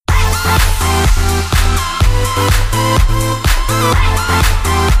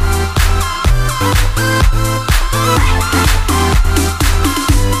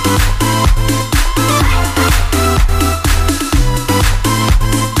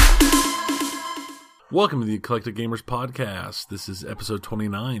Welcome to the Eclectic Gamers Podcast. This is episode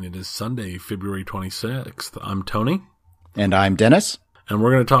 29. It is Sunday, February 26th. I'm Tony. And I'm Dennis. And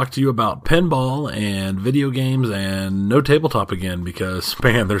we're going to talk to you about pinball and video games and no tabletop again because,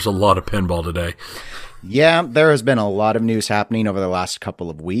 man, there's a lot of pinball today. Yeah, there has been a lot of news happening over the last couple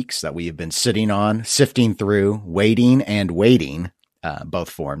of weeks that we have been sitting on, sifting through, waiting, both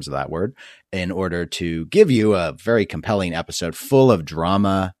forms of that word, in order to give you a very compelling episode full of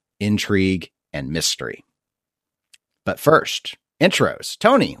drama, intrigue, and mystery. But first, intros.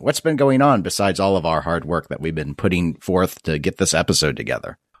 Tony, what's been going on besides all of our hard work that we've been putting forth to get this episode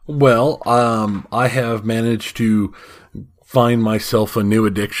together? Well, I have managed to find myself a new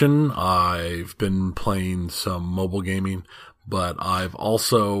addiction. I've been playing some mobile gaming, but I've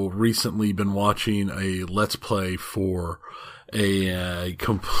also recently been watching a Let's Play for a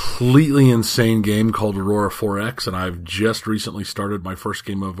completely insane game called Aurora 4X, and I've just recently started my first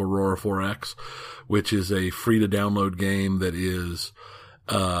game of Aurora 4X, which is a free-to-download game that is,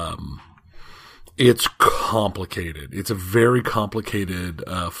 it's complicated. It's a very complicated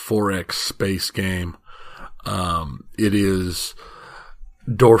 4X space game. It is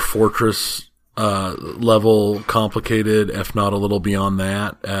Dwarf Fortress level complicated, if not a little beyond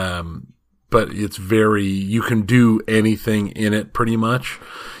that. But it's you can do anything in it pretty much.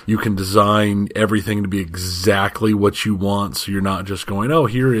 You can design everything to be exactly what you want, so you're not just going, oh,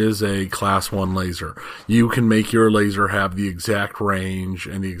 here is a class 1 laser. You can make your laser have the exact range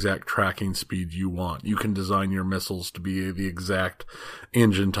and the exact tracking speed you want. You can design your missiles to be the exact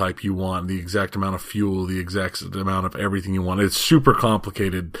engine type you want, the exact amount of fuel, the exact amount of everything you want. It's super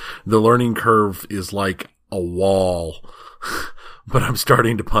complicated. The learning curve is like a wall, but I'm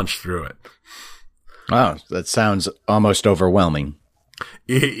starting to punch through it. Wow, that sounds almost overwhelming.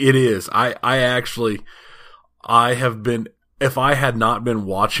 It is. I have been, if I had not been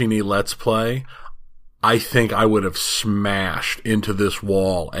watching a Let's Play, I think I would have smashed into this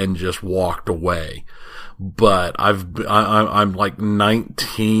wall and just walked away. But I'm like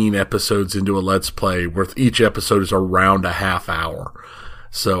 19 episodes into a Let's Play where each episode is around a half hour.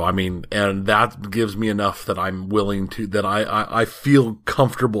 So, I mean, and that gives me enough that I'm willing to, that I feel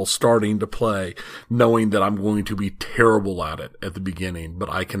comfortable starting to play, knowing that I'm going to be terrible at it at the beginning, but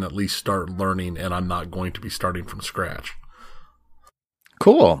I can at least start learning and I'm not going to be starting from scratch.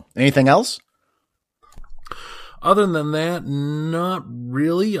 Cool. Anything else? Other than that, not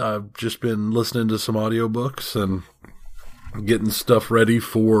really. I've just been listening to some audiobooks and getting stuff ready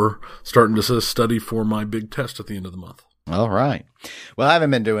for starting to study for my big test at the end of the month. All right. Well, I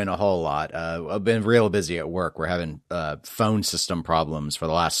haven't been doing a whole lot. I've been real busy at work. We're having phone system problems for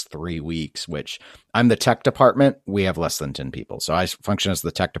the last 3 weeks, which I'm the tech department. We have less than 10 people. So I function as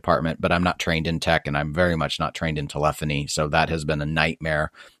the tech department, but I'm not trained in tech and I'm very much not trained in telephony. So that has been a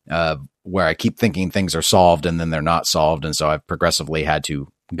nightmare where I keep thinking things are solved and then they're not solved. And so I've progressively had to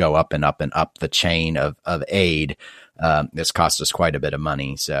go up and up and up the chain of aid. It's cost us quite a bit of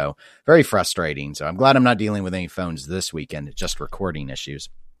money. So very frustrating. So I'm glad I'm not dealing with any phones this weekend, just recording issues.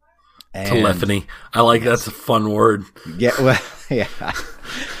 And telephony. I like that's a fun word. Yeah. Well, yeah.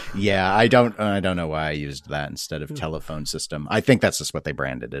 Yeah. I don't know why I used that instead of telephone system. I think that's just what they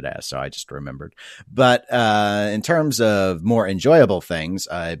branded it as. So I just remembered. But, in terms of more enjoyable things,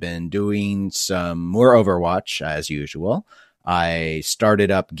 I've been doing some more Overwatch as usual. I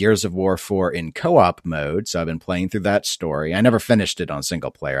started up Gears of War 4 in co-op mode, so I've been playing through that story. I never finished it on single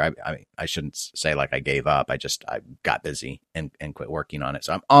player. I shouldn't say like I gave up. I got busy and quit working on it.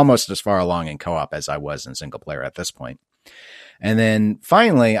 So I'm almost as far along in co-op as I was in single player at this point. And then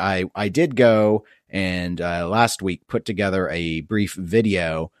finally, I did go and last week put together a brief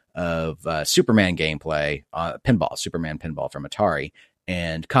video of Superman gameplay, Superman pinball from Atari,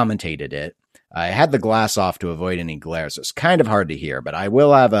 and commentated it. I had the glass off to avoid any glare, so it's kind of hard to hear, but I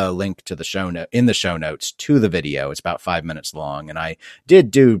will have a link to the in the show notes to the video. It's about 5 minutes long, and I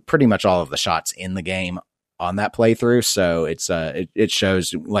did do pretty much all of the shots in the game on that playthrough, so it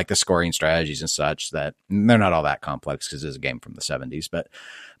shows like the scoring strategies and such that they're not all that complex because it's a game from the 70s, but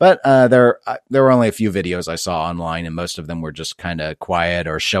there were only a few videos I saw online, and most of them were just kind of quiet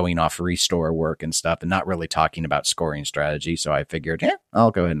or showing off restore work and stuff and not really talking about scoring strategy, so I figured,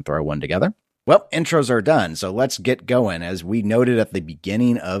 I'll go ahead and throw one together. Well, intros are done, so let's get going. As we noted at the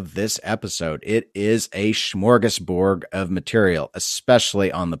beginning of this episode, it is a smorgasbord of material,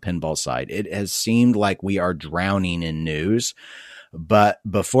 especially on the pinball side. It has seemed like we are drowning in news. But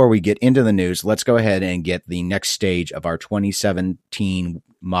before we get into the news, let's go ahead and get the next stage of our 2017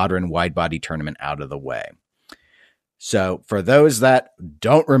 Modern Wide Body Tournament out of the way. So for those that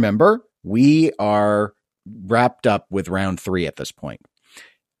don't remember, we are wrapped up with round 3 at this point.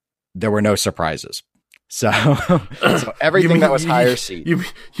 There were no surprises. So everything that was higher seed.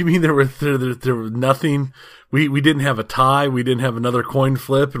 You mean there was nothing? We didn't have a tie. We didn't have another coin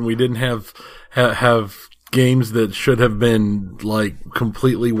flip, and we didn't have games that should have been like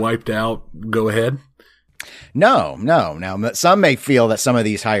completely wiped out. Go ahead. No. Now, some may feel that some of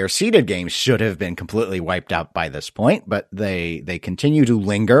these higher seeded games should have been completely wiped out by this point, but they continue to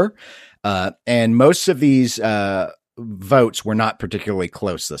linger. And most of these votes were not particularly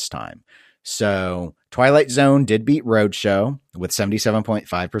close this time. So Twilight Zone did beat Roadshow with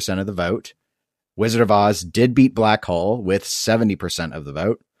 77.5% of the vote. Wizard of Oz did beat Black Hole with 70% of the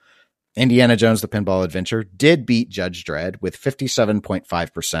vote. Indiana Jones, The Pinball Adventure did beat Judge Dredd with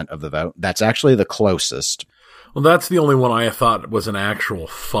 57.5% of the vote. That's actually the closest. Well, that's the only one I thought was an actual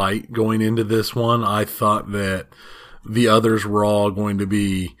fight going into this one. I thought that the others were all going to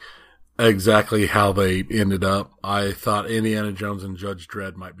be exactly how they ended up. I thought Indiana Jones and Judge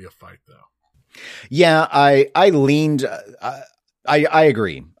Dredd might be a fight, though. Yeah, I leaned. I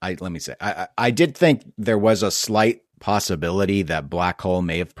agree. I did think there was a slight possibility that Black Hole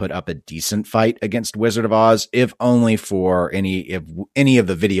may have put up a decent fight against Wizard of Oz, if only for any of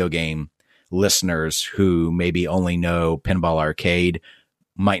the video game listeners who maybe only know Pinball Arcade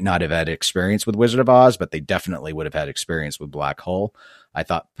might not have had experience with Wizard of Oz, but they definitely would have had experience with Black Hole. I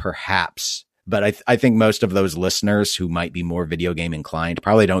thought perhaps, but I think most of those listeners who might be more video game inclined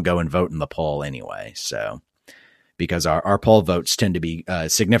probably don't go and vote in the poll anyway. So, because our poll votes tend to be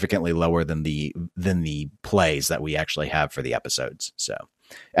significantly lower than the plays that we actually have for the episodes. So,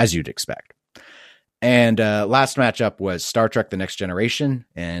 as you'd expect. And last matchup was Star Trek: The Next Generation,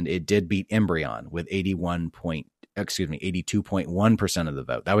 and it did beat Embryon with 82.1% of the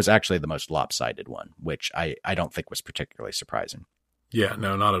vote. That was actually the most lopsided one, which I don't think was particularly surprising. Yeah,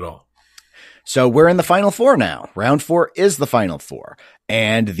 no, not at all. So we're in the final 4 now. Round 4 is the final 4.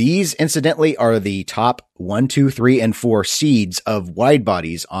 And these, incidentally, are the top 1, 2, 3, and 4 seeds of wide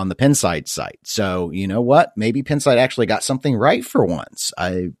bodies on the Pinside site. So you know what? Maybe Pinside actually got something right for once.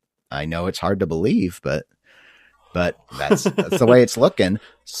 I know it's hard to believe, but that's the way it's looking.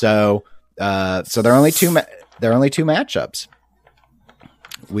 So there are only two matchups.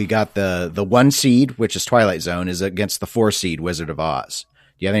 We got the 1 seed, which is Twilight Zone, is against the 4 seed Wizard of Oz.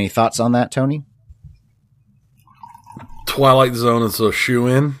 Do you have any thoughts on that, Tony? Twilight Zone is a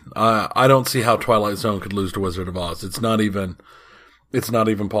shoe-in. I don't see how Twilight Zone could lose to Wizard of Oz. It's not even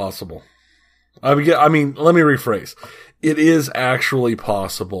possible. I mean, let me rephrase. It is actually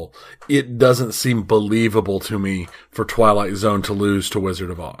possible. It doesn't seem believable to me for Twilight Zone to lose to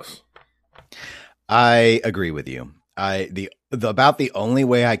Wizard of Oz. I agree with you. About the only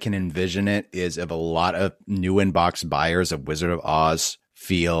way I can envision it is if a lot of new in-box buyers of Wizard of Oz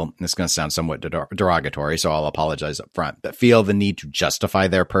feel, this is going to sound somewhat derogatory, so I'll apologize up front, but feel the need to justify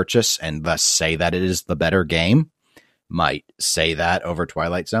their purchase and thus say that it is the better game, might say that over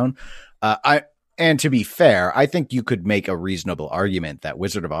Twilight Zone. And to be fair, I think you could make a reasonable argument that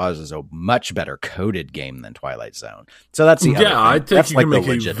Wizard of Oz is a much better coded game than Twilight Zone. So that's the other thing. I think that's you can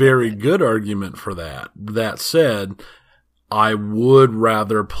make a very good argument for that. That said, I would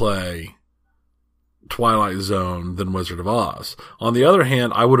rather play Twilight Zone than Wizard of Oz. On the other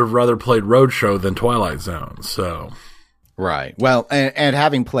hand, I would have rather played Roadshow than Twilight Zone. So, right. Well, and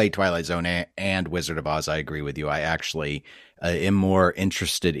having played Twilight Zone and Wizard of Oz, I agree with you. I actually am more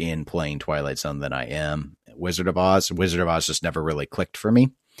interested in playing Twilight Zone than I am Wizard of Oz. Wizard of Oz just never really clicked for me.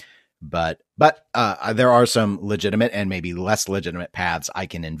 But there are some legitimate and maybe less legitimate paths I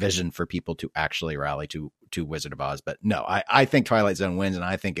can envision for people to actually rally to Wizard of Oz. But no, I think Twilight Zone wins, and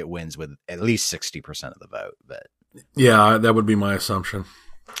I think it wins with at least 60% of the vote. But yeah, that would be my assumption.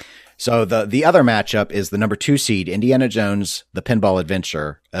 So the other matchup is the number 2 seed Indiana Jones, The Pinball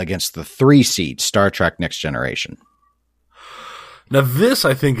Adventure, against the 3 seed Star Trek: Next Generation. Now this,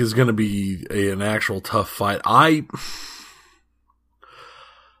 I think, is going to be an actual tough fight. I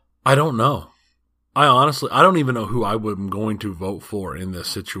don't know. I don't even know who I am going to vote for in this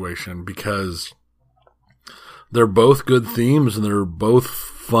situation, because they're both good themes and they're both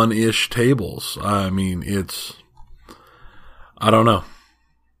fun-ish tables. I mean, I don't know.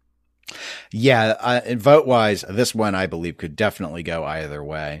 Yeah, vote-wise, this one I believe could definitely go either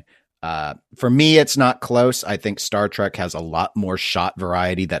way. For me, it's not close. I think Star Trek has a lot more shot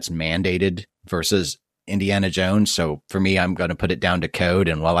variety that's mandated versus Indiana Jones. So for me, I'm going to put it down to code.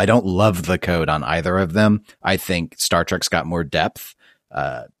 And while I don't love the code on either of them, I think Star Trek's got more depth.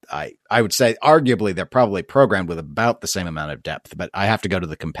 I would say arguably they're probably programmed with about the same amount of depth, but I have to go to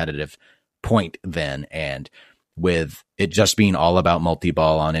the competitive point then. And with it just being all about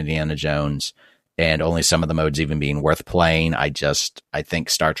multi-ball on Indiana Jones and only some of the modes even being worth playing, I think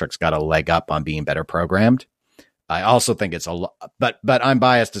Star Trek's got a leg up on being better programmed. I also think it's a lot, but I'm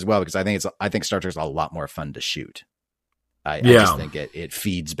biased as well because I think Star Trek's a lot more fun to shoot. I just think it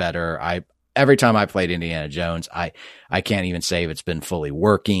feeds better. Every time I played Indiana Jones, I can't even say if it's been fully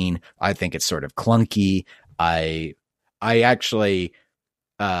working. I think it's sort of clunky. I actually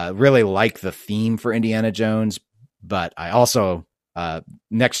really like the theme for Indiana Jones, but I also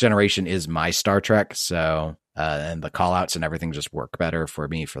Next Generation is my Star Trek, so and the call outs and everything just work better for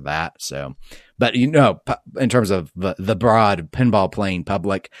me for that. So, but in terms of the broad pinball playing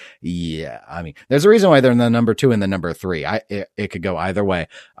public, yeah, I mean, there's a reason why they're in the number 2 and the number 3. It could go either way.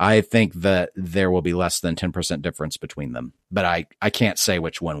 I think that there will be less than 10% difference between them, but I can't say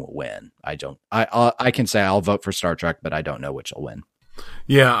which one will win. I can say I'll vote for Star Trek, but I don't know which will win.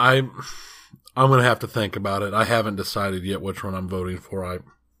 Yeah, I'm going to have to think about it. I haven't decided yet which one I'm voting for.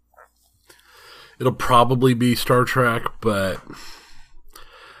 It'll probably be Star Trek, but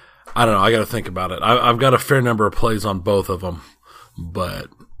I don't know. I got to think about it. I've got a fair number of plays on both of them, but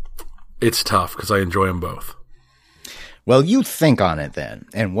it's tough because I enjoy them both. Well, you think on it then,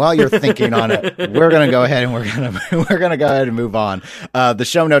 and while you're thinking on it, we're going to go ahead and we're going to go ahead and move on. The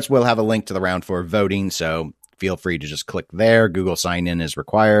show notes will have a link to the round 4 voting, so feel free to just click there. Google sign in is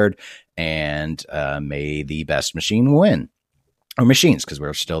required, and may the best machine win. Or machines, because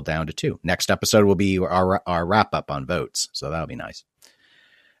we're still down to 2. Next episode will be our wrap up on votes, so that'll be nice.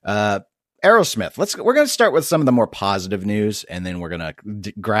 Aerosmith. We're going to start with some of the more positive news, and then we're going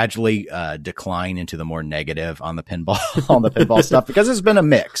to gradually decline into the more negative on the pinball stuff, because it's been a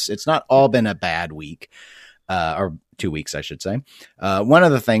mix. It's not all been a bad week, or 2 weeks, I should say. One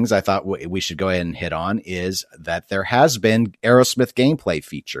of the things I thought we should go ahead and hit on is that there has been Aerosmith gameplay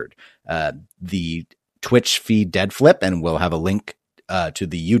featured. The Twitch feed Dead Flip, and we'll have a link to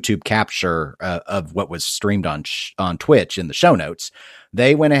the YouTube capture of what was streamed on Twitch in the show notes.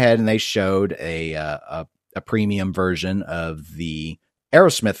 They went ahead and they showed a premium version of the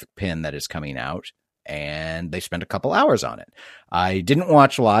Aerosmith pin that is coming out, and they spent a couple hours on it. I didn't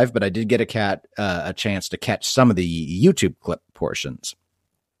watch live, but I did get a chance to catch some of the YouTube clip portions.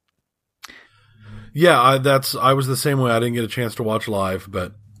 Yeah, I was the same way. I didn't get a chance to watch live,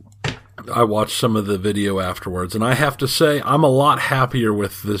 but I watched some of the video afterwards, and I have to say I'm a lot happier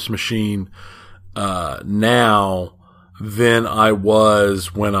with this machine now than I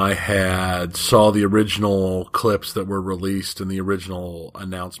was when I saw the original clips that were released and the original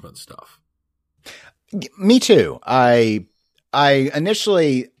announcement stuff. Me too. I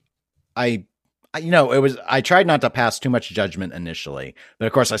initially I tried not to pass too much judgment initially, but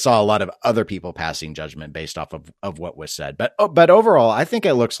of course I saw a lot of other people passing judgment based off of what was said. But overall, I think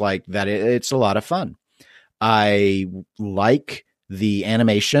it looks like that it's a lot of fun. I like the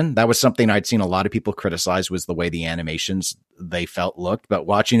animation. That was something I'd seen a lot of people criticize, was the way the animations they felt looked, but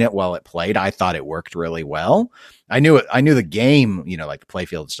watching it while it played, I thought it worked really well. I knew the game, like the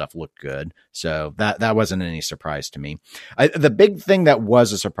playfield stuff looked good. So that wasn't any surprise to me. The big thing that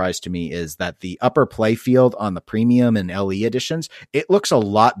was a surprise to me is that the upper playfield on the premium and LE editions, it looks a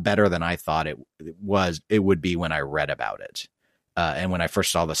lot better than I thought it would be when I read about it. And when I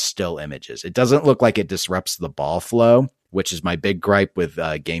first saw the still images, it doesn't look like it disrupts the ball flow, which is my big gripe with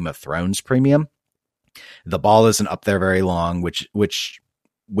Game of Thrones Premium. The ball isn't up there very long, which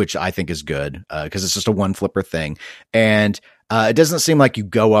I think is good because it's just a one flipper thing. And it doesn't seem like you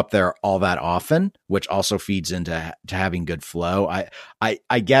go up there all that often, which also feeds into having good flow.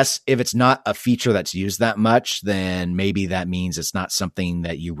 I guess if it's not a feature that's used that much, then maybe that means it's not something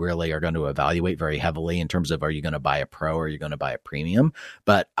that you really are going to evaluate very heavily in terms of, are you going to buy a pro or are you going to buy a premium?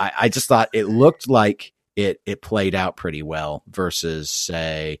 But I just thought it looked like it played out pretty well versus,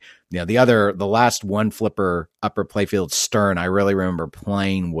 say, the last one flipper upper playfield Stern I really remember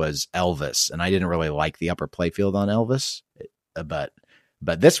playing was Elvis, and I didn't really like the upper playfield on Elvis, but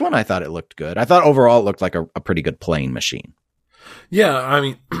this one I thought it looked good. I thought overall it looked like a pretty good playing machine. Yeah, I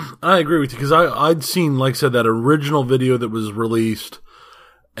mean, I agree with you because I'd seen, like I said, that original video that was released,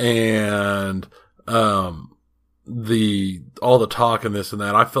 and all the talk and this and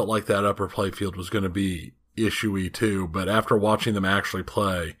that. I felt like that upper playfield was going to be issue-y too, but after watching them actually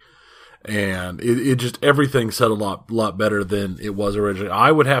play, and it just, everything said a lot better than it was originally.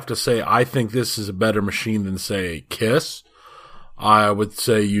 I would have to say I think this is a better machine than, say, Kiss. I would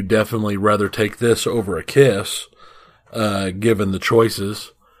say you definitely rather take this over a Kiss, given the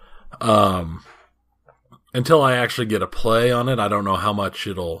choices. Until I actually get a play on it, I don't know how much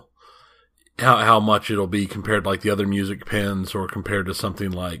how much it'll be compared to like the other music pens or compared to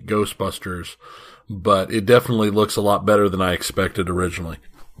something like Ghostbusters, but it definitely looks a lot better than I expected originally.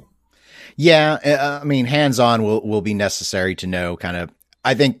 Yeah, I mean, hands-on will be necessary to know kind of.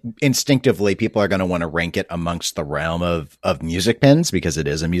 I think instinctively people are going to want to rank it amongst the realm of music pens because it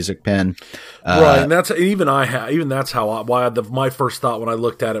is a music pen, right? And that's how my first thought when I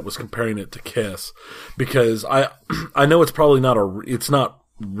looked at it was comparing it to Kiss, because I know it's probably it's not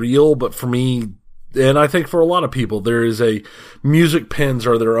real, but for me, and I think for a lot of people, music pens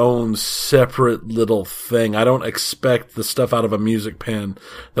are their own separate little thing. I don't expect the stuff out of a music pen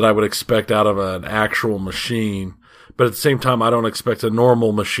that I would expect out of an actual machine. But at the same time, I don't expect a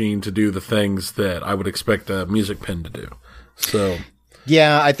normal machine to do the things that I would expect a music pen to do. So,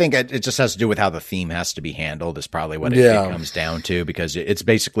 yeah, I think it just has to do with how the theme has to be handled is probably what it comes down to, because it's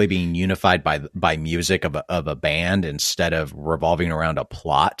basically being unified by music of a band instead of revolving around a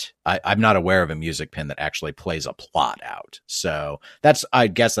plot. I'm not aware of a music pen that actually plays a plot out. So I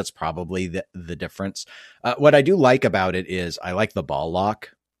guess that's probably the difference. What I do like about it is I like the ball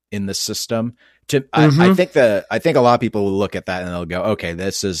lock in the system. I think a lot of people will look at that and they'll go, okay,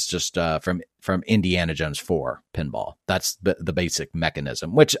 this is just from Indiana Jones 4 pinball. That's the basic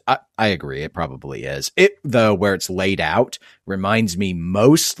mechanism, which I agree, it probably is. It, though, where it's laid out reminds me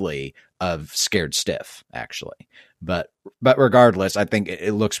mostly of Scared Stiff, actually. But regardless, I think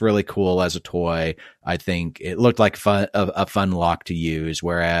it looks really cool as a toy. I think it looked like a fun lock to use,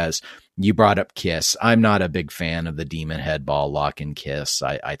 whereas you brought up Kiss. I'm not a big fan of the Demon Head ball lock in Kiss.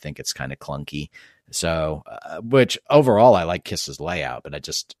 I think it's kind of clunky. So, which overall I like Kiss's layout, but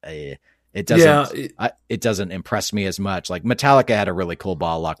it doesn't impress me as much. Like Metallica had a really cool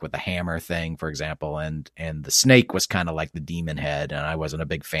ball lock with the hammer thing, for example, and the snake was kind of like the Demon Head, and I wasn't a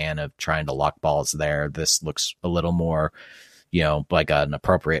big fan of trying to lock balls there. This looks a little more, like an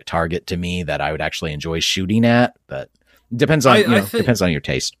appropriate target to me that I would actually enjoy shooting at, but depends on depends on your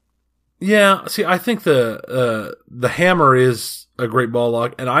taste. Yeah, see, I think the hammer is a great ball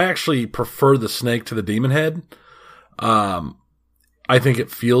lock, and I actually prefer the snake to the Demon Head. I think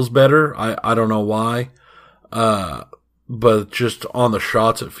it feels better. I don't know why, but just on the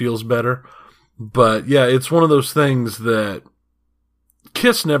shots it feels better. But yeah, it's one of those things that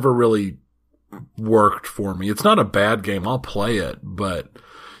Kiss never really worked for me. It's not a bad game. I'll play it, but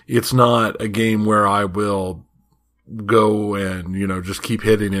it's not a game where I will go and, just keep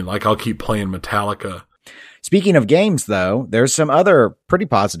hitting it. Like I'll keep playing Metallica. Speaking of games, though, there's some other pretty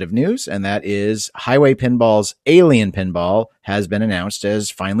positive news, and that is Highway Pinball's Alien Pinball has been announced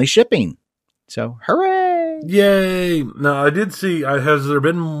as finally shipping. So, hooray! Yay! Now, I did see, has there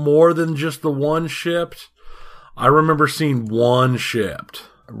been more than just the one shipped? I remember seeing one shipped.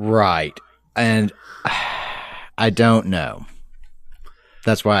 Right. And I don't know.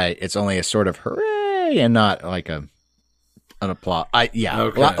 That's why it's only a sort of hooray and not like an applause.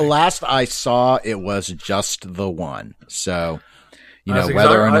 Okay. Last I saw, it was just the one. So,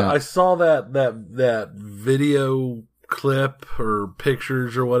 whether or not I saw that video clip or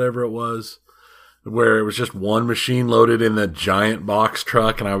pictures or whatever it was, where it was just one machine loaded in the giant box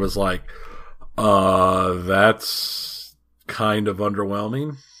truck, and I was like, that's kind of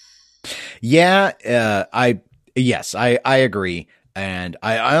underwhelming. Yeah, I agree. And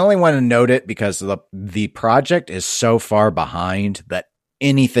I only want to note it because the project is so far behind that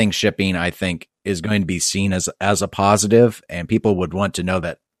anything shipping, I think, is going to be seen as a positive, and people would want to know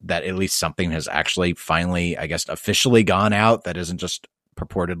that at least something has actually finally, I guess, officially gone out that isn't just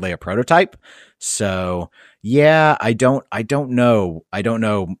purportedly a prototype. So yeah, I don't know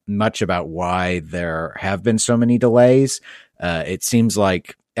much about why there have been so many delays. It seems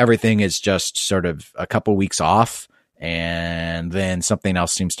like everything is just sort of a couple weeks off, and then something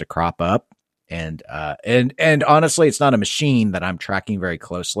else seems to crop up. And honestly, it's not a machine that I'm tracking very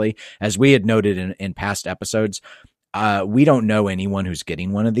closely. As we had noted in past episodes, we don't know anyone who's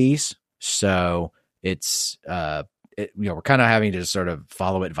getting one of these. So it's, we're kind of having to sort of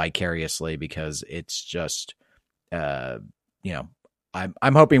follow it vicariously because it's just, I'm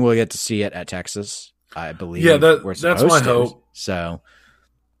hoping we'll get to see it at Texas. I believe. Yeah, that's my hope.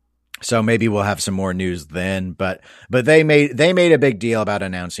 So maybe we'll have some more news then, but they made a big deal about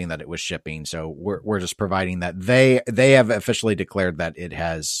announcing that it was shipping. So we're just providing that they have officially declared that it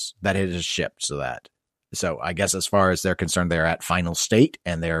is shipped. So I guess as far as they're concerned, they're at final state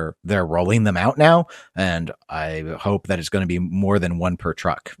and they're rolling them out now. And I hope that it's going to be more than one per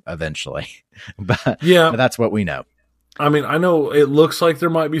truck eventually, but that's what we know. I mean, I know it looks like there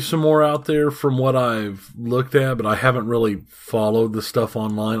might be some more out there from what I've looked at, but I haven't really followed the stuff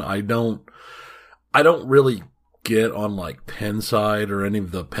online. I don't really get on like Pinside or any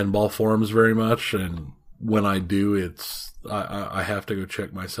of the pinball forums very much, and when I do, I have to go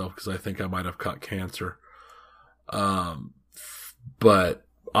check myself because I think I might have caught cancer. But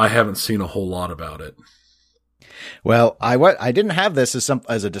I haven't seen a whole lot about it. Well, I didn't have this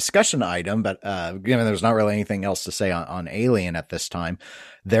as a discussion item, but given there's not really anything else to say on Alien at this time,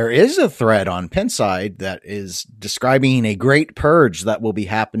 there is a thread on Pinside that is describing a great purge that will be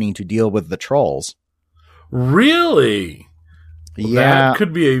happening to deal with the trolls. Really? Yeah. That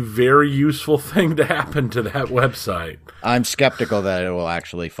could be a very useful thing to happen to that website. I'm skeptical that it will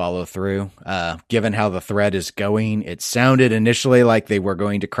actually follow through. Given how the thread is going, it sounded initially like they were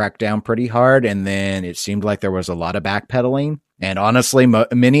going to crack down pretty hard, and then it seemed like there was a lot of backpedaling. And honestly,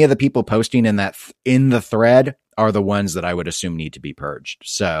 many of the people posting in the thread are the ones that I would assume need to be purged.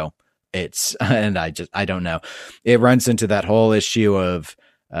 So and I don't know. It runs into that whole issue of,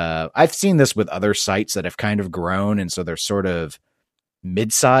 I've seen this with other sites that have kind of grown, and so they're sort of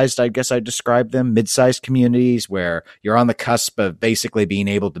mid-sized, I guess I'd describe them, mid-sized communities where you're on the cusp of basically being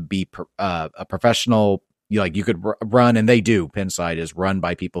able to be a professional. You could run, and they do. Pinside is run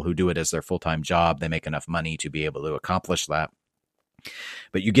by people who do it as their full-time job. They make enough money to be able to accomplish that.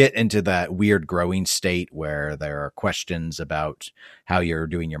 But you get into that weird growing state where there are questions about how you're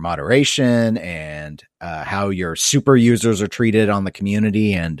doing your moderation and how your super users are treated on the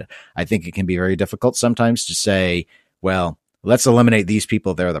community. And I think it can be very difficult sometimes to say, well, let's eliminate these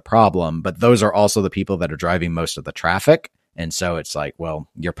people. They're the problem. But those are also the people that are driving most of the traffic. And so it's like, well,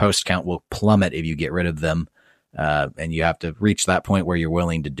 your post count will plummet if you get rid of them. And you have to reach that point where you're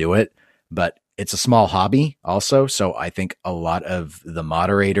willing to do it. But it's a small hobby also. So I think a lot of the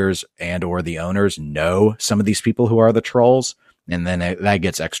moderators and or the owners know some of these people who are the trolls. And then that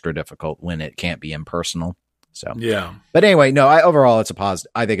gets extra difficult when it can't be impersonal. So, yeah. But anyway, no, overall, it's a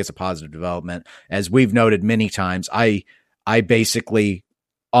positive. I think it's a positive development. As we've noted many times, I basically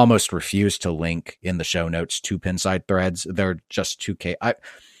almost refuse to link in the show notes to Pinside threads. They're just too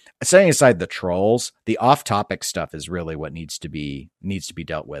setting aside the trolls, the off-topic stuff is really what needs to be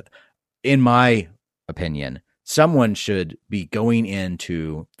dealt with. In my opinion, someone should be going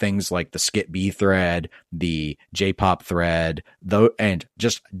into things like the Skit B thread, the J-pop thread, and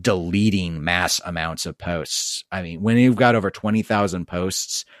just deleting mass amounts of posts. I mean, when you've got over 20,000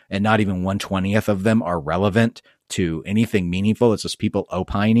 posts and not even 1/20th of them are relevant to anything meaningful, it's just people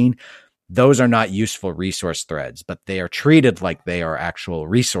opining. Those are not useful resource threads, but they are treated like they are actual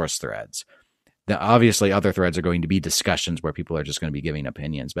resource threads. Now, obviously, other threads are going to be discussions where people are just going to be giving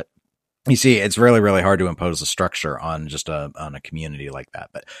opinions, but you see, it's really, really hard to impose a structure on just on a community like that.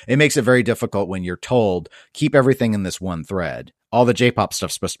 But it makes it very difficult when you're told, keep everything in this one thread. All the J-pop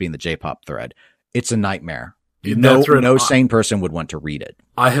stuff's supposed to be in the J-pop thread. It's a nightmare. No sane person would want to read it.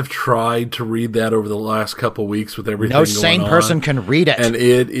 I have tried to read that over the last couple of weeks with everything going on. No sane person can read it. And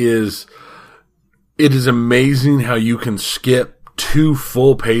it is amazing how you can skip 2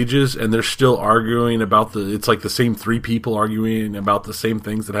 full pages and they're still arguing about it's like the same 3 people arguing about the same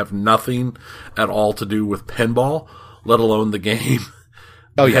things that have nothing at all to do with pinball, let alone the game.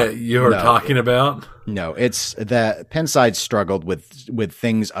 Oh yeah, you're talking about. No, it's that Pinside struggled with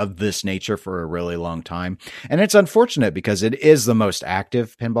things of this nature for a really long time, and it's unfortunate because it is the most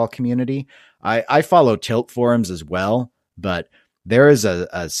active pinball community. I follow Tilt forums as well, but there is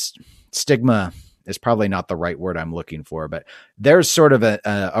a stigma. Is probably not the right word I'm looking for, but there's sort of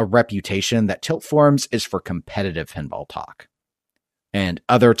a reputation that Tilt forums is for competitive pinball talk, and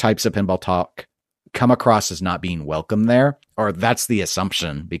other types of pinball talk come across as not being welcome there, or that's the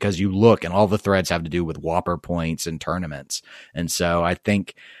assumption because you look and all the threads have to do with Whopper points and tournaments. And so I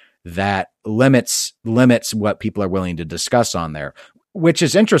think that limits what people are willing to discuss on there, which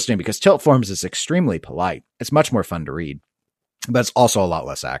is interesting because Tilt forums is extremely polite. It's much more fun to read, but it's also a lot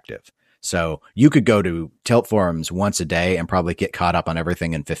less active. So you could go to Tilt forums once a day and probably get caught up on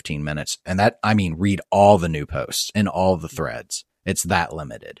everything in 15 minutes. And that, I mean, read all the new posts and all the threads. It's that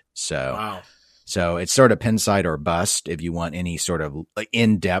limited. So, wow. So it's sort of Pinside or bust if you want any sort of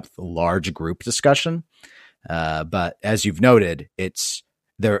in-depth large group discussion. But as you've noted,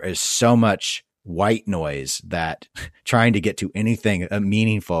 there is so much white noise that trying to get to anything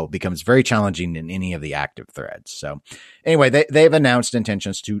meaningful becomes very challenging in any of the active threads. So anyway, they've announced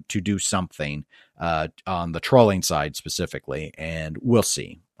intentions to do something on the trolling side specifically, and we'll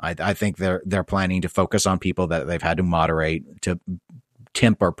see. I think they're planning to focus on people that they've had to moderate, to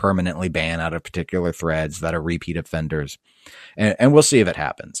temp or permanently ban out of particular threads that are repeat offenders. And we'll see if it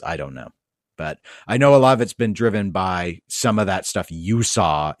happens. I don't know. But I know a lot of it's been driven by some of that stuff you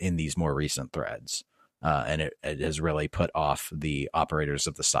saw in these more recent threads. And it has really put off the operators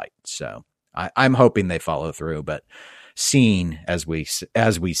of the site. So I'm hoping they follow through, but seeing, as we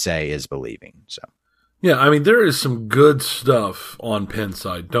say, is believing. So. Yeah, I mean, there is some good stuff on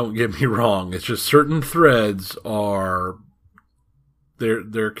Pinside. Don't get me wrong. It's just certain threads are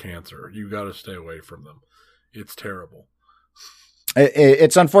they're cancer. You got to stay away from them. It's terrible.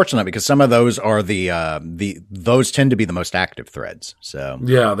 It's unfortunate because some of those are those tend to be the most active threads. So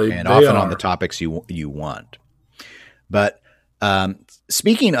yeah, they often on the topics you want. But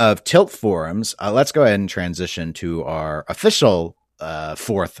speaking of tilt forums, let's go ahead and transition to our official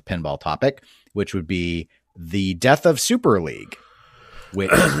fourth pinball topic, which would be the death of Super League,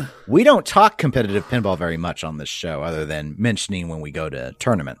 which we don't talk competitive pinball very much on this show other than mentioning when we go to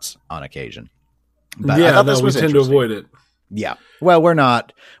tournaments on occasion. But yeah, I thought we tend to avoid it. Yeah. Well, we're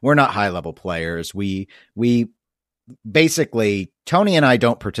not high level players. We basically, Tony and I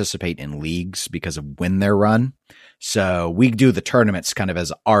don't participate in leagues because of when they're run. So we do the tournaments kind of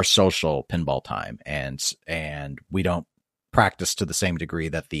as our social pinball time, and we don't practice to the same degree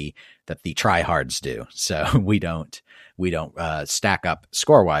that the tryhards do. So we don't stack up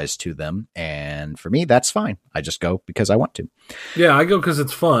score wise to them. And for me, that's fine. I just go because I want to. Yeah, I go because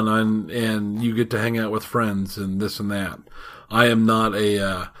it's fun and you get to hang out with friends and this and that. I am not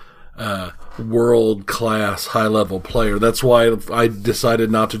a world class high level player. That's why I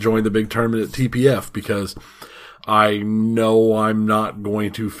decided not to join the big tournament at TPF, because I know I'm not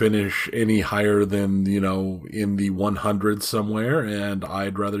going to finish any higher than, in the 100s somewhere, and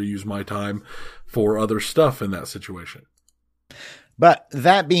I'd rather use my time for other stuff in that situation. But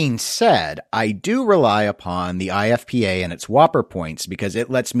that being said, I do rely upon the IFPA and its Whopper points because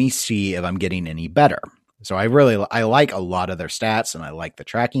it lets me see if I'm getting any better. So I like a lot of their stats, and I like the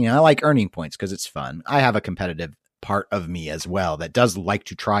tracking, and I like earning points because it's fun. I have a competitive part of me as well that does like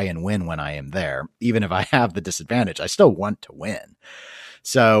to try and win when I am there. Even if I have the disadvantage, I still want to win.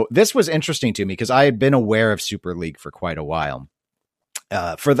 So this was interesting to me because I had been aware of Super League for quite a while.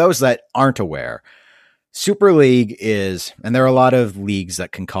 For those that aren't aware, Super League is, and there are a lot of leagues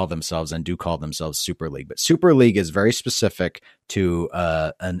that can call themselves and do call themselves Super League, but Super League is very specific to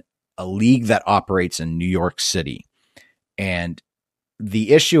a league that operates in New York City. And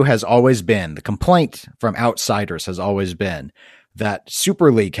the issue has always been, the complaint from outsiders has always been that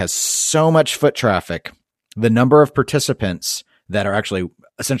Super League has so much foot traffic, the number of participants that are actually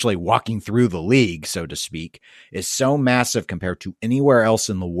essentially walking through the league, so to speak, is so massive compared to anywhere else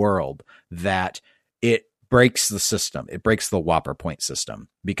in the world that it breaks the system. It breaks the Whopper point system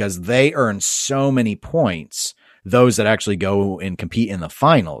because they earn so many points, those that actually go and compete in the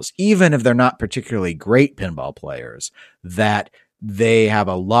finals, even if they're not particularly great pinball players, that they have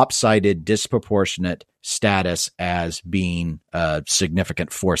a lopsided, disproportionate status as being a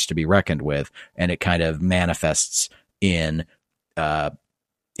significant force to be reckoned with. And it kind of manifests in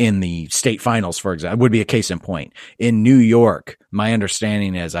the state finals, for example, would be a case in point. In New York, my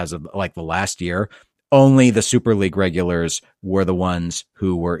understanding is, as of like the last year, only the Super League regulars were the ones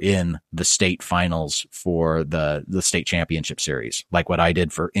who were in the state finals for the state championship series, like what I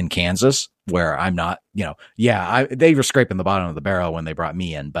did in Kansas, where I'm not, they were scraping the bottom of the barrel when they brought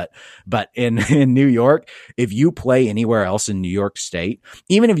me in. But in New York, if you play anywhere else in New York State,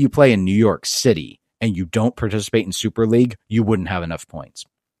 even if you play in New York City and you don't participate in Super League, you wouldn't have enough points.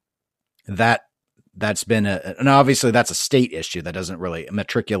 That's been and obviously that's a state issue that doesn't really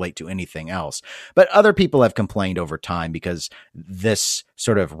matriculate to anything else. But other people have complained over time because this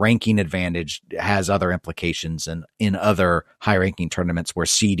sort of ranking advantage has other implications in other high ranking tournaments where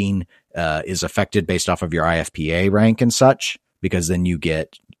seeding is affected based off of your IFPA rank and such, because then you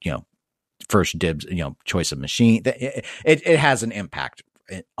get, first dibs, choice of machine. It has an impact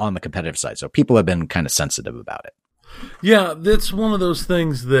on the competitive side. So people have been kind of sensitive about it. Yeah, it's one of those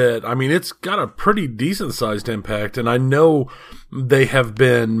things that, it's got a pretty decent sized impact, and I know they have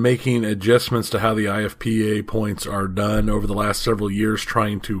been making adjustments to how the IFPA points are done over the last several years,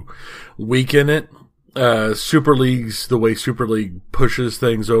 trying to weaken it. Super Leagues, the way Super League pushes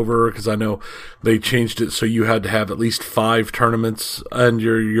things over, because I know they changed it so you had to have at least 5 tournaments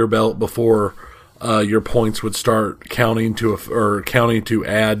under your belt before your points would start counting to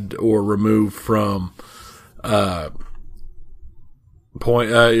add or remove from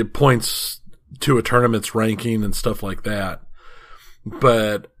points to a tournament's ranking and stuff like that.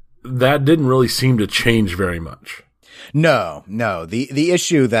 But that didn't really seem to change very much. No. The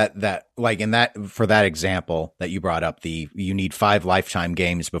issue that like in that, for that example that you brought up, you need 5 lifetime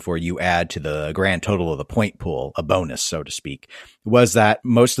games before you add to the grand total of the point pool, a bonus, so to speak, was that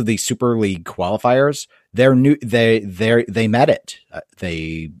most of the Super League qualifiers, they met it.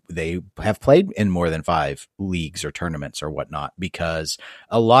 They have played in more than 5 leagues or tournaments or whatnot, because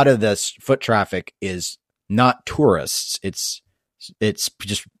a lot of this foot traffic is not tourists. It's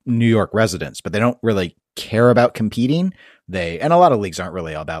just New York residents, but they don't really care about competing. And a lot of leagues aren't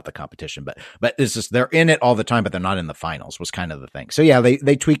really about the competition, but it's just, they're in it all the time, but they're not in the finals, was kind of the thing. So yeah,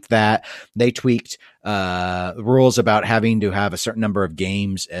 they tweaked that. They tweaked, rules about having to have a certain number of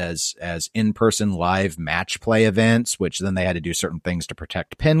games as in-person live match play events, which then they had to do certain things to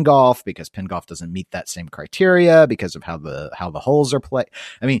protect pin golf, because pin golf doesn't meet that same criteria because of how the holes are played.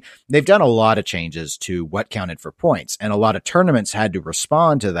 I mean, they've done a lot of changes to what counted for points, and a lot of tournaments had to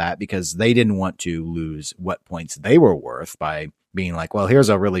respond to that because they didn't want to lose what points they were worth by being like, well, here's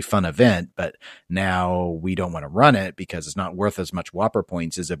a really fun event, but now we don't want to run it because it's not worth as much Whopper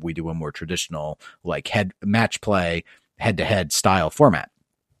points as if we do a more traditional, like, match play, head-to-head style format.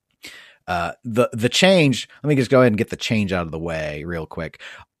 The change, let me just go ahead and get the change out of the way real quick.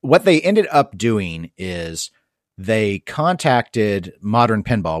 What they ended up doing is they contacted Modern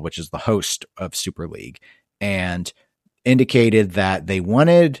Pinball, which is the host of Super League, and indicated that they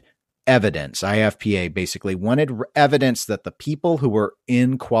wanted evidence. IFPA basically wanted evidence that the people who were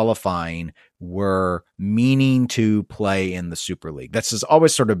in qualifying were meaning to play in the Super League. This has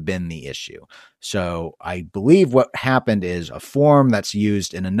always sort of been the issue. So I believe what happened is a form that's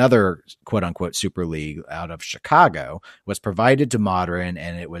used in another quote unquote Super League out of Chicago was provided to Modern,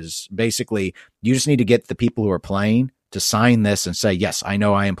 and it was basically, you just need to get the people who are playing to sign this and say, yes, I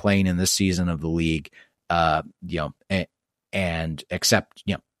know I am playing in this season of the league, and accept,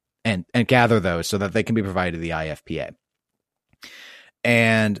 and gather those so that they can be provided to the IFPA.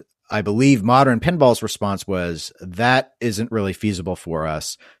 And I believe Modern Pinball's response was, that isn't really feasible for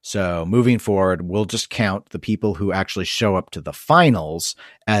us. So moving forward, we'll just count the people who actually show up to the finals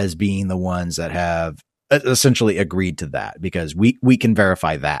as being the ones that have essentially agreed to that, because we can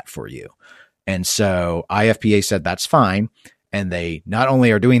verify that for you. And so IFPA said that's fine. And they not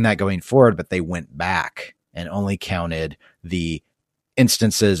only are doing that going forward, but they went back and only counted the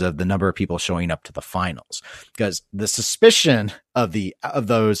instances of the number of people showing up to the finals, because the suspicion of the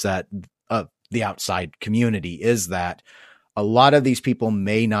outside community is that a lot of these people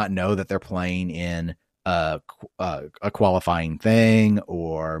may not know that they're playing in a qualifying thing,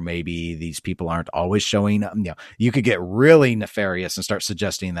 or maybe these people aren't always showing up. You could get really nefarious and start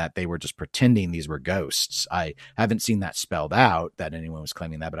suggesting that they were just pretending these were ghosts. I haven't seen that spelled out that anyone was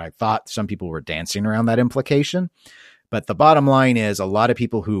claiming that, but I thought some people were dancing around that implication. But the bottom line is, a lot of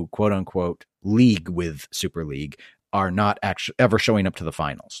people who quote unquote league with Super League are not actually ever showing up to the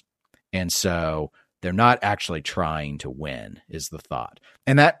finals. And so they're not actually trying to win, is the thought.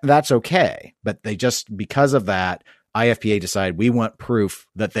 And that's okay. But they just, because of that, IFPA decided we want proof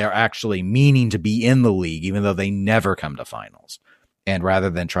that they're actually meaning to be in the league, even though they never come to finals. And rather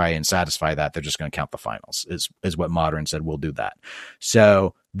than try and satisfy that, they're just going to count the finals, is what Modern said. We'll do that.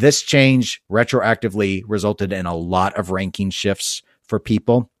 So this change retroactively resulted in a lot of ranking shifts for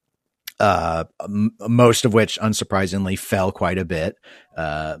people, most of which, unsurprisingly, fell quite a bit.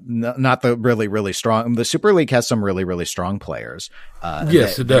 Not the really, really strong. The Super League has some really, really strong players.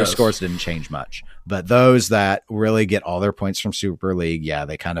 Yes, it does. Their scores didn't change much. But those that really get all their points from Super League, yeah,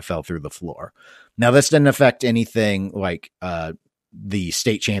 they kind of fell through the floor. Now, this didn't affect anything like the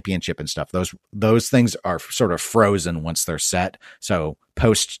state championship and stuff. Those things are sort of frozen once they're set. So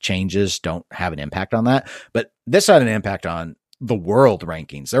post changes don't have an impact on that. But this had an impact on the world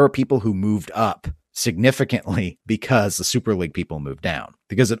rankings. There were people who moved up significantly because the Super League people moved down,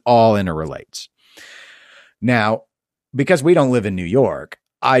 because it all interrelates. Now, because we don't live in New York,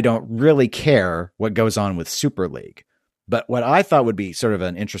 I don't really care what goes on with Super League. But what I thought would be sort of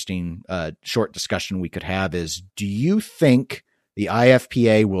an interesting short discussion we could have is, do you think the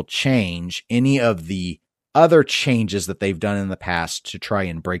IFPA will change any of the other changes that they've done in the past to try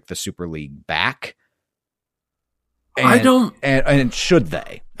and break the Super League back? I don't. And should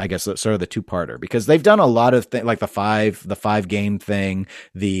they? I guess that's sort of the two-parter, because they've done a lot of things, like the five game thing.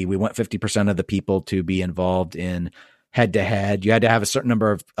 We want 50% of the people to be involved in head-to-head. You had to have a certain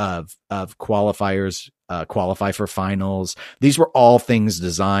number of qualifiers qualify for finals. These were all things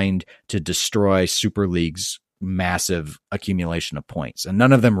designed to destroy Super League's massive accumulation of points, and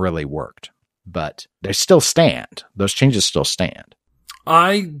none of them really worked, but they still stand. Those changes still stand.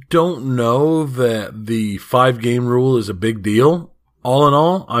 I don't know that the 5-game rule is a big deal, all in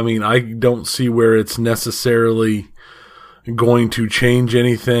all. I mean, I don't see where it's necessarily going to change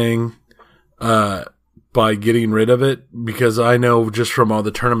anything by getting rid of it, because I know just from all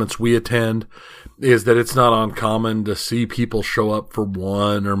the tournaments we attend is that it's not uncommon to see people show up for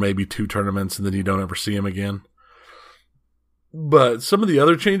one or maybe two tournaments and then you don't ever see them again. But some of the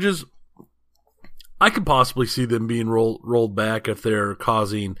other changes, I could possibly see them being rolled back if they're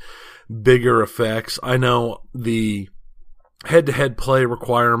causing bigger effects. I know the head-to-head play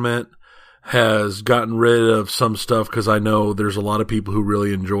requirement has gotten rid of some stuff, because I know there's a lot of people who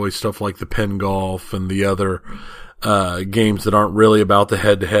really enjoy stuff like the Pin Golf and the other games that aren't really about the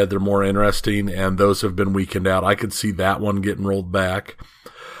head-to-head. They're more interesting, and those have been weakened out. I could see that one getting rolled back.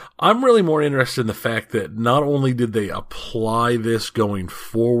 I'm really more interested in the fact that not only did they apply this going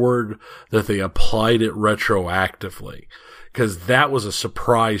forward, that they applied it retroactively, because that was a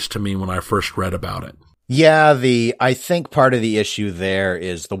surprise to me when I first read about it. Yeah, I think part of the issue there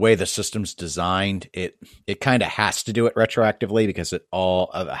is the way the system's designed. It kind of has to do it retroactively because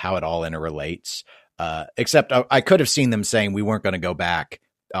how it all interrelates. Except I could have seen them saying we weren't going to go back,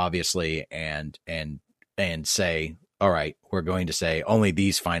 obviously, and say, all right, we're going to say only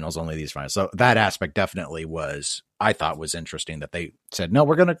these finals. So that aspect definitely I thought was interesting that they said, no,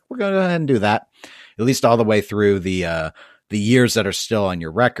 we're going to go ahead and do that, at least all the way through the years that are still on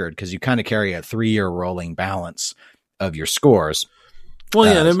your record, because you kind of carry a 3-year rolling balance of your scores. Well,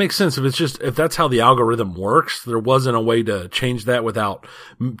 yeah, and it makes sense if that's how the algorithm works. There wasn't a way to change that without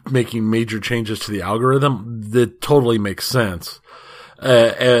making major changes to the algorithm. That totally makes sense.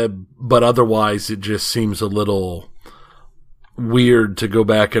 But otherwise, it just seems a little weird to go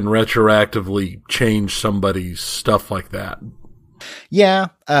back and retroactively change somebody's stuff like that. Yeah.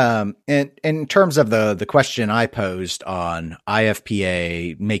 And in terms of the question I posed on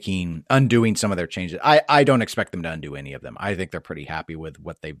IFPA undoing some of their changes, I don't expect them to undo any of them. I think they're pretty happy with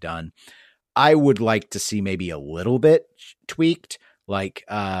what they've done. I would like to see maybe a little bit tweaked. Like,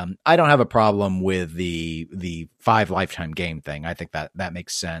 I don't have a problem with the 5 lifetime game thing. I think that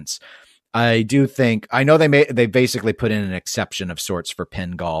makes sense. I know they basically put in an exception of sorts for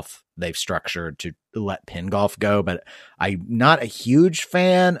Pin Golf. They've structured to let Pin Golf go, but I'm not a huge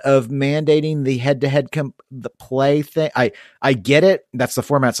fan of mandating the head-to-head the play thing. I get it. That's the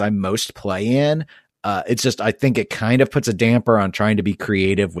formats I most play in. It's just, I think it kind of puts a damper on trying to be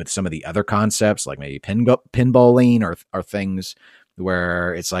creative with some of the other concepts, like maybe pinballing or things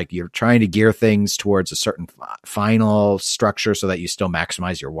where it's like you're trying to gear things towards a certain final structure so that you still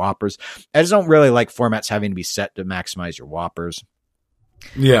maximize your whoppers. I just don't really like formats having to be set to maximize your whoppers.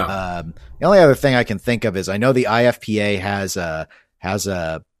 Yeah. The only other thing I can think of is I know the IFPA has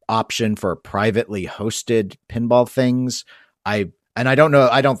a option for privately hosted pinball things. I don't know.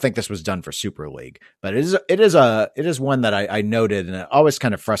 I don't think this was done for Super League, but it is one that I noted, and it always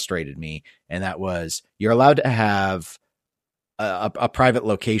kind of frustrated me. And that was, you're allowed to have a private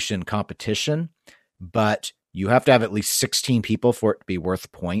location competition, but you have to have at least 16 people for it to be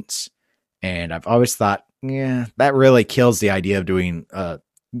worth points. And I've always thought, yeah, that really kills the idea of doing a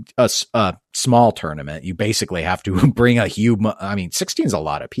small tournament. You basically have to bring a huge, 16 is a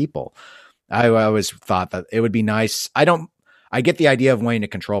lot of people. I always thought that it would be nice. I get the idea of wanting to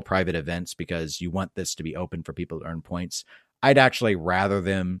control private events because you want this to be open for people to earn points. I'd actually rather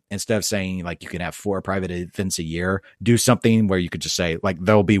them, instead of saying like you can have 4 private events a year, do something where you could just say like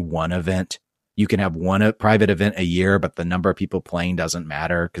there'll be one event. You can have one private event a year, but the number of people playing doesn't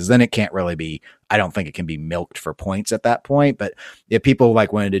matter, because then it can't really be, I don't think it can be milked for points at that point. But if people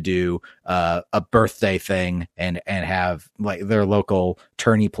like wanted to do a birthday thing and have like their local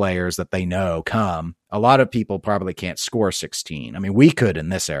tourney players that they know come, a lot of people probably can't score 16. I mean, we could in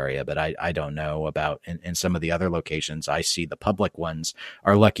this area, but I don't know about in some of the other locations. I see the public ones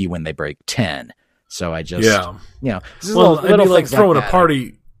are lucky when they break 10. So I just, well, it'd be like throwing a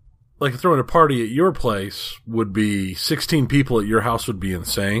party. Like throwing a party at your place would be 16 people at your house would be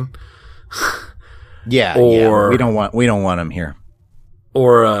insane. Yeah, we don't want them here.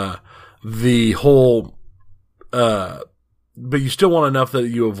 Or the whole, but you still want enough that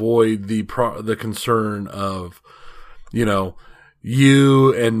you avoid the concern of,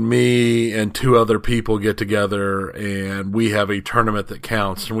 you and me and 2 other people get together and we have a tournament that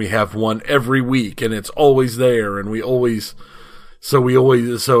counts, and we have one every week and it's always there, and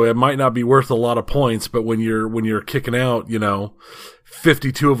so it might not be worth a lot of points, but when you're kicking out,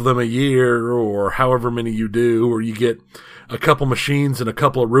 52 of them a year or however many you do, or you get a couple machines and a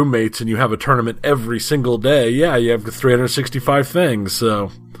couple of roommates and you have a tournament every single day, yeah, you have 365 things.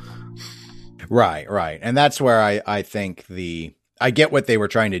 So. Right. And that's where I think I get what they were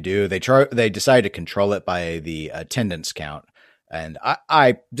trying to do. They decided to control it by the attendance count. And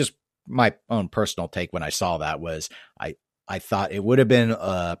I just, my own personal take when I saw that was I thought it would have been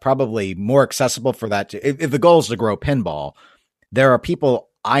probably more accessible for that. If the goal is to grow pinball, there are people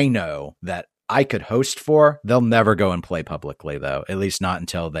I know that I could host for. They'll never go and play publicly, though, at least not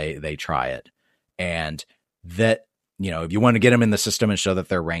until they try it. And that, if you want to get them in the system and show that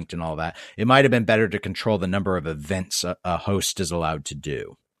they're ranked and all that, it might have been better to control the number of events a host is allowed to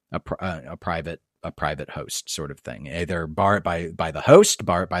do, a private host sort of thing. Either bar it by the host,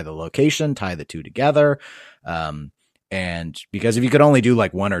 bar it by the location, tie the two together. And because if you could only do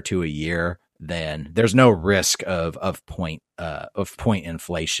like 1 or 2 a year, then there's no risk of point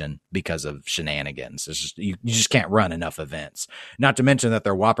inflation because of shenanigans. It's just, you just can't run enough events. Not to mention that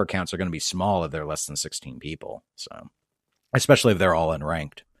their Whopper counts are going to be small if they're less than 16 people. So, especially if they're all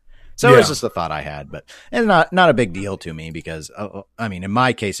unranked. So it's just a thought I had, but it's not a big deal to me because in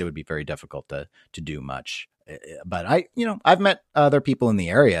my case, it would be very difficult to do much. But I've met other people in the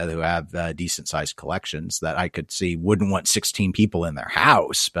area who have decent sized collections that I could see wouldn't want 16 people in their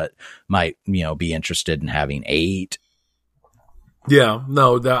house, but might, be interested in having 8. Yeah,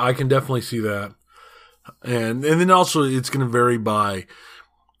 no, that I can definitely see that. And then also it's going to vary by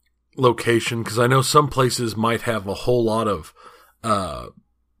location, because I know some places might have a whole lot of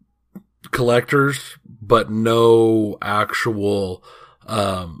collectors, but no actual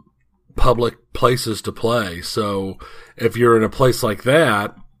public places to play. So if you're in a place like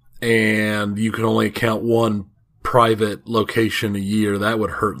that and you can only count one private location a year, that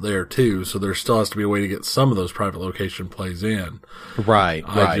would hurt there too. So there still has to be a way to get some of those private location plays in. Right.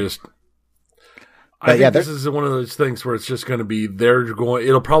 I think this is one of those things where it's just going to be,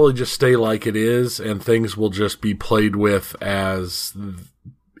 it'll probably just stay like it is, and things will just be played with as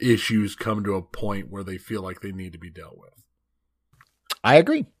issues come to a point where they feel like they need to be dealt with. I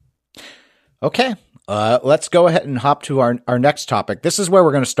agree. Okay. Let's go ahead and hop to our next topic. This is where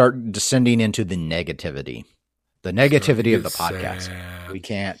we're going to start descending into the negativity of the podcast. Sad. We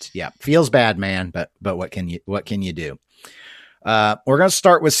can't. Yeah. Feels bad, man. But what can you do? We're going to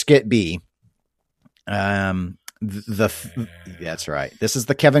start with Skit B. That's right. This is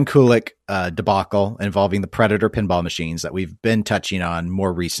the Kevin Kulik debacle involving the Predator pinball machines that we've been touching on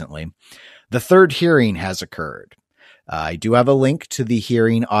more recently. The third hearing has occurred. I do have a link to the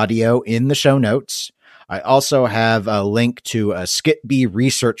hearing audio in the show notes. I also have a link to a Skit B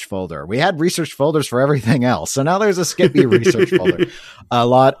research folder. We had research folders for everything else, so now there's a Skit B research folder. A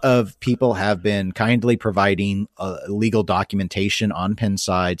lot of people have been kindly providing legal documentation on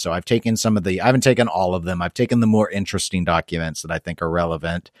Pinside, so I've taken I haven't taken all of them. I've taken the more interesting documents that I think are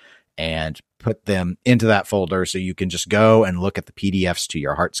relevant and put them into that folder so you can just go and look at the PDFs to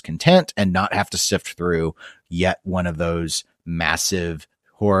your heart's content and not have to sift through yet one of those massive,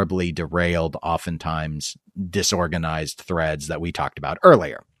 horribly derailed, oftentimes disorganized threads that we talked about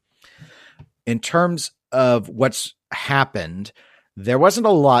earlier. In terms of what's happened, there wasn't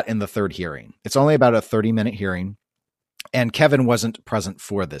a lot in the third hearing. It's only about a 30-minute hearing, and Kevin wasn't present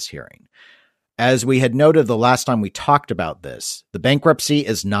for this hearing. As we had noted the last time we talked about this, the bankruptcy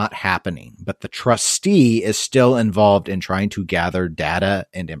is not happening, but the trustee is still involved in trying to gather data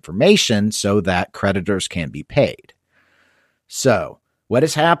and information so that creditors can be paid. So, what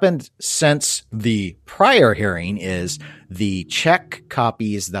has happened since the prior hearing is the check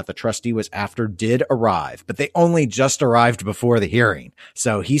copies that the trustee was after did arrive, but they only just arrived before the hearing.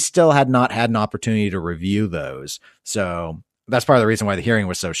 So he still had not had an opportunity to review those. So that's part of the reason why the hearing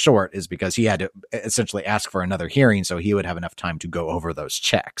was so short, is because he had to essentially ask for another hearing so he would have enough time to go over those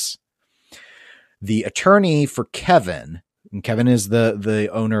checks. The attorney for Kevin, and Kevin is the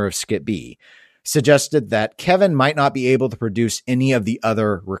owner of Skit B, suggested that Kevin might not be able to produce any of the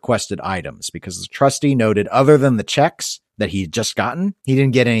other requested items because the trustee noted other than the checks that he had just gotten, he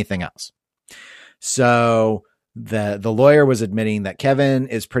didn't get anything else. So the lawyer was admitting that Kevin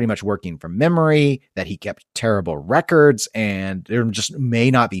is pretty much working from memory, that he kept terrible records, and there just may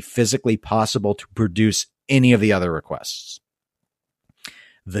not be physically possible to produce any of the other requests.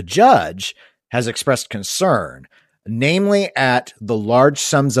 The judge has expressed concern, namely at the large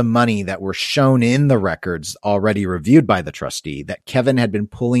sums of money that were shown in the records already reviewed by the trustee that Kevin had been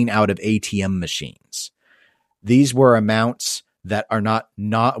pulling out of ATM machines. These were amounts that are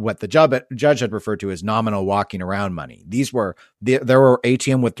not what the judge had referred to as nominal walking around money. There were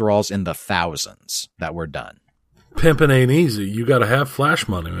ATM withdrawals in the thousands that were done. Pimping ain't easy. You got to have flash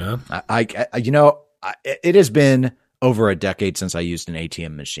money, man. It has been over a decade since I used an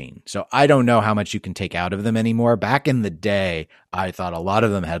ATM machine. So I don't know how much you can take out of them anymore. Back in the day, I thought a lot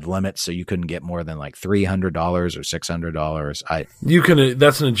of them had limits, so you couldn't get more than like $300 or $600.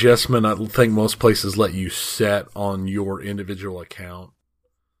 That's an adjustment I think most places let you set on your individual account.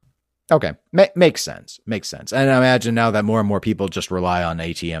 Okay. Makes sense. Makes sense. And I imagine now that more and more people just rely on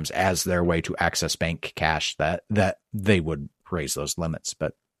ATMs as their way to access bank cash, that they would raise those limits.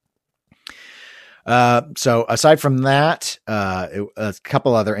 But so aside from that, a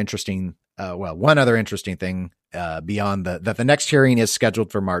couple other interesting, one other interesting thing beyond that the next hearing is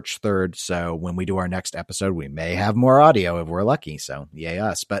scheduled for March 3rd. So when we do our next episode, we may have more audio if we're lucky. So yay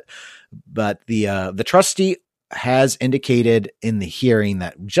us. But the trustee has indicated in the hearing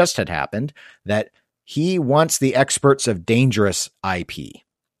that just had happened that he wants the experts of dangerous IP.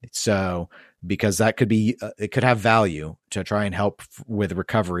 So because that could be, it could have value to try and help with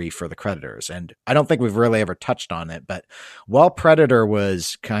recovery for the creditors. And I don't think we've really ever touched on it, but while Predator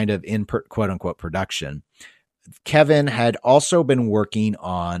was kind of in quote unquote production, Kevin had also been working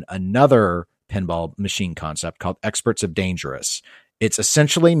on another pinball machine concept called Experts of Dangerous. It's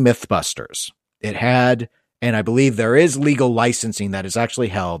essentially Mythbusters. It had, and I believe there is legal licensing that is actually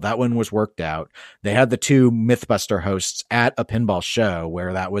held. That one was worked out. They had the two Mythbuster hosts at a pinball show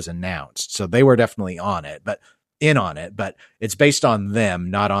where that was announced. So they were definitely on it, but it's based on them,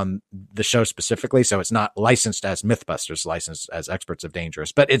 not on the show specifically. So it's not licensed as Mythbusters, licensed as Experts of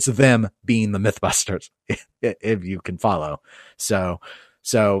Dangerous, but it's them being the Mythbusters, if you can follow. So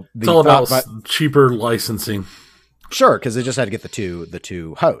it's all about cheaper licensing. Sure, because they just had to get the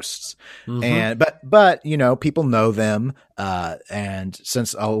two hosts, and but people know them, and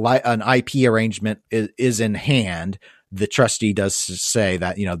since an IP arrangement is in hand, the trustee does say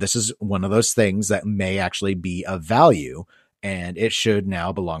that this is one of those things that may actually be of value, and it should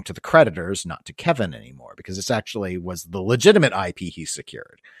now belong to the creditors, not to Kevin anymore, because this actually was the legitimate IP he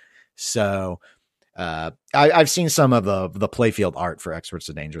secured. So. I've seen some of the playfield art for Experts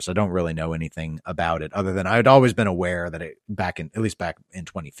of Dangerous. I don't really know anything about it other than I'd always been aware that it back in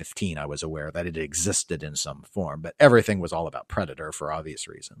 2015, I was aware that it existed in some form, but everything was all about Predator for obvious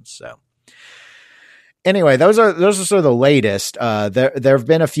reasons. So anyway, those are sort of the latest. There have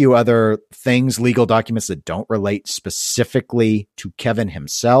been a few other things, legal documents that don't relate specifically to Kevin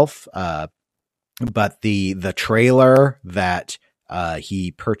himself. But the trailer that,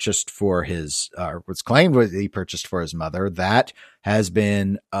 he purchased for his, was claimed he purchased for his mother, that has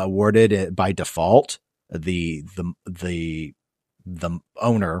been awarded by default. The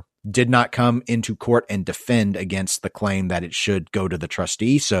owner did not come into court and defend against the claim that it should go to the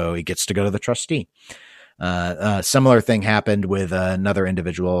trustee, so he gets to go to the trustee. Similar thing happened with another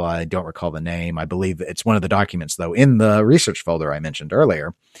individual. I don't recall the name. I believe it's one of the documents, though, in the research folder I mentioned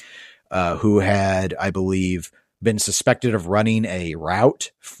earlier, who had, I believe, been suspected of running a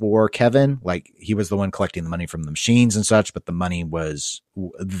route for Kevin. Like he was the one collecting the money from the machines and such, but the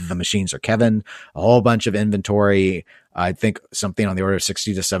machines are Kevin, a whole bunch of inventory. I think something on the order of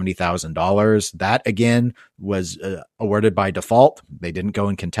 $60,000 to $70,000. That again was awarded by default. They didn't go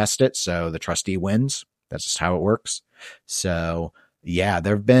and contest it. So the trustee wins. That's just how it works. So yeah,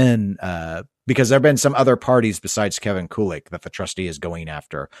 there've been, because there've been some other parties besides Kevin Kulik that the trustee is going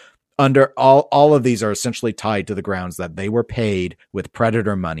after. Under all of these are essentially tied to the grounds that they were paid with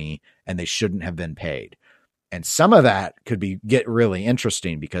Predator money and they shouldn't have been paid. And some of that could get really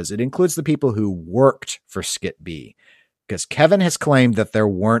interesting because it includes the people who worked for Skit B. Because Kevin has claimed that there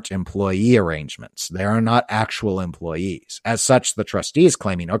weren't employee arrangements. They are not actual employees. As such, the trustee is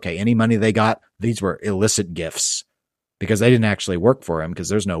claiming, okay, any money they got, these were illicit gifts because they didn't actually work for him because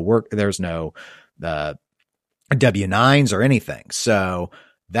there's no W-9s or anything. So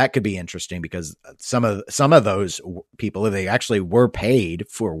that could be interesting because some of those people, if they actually were paid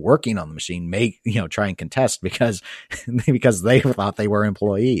for working on the machine, may try and contest because they thought they were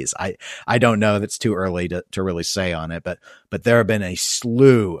employees. I don't know. That's too early to really say on it, but there have been a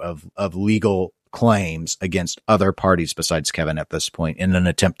slew of legal claims against other parties besides Kevin at this point in an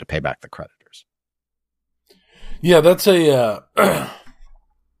attempt to pay back the creditors. Yeah, that's a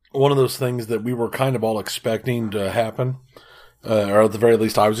one of those things that we were kind of all expecting to happen. Or at the very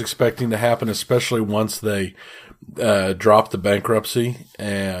least I was expecting to happen, especially once they dropped the bankruptcy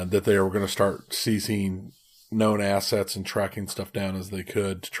and that they were going to start seizing known assets and tracking stuff down as they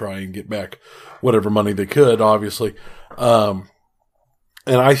could to try and get back whatever money they could, obviously. And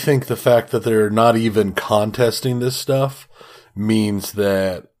I think the fact that they're not even contesting this stuff means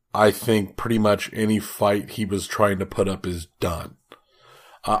that I think pretty much any fight he was trying to put up is done.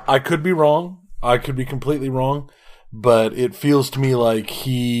 I could be wrong. I could be completely wrong. But it feels to me like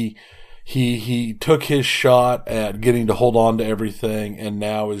he took his shot at getting to hold on to everything and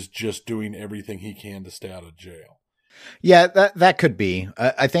now is just doing everything he can to stay out of jail. Yeah, that could be.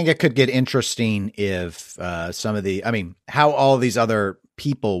 I think it could get interesting if how all these other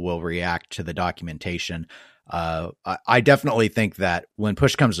people will react to the documentation. I definitely think that when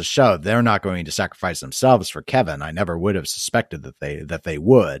push comes to shove, they're not going to sacrifice themselves for Kevin. I never would have suspected that they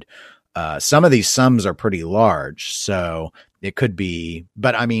would. Some of these sums are pretty large, so it could be.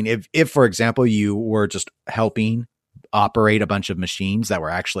 But I mean, if for example you were just helping operate a bunch of machines that were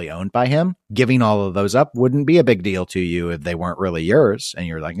actually owned by him, giving all of those up wouldn't be a big deal to you if they weren't really yours, and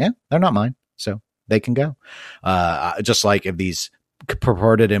you're like, yeah, they're not mine, so they can go. Just like if these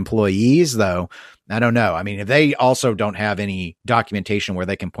purported employees, though, I don't know. I mean, if they also don't have any documentation where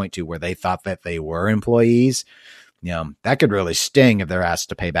they can point to where they thought that they were employees, that could really sting if they're asked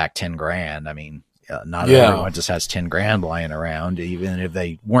to pay back 10 grand. I mean, not everyone just has 10 grand lying around. Even if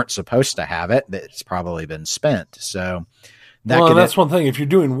they weren't supposed to have it, it's probably been spent. So that's one thing. If you're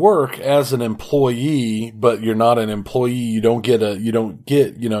doing work as an employee, but you're not an employee, you don't get hit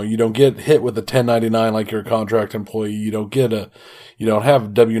with a 1099 like you're a contract employee. You don't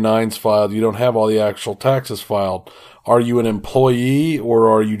have W-9s filed. You don't have all the actual taxes filed. Are you an employee, or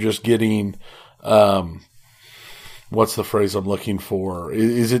are you just getting, what's the phrase I'm looking for?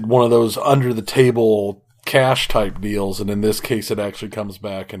 Is it one of those under the table cash type deals? And in this case, it actually comes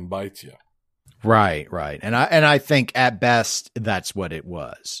back and bites you. Right. And I think at best that's what it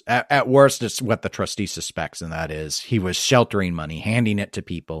was. At worst, it's what the trustee suspects, and that is he was sheltering money, handing it to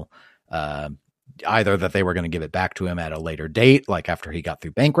people, either that they were going to give it back to him at a later date, like after he got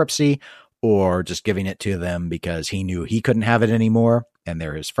through bankruptcy, or just giving it to them because he knew he couldn't have it anymore and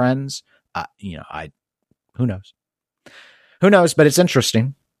they're his friends. Who knows? Who knows? But it's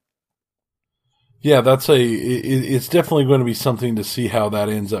interesting. Yeah, it's definitely going to be something to see how that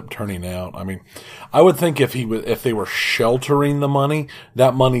ends up turning out. I mean, I would think if they were sheltering the money,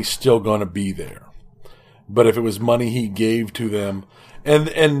 that money's still going to be there. But if it was money he gave to them,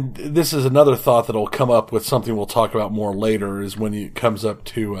 and this is another thought that'll come up with something we'll talk about more later, is when it comes up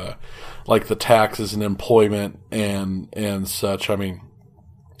to like the taxes and employment and such. I mean,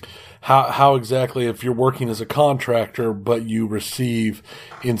 how exactly, if you're working as a contractor, but you receive,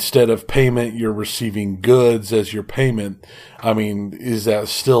 instead of payment, you're receiving goods as your payment. I mean, is that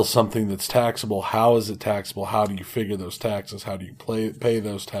still something that's taxable? How is it taxable? How do you figure those taxes? How do you pay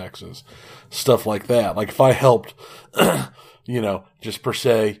those taxes? Stuff like that. Like if I helped, just per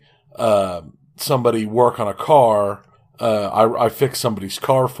se, somebody work on a car, I fixed somebody's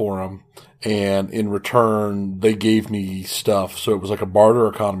car for them, and in return, they gave me stuff. So it was like a barter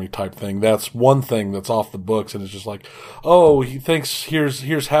economy type thing. That's one thing that's off the books, and it's just like, oh, he thinks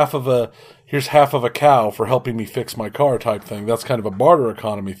here's half of a cow for helping me fix my car type thing. That's kind of a barter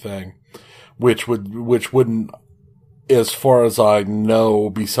economy thing, which wouldn't, as far as I know,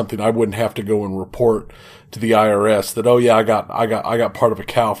 be something I wouldn't have to go and report to the IRS that, oh yeah, I got part of a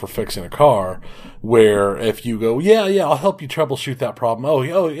cow for fixing a car. Where if you go, yeah, I'll help you troubleshoot that problem.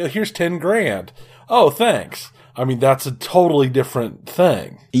 Oh, here's 10 grand. Oh, thanks. I mean, that's a totally different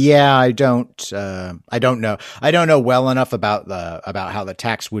thing. Yeah, I don't know. I don't know well enough about how the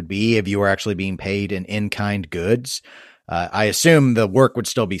tax would be if you were actually being paid in kind goods. I assume the work would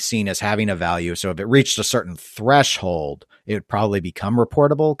still be seen as having a value. So if it reached a certain threshold, it would probably become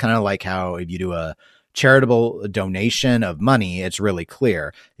reportable. Kind of like how if you do a charitable donation of money, it's really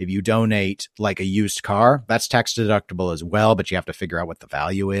clear. If you donate like a used car, that's tax deductible as well, but you have to figure out what the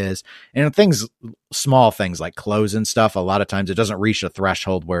value is. And small things like clothes and stuff, a lot of times it doesn't reach a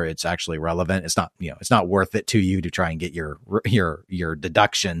threshold where it's actually relevant. It's not worth it to you to try and get your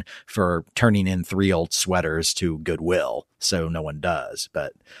deduction for turning in 3 old sweaters to Goodwill. So no one does,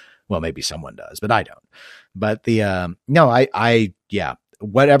 but well, maybe someone does, but I don't. But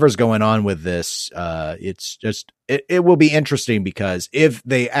whatever's going on with this, it's just, it will be interesting, because if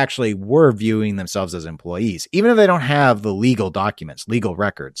they actually were viewing themselves as employees, even if they don't have the legal documents, legal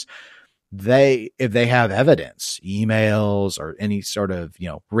records, if they have evidence, emails or any sort of,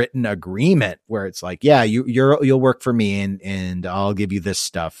 written agreement where it's like, yeah, you'll work for me and I'll give you this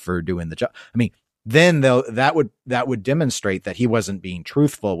stuff for doing the job. I mean, then that would demonstrate that he wasn't being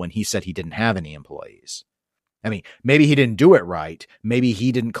truthful when he said he didn't have any employees. I mean, maybe he didn't do it right. Maybe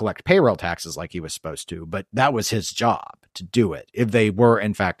he didn't collect payroll taxes like he was supposed to, but that was his job to do it if they were,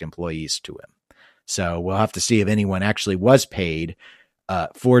 in fact, employees to him. So we'll have to see if anyone actually was paid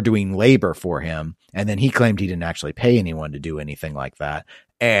for doing labor for him. And then he claimed he didn't actually pay anyone to do anything like that.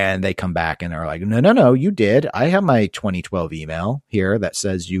 And they come back and are like, no, you did. I have my 2012 email here that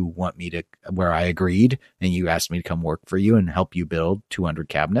says you want me to, where I agreed and you asked me to come work for you and help you build 200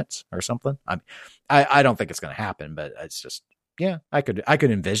 cabinets or something. I don't think it's going to happen, but it's just, yeah, I could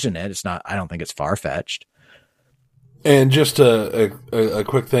envision it. It's not, I don't think it's far-fetched. And just a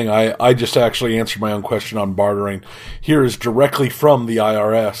quick thing, I just actually answered my own question on bartering. Here is directly from the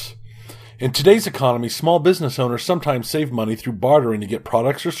IRS. In today's economy, small business owners sometimes save money through bartering to get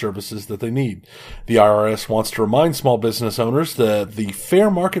products or services that they need. The IRS wants to remind small business owners that the fair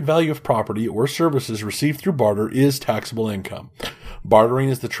market value of property or services received through barter is taxable income. Bartering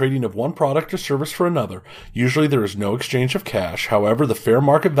is the trading of one product or service for another. Usually there is no exchange of cash. However, the fair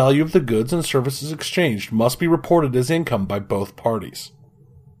market value of the goods and services exchanged must be reported as income by both parties.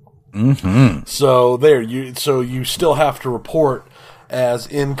 Mm-hmm. So you still have to report as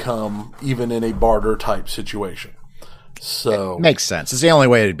income even in a barter type situation. So it makes sense. It's the only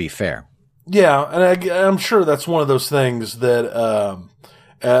way to be fair. Yeah, and I'm sure that's one of those things that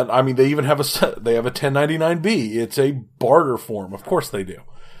and I mean they even have a 1099B. It's a barter form. Of course they do.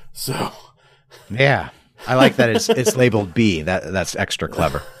 So yeah. I like that it's labeled B. That's extra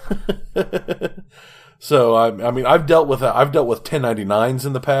clever. So I mean I've dealt with 1099s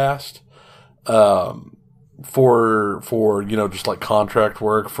in the past. For just like contract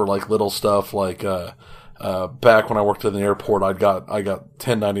work for like little stuff like back when I worked at an airport I got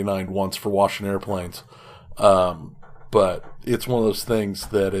 1099 once for washing airplanes. But it's one of those things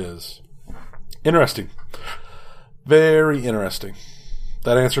that is interesting. Very interesting.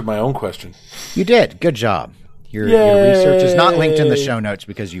 That answered my own question. You did. Good job. Your research is not linked in the show notes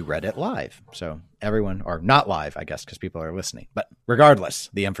because you read it live. So everyone, or not live, I guess, because people are listening. But regardless,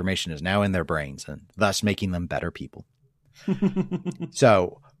 the information is now in their brains and thus making them better people.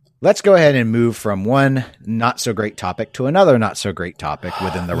 So let's go ahead and move from one not so great topic to another not so great topic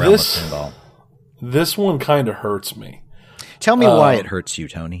within the realm of pinball. This one kind of hurts me. Tell me why it hurts you,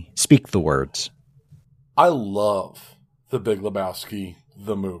 Tony. Speak the words. I love The Big Lebowski,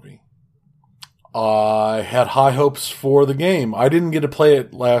 the movie. I had high hopes for the game. I didn't get to play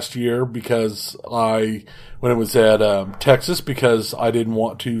it last year when it was at Texas because I didn't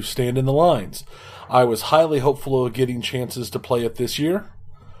want to stand in the lines. I was highly hopeful of getting chances to play it this year.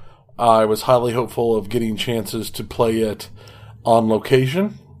 I was highly hopeful of getting chances to play it on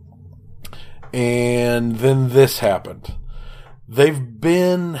location. And then this happened. They've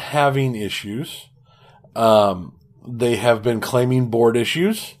been having issues. They have been claiming board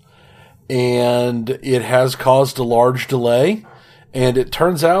issues. And it has caused a large delay. And it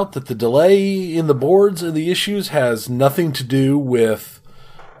turns out that the delay in the boards and the issues has nothing to do with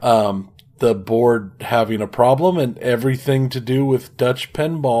the board having a problem and everything to do with Dutch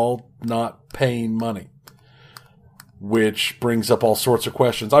Pinball not paying money. Which brings up all sorts of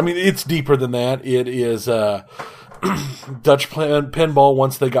questions. I mean, it's deeper than that. It is Dutch Pinball,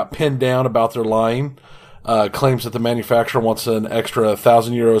 once they got pinned down about their lying, claims that the manufacturer wants an extra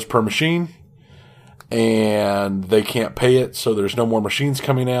 1,000 euros per machine, and they can't pay it, so there's no more machines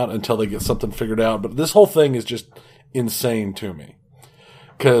coming out until they get something figured out. But this whole thing is just insane to me.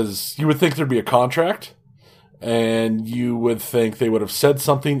 Because you would think there'd be a contract, and you would think they would have said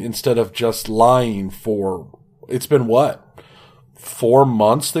something instead of just lying for... It's been what? 4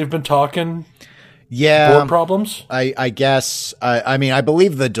 months they've been talking? Yeah. Board problems? I guess. I mean, I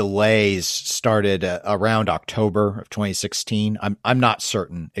believe the delays started around October of 2016. I'm not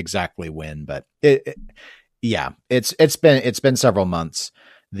certain exactly when, but it's been several months.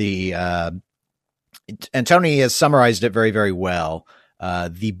 And Tony has summarized it very, very well.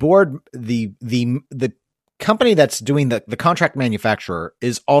 The board, the company that's doing the contract manufacturer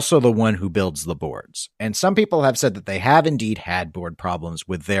is also the one who builds the boards. And some people have said that they have indeed had board problems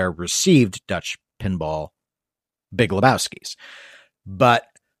with their received Dutch Pinball Big Lebowskis. But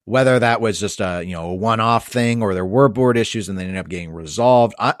whether that was just a one-off thing or there were board issues and they ended up getting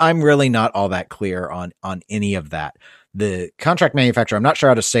resolved, I'm really not all that clear on any of that. The contract manufacturer, I'm not sure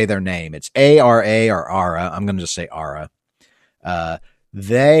how to say their name. It's ARA or ARA. I'm going to just say ARA.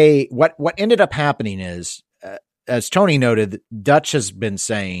 What ended up happening is, as Tony noted, Dutch has been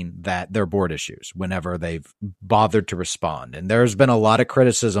saying that they're board issues whenever they've bothered to respond. And there's been a lot of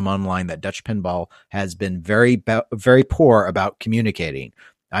criticism online that Dutch Pinball has been very, very poor about communicating.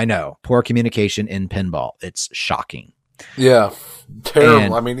 I know, poor communication in pinball. It's shocking. Yeah,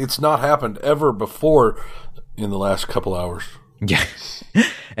 terrible. I mean, it's not happened ever before in the last couple hours. Yeah.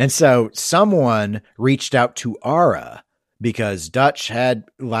 And so someone reached out to ARA, because Dutch had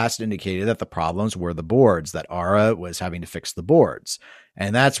last indicated that the problems were the boards, that ARA was having to fix the boards.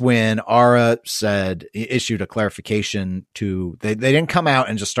 And that's when ARA issued a clarification they didn't come out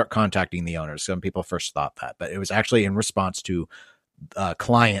and just start contacting the owners. Some people first thought that, but it was actually in response to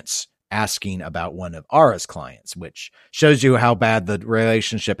clients asking about one of ARA's clients, which shows you how bad the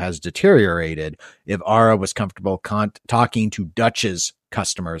relationship has deteriorated if ARA was comfortable talking to Dutch's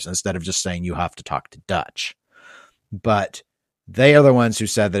customers instead of just saying you have to talk to Dutch. But they are the ones who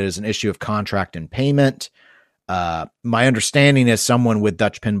said that it is an issue of contract and payment. My understanding is someone with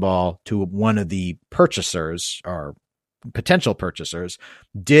Dutch Pinball to one of the purchasers or potential purchasers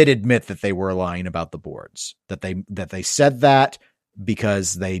did admit that they were lying about the boards, that they said that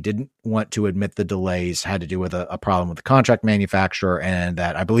because they didn't want to admit the delays had to do with a problem with the contract manufacturer, and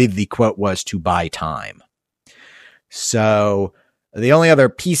that I believe the quote was to buy time. So the only other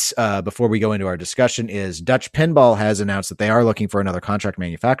piece before we go into our discussion is Dutch Pinball has announced that they are looking for another contract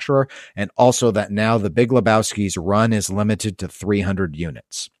manufacturer, and also that now the Big Lebowski's run is limited to 300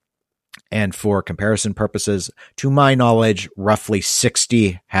 units. And for comparison purposes, to my knowledge, roughly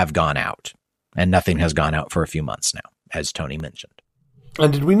 60 have gone out, and nothing has gone out for a few months now, as Tony mentioned.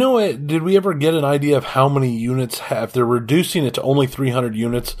 And did we ever get an idea of how many units if they're reducing it to only 300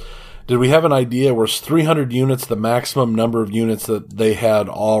 units? Did we have an idea, was 300 units the maximum number of units that they had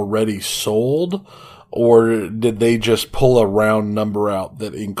already sold? Or did they just pull a round number out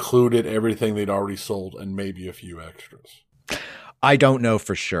that included everything they'd already sold and maybe a few extras? I don't know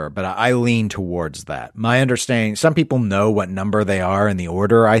for sure, but I lean towards that. My understanding, some people know what number they are in the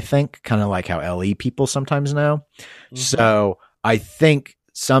order, I think, kind of like how LE people sometimes know. Mm-hmm. So I think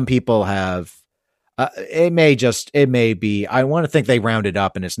some people have, it may be, I want to think they rounded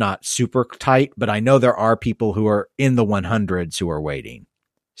up and it's not super tight, but I know there are people who are in the 100s who are waiting.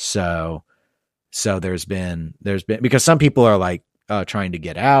 So there's been, because some people are like trying to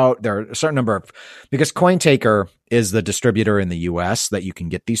get out. There are a certain number of, because CoinTaker is the distributor in the US that you can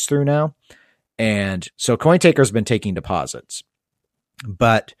get these through now. And so CoinTaker's been taking deposits,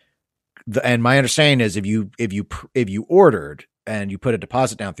 but and my understanding is if you ordered and you put a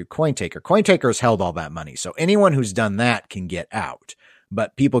deposit down through CoinTaker's held all that money. So anyone who's done that can get out,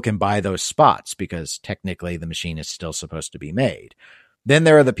 but people can buy those spots because technically the machine is still supposed to be made. Then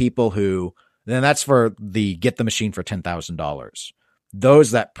there are the people who, then that's for the get the machine for $10,000.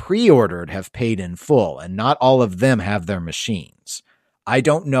 Those that pre-ordered have paid in full, and not all of them have their machines. I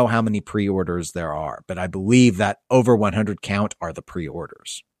don't know how many pre-orders there are, but I believe that over 100 count are the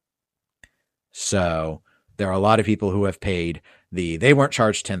pre-orders. So there are a lot of people who have paid they weren't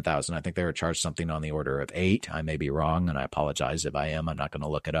charged 10,000. I think they were charged something on the order of 8. I may be wrong, and I apologize if I am. I'm not going to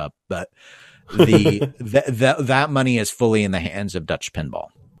look it up, but that money is fully in the hands of Dutch Pinball.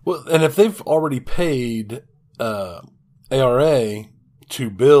 Well, and if they've already paid ARA to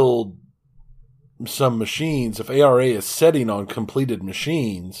build some machines, if ARA is setting on completed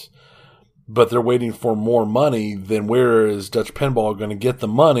machines, but they're waiting for more money, then where is Dutch Pinball going to get the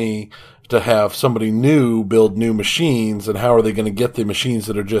money to have somebody new build new machines, and how are they going to get the machines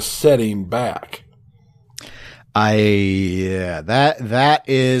that are just setting back? That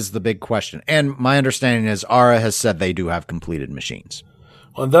is the big question. And my understanding is ARA has said they do have completed machines.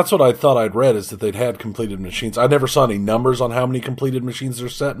 Well, and that's what I thought I'd read, is that they'd had completed machines. I never saw any numbers on how many completed machines they're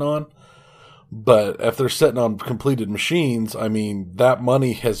setting on. But if they're setting on completed machines, I mean, that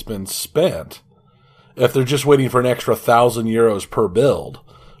money has been spent. If they're just waiting for an extra 1,000 euros per build,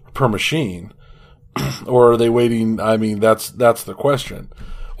 per machine, or are they waiting? I mean, that's the question.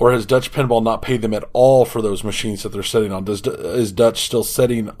 Or has Dutch Pinball not paid them at all for those machines that they're setting on? Is Dutch still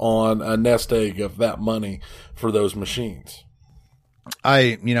sitting on a nest egg of that money for those machines?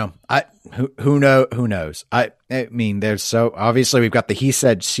 Who knows? I mean, there's so obviously we've got the he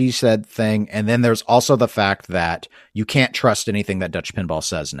said, she said thing. And then there's also the fact that you can't trust anything that Dutch Pinball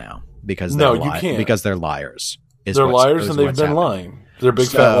says now because you can't, because they're liars. They're liars, and they've been lying. They're big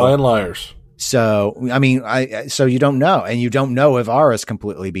fat lying liars. So, I mean, so you don't know, and you don't know if ARA is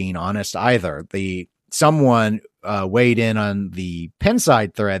completely being honest either. Someone weighed in on the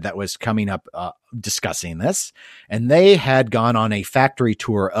Pinside thread that was coming up discussing this, and they had gone on a factory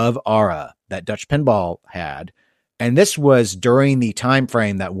tour of ARA that Dutch Pinball had, and this was during the time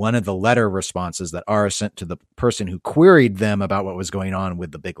frame that one of the letter responses that ARA sent to the person who queried them about what was going on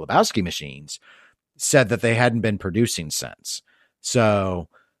with the Big Lebowski machines said that they hadn't been producing since. So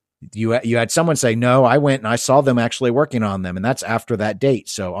you had someone say, no, I went and I saw them actually working on them, and that's after that date.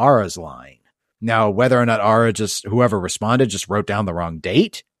 So ARA's lying. Now, whether or not ARA whoever responded just wrote down the wrong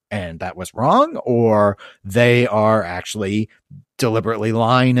date and that was wrong, or they are actually deliberately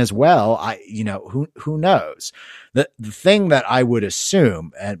lying as well, who knows? The thing that I would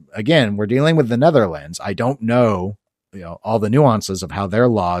assume, and again, we're dealing with the Netherlands. I don't know, all the nuances of how their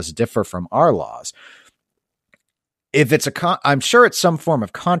laws differ from our laws. If it's I'm sure it's some form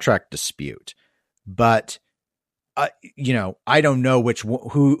of contract dispute, but I don't know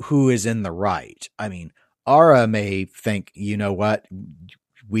who is in the right. I mean, ARA may think, what,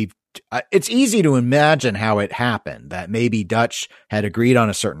 it's easy to imagine how it happened, that maybe Dutch had agreed on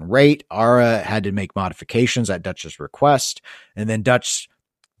a certain rate. ARA had to make modifications at Dutch's request, and then Dutch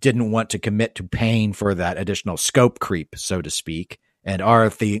didn't want to commit to paying for that additional scope creep, so to speak. And Ara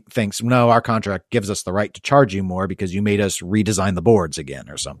thinks, no, our contract gives us the right to charge you more because you made us redesign the boards again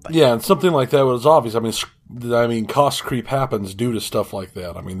or something. Yeah, and something like that was obvious. I mean, cost creep happens due to stuff like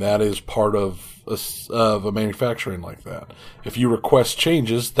that. I mean, that is part of a manufacturing like that. If you request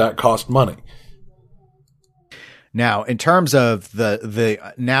changes, that cost money. Now, in terms of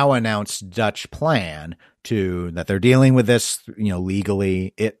the now announced Dutch plan that they're dealing with this,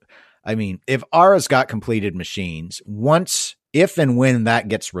 legally, if Ara's got completed machines, if and when that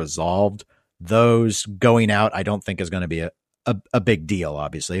gets resolved, those going out, I don't think is going to be a big deal,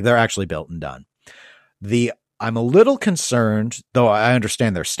 obviously. They're actually built and done. I'm a little concerned, though I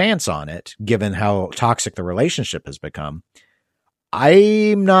understand their stance on it, given how toxic the relationship has become.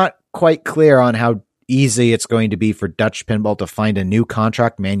 I'm not quite clear on how easy it's going to be for Dutch Pinball to find a new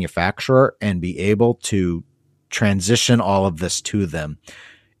contract manufacturer and be able to transition all of this to them.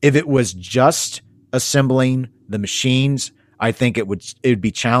 If it was just assembling the machines, I think it would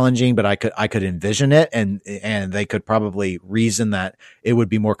be challenging, but I could envision it, and they could probably reason that it would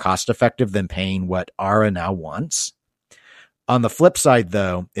be more cost effective than paying what Ara now wants. On the flip side,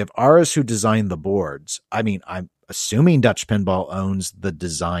 though, if Ara's who designed the boards, I'm assuming Dutch Pinball owns the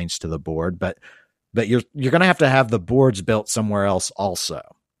designs to the board, but you're going to have the boards built somewhere else also.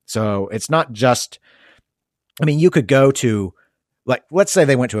 So it's not just, you could go to, let's say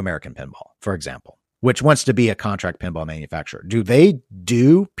they went to American Pinball, for example, which wants to be a contract pinball manufacturer. Do they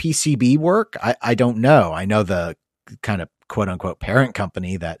do PCB work? I don't know. I know the kind of quote unquote parent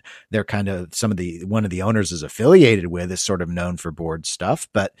company that they're kind of one of the owners is affiliated with is sort of known for board stuff,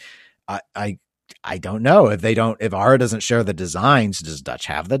 but I don't know if Ara doesn't share the designs, does Dutch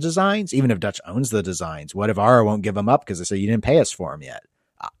have the designs? Even if Dutch owns the designs, what if Ara won't give them up because they say you didn't pay us for them yet?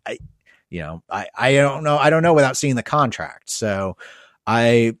 I don't know. I don't know without seeing the contract. So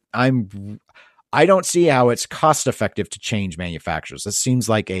I don't see how it's cost effective to change manufacturers. This seems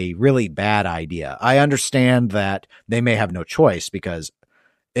like a really bad idea. I understand that they may have no choice because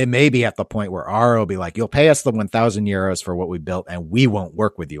it may be at the point where Ara will be like, you'll pay us the 1,000 euros for what we built and we won't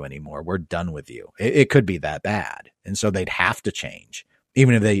work with you anymore. We're done with you. It could be that bad. And so they'd have to change.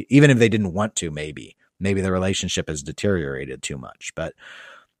 Even if they didn't want to, maybe the relationship has deteriorated too much, but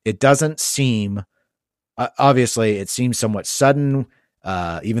it doesn't seem, obviously it seems somewhat sudden.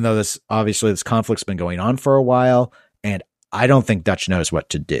 Even though this conflict's been going on for a while, and I don't think Dutch knows what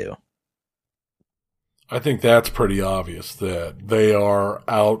to do. I think that's pretty obvious that they are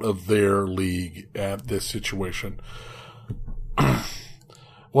out of their league at this situation.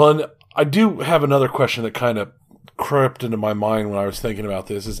 Well, and I do have another question that kind of crept into my mind when I was thinking about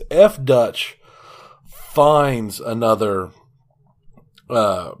this is if Dutch finds another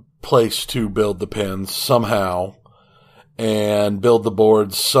place to build the pins somehow and build the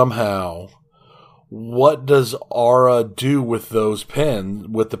boards somehow, what does Ara do with those pins,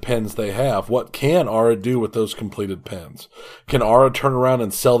 with the pins they have? What can Ara do with those completed pins? Can Ara turn around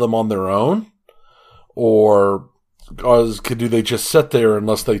and sell them on their own? Or do they just sit there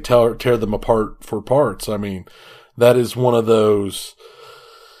unless they tear them apart for parts? That is one of those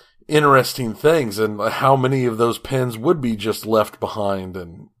interesting things. And how many of those pins would be just left behind?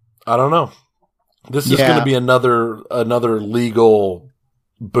 And I don't know. This is going to be another legal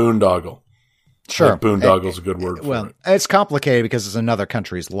boondoggle. Sure. Boondoggle's a good word for it. It's complicated because it's another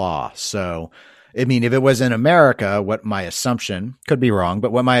country's law. So, if it was in America, what my assumption, could be wrong,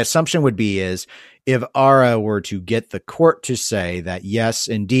 but what my assumption would be is if Ara were to get the court to say that, yes,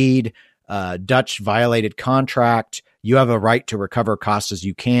 indeed, Dutch violated contract, you have a right to recover costs as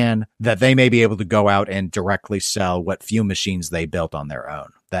you can, that they may be able to go out and directly sell what few machines they built on their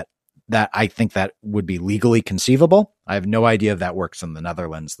own. That I think that would be legally conceivable. I have no idea if that works in the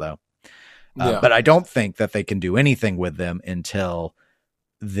Netherlands, though. But I don't think that they can do anything with them until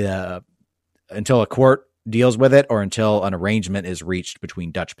a court deals with it or until an arrangement is reached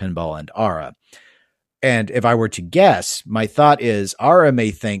between Dutch Pinball and Ara. And if I were to guess, my thought is Ara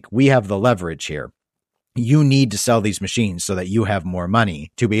may think we have the leverage here. You need to sell these machines so that you have more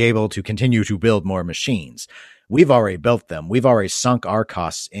money to be able to continue to build more machines. We've already built them. We've already sunk our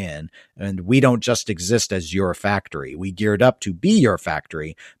costs in, and we don't just exist as your factory. We geared up to be your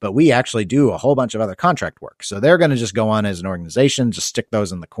factory, but we actually do a whole bunch of other contract work. So they're going to just go on as an organization, just stick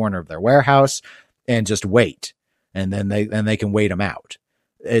those in the corner of their warehouse and just wait. And then they can wait them out,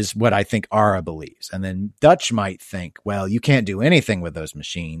 is what I think Ara believes. And then Dutch might think, well, you can't do anything with those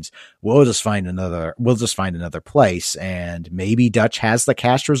machines. We'll just find another place. And maybe Dutch has the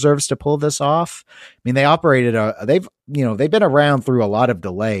cash reserves to pull this off. They they've been around through a lot of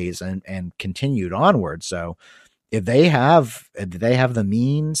delays and continued onward. So if they have the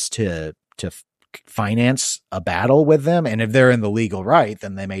means to finance a battle with them, and if they're in the legal right,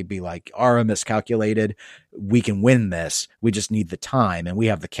 then they may be like, Ara miscalculated, we can win this, we just need the time and we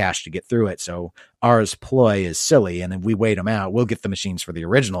have the cash to get through it, so Ara's ploy is silly, and if we wait them out, we'll get the machines for the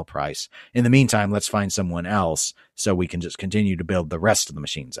original price. In the meantime, let's find someone else so we can just continue to build the rest of the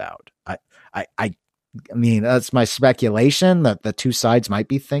machines out. I mean, that's my speculation that the two sides might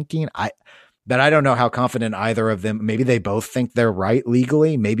be thinking. But I don't know how confident either of them. Maybe they both think they're right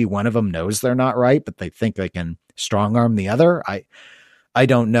legally. Maybe one of them knows they're not right, but they think they can strong arm the other. I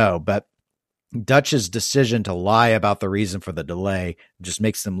don't know. But Dutch's decision to lie about the reason for the delay just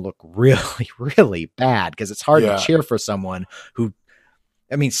makes them look really, really bad, because it's hard to cheer for someone who,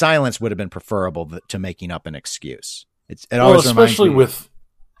 I mean, silence would have been preferable to making up an excuse. It always especially reminds me,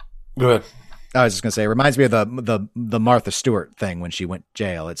 go ahead. I was just gonna say, it reminds me of the Martha Stewart thing when she went to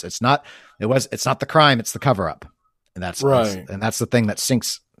jail. It's not the crime, it's the cover up, and that's right. And that's the thing that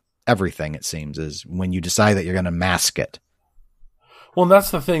sinks everything. It seems, is when you decide that you're going to mask it. Well, and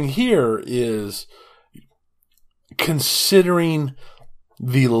that's the thing here, is considering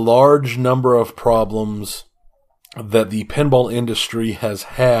the large number of problems that the pinball industry has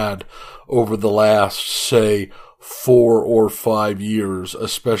had over the last, say, 4 or 5 years,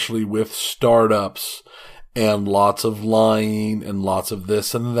 especially with startups and lots of lying and lots of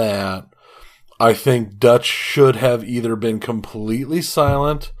this and that. I think Dutch should have either been completely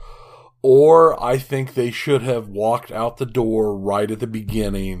silent, or I think they should have walked out the door right at the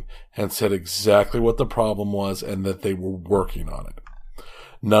beginning and said exactly what the problem was and that they were working on it.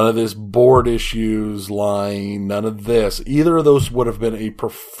 None of this board issues, lying, none of this. Either of those would have been a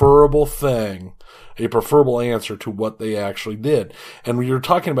preferable thing, a preferable answer to what they actually did. And when you're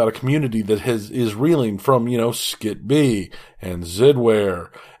talking about a community that is reeling from, Skit B and Zidware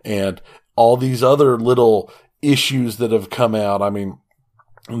and all these other little issues that have come out. I mean,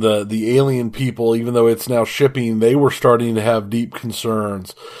 the alien people, even though it's now shipping, they were starting to have deep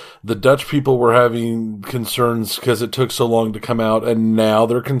concerns. The Dutch people were having concerns because it took so long to come out, and now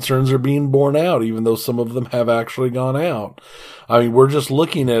their concerns are being borne out, even though some of them have actually gone out. I mean, we're just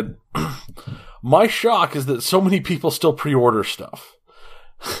looking at... My shock is that so many people still pre-order stuff.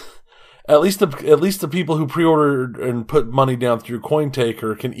 At least the people who pre-ordered and put money down through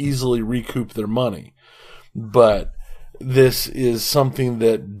CoinTaker can easily recoup their money. But this is something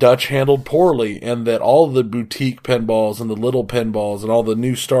that Dutch handled poorly, and that all the boutique pinballs and the little pinballs and all the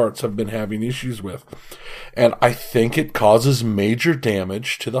new starts have been having issues with. And I think it causes major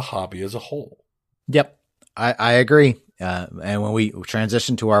damage to the hobby as a whole. Yep, I agree. And when we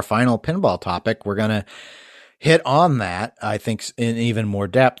transition to our final pinball topic, we're going to hit on that, I think, in even more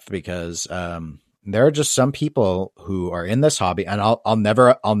depth, because there are just some people who are in this hobby, and I'll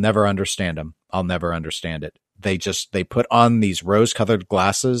never understand them. I'll never understand it. They put on these rose-colored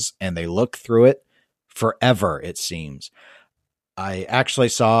glasses and they look through it forever, it seems. I actually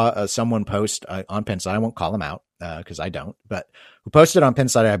saw someone post on Pinside. I won't call them out because I don't, but who posted on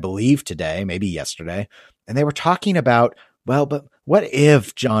Pinside, I believe today, maybe yesterday, and they were talking about, well, but what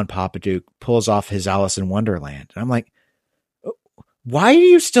if John Papaduke pulls off his Alice in Wonderland? And I'm like, why are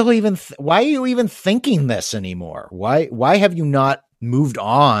you still even? Why are you even thinking this anymore? Why have you not moved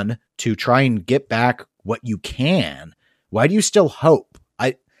on to try and get back what you can? Why do you still hope?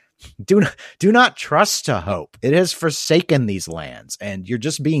 I do not trust to hope. It has forsaken these lands, and you're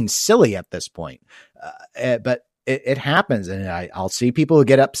just being silly at this point. But it happens, and I'll see people who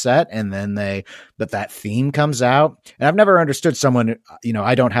get upset, and then but that theme comes out, and I've never understood someone.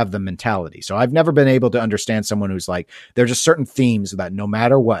 I don't have the mentality, so I've never been able to understand someone who's like, there are just certain themes that no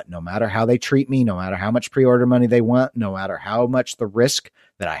matter what, no matter how they treat me, no matter how much pre-order money they want, no matter how much the risk,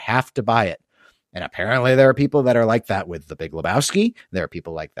 that I have to buy it. And apparently there are people that are like that with The Big Lebowski. There are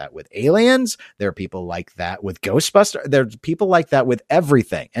people like that with Aliens. There are people like that with Ghostbusters. There's people like that with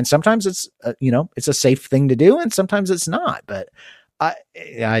everything. And sometimes it's, it's a safe thing to do, and sometimes it's not. But I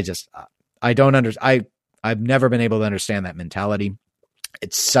don't understand. I've never been able to understand that mentality.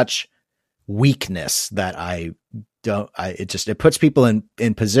 It's such weakness that it puts people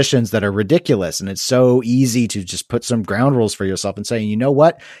in positions that are ridiculous. And it's so easy to just put some ground rules for yourself and say, you know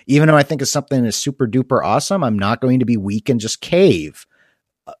what, even though I think something is super duper awesome, I'm not going to be weak and just cave,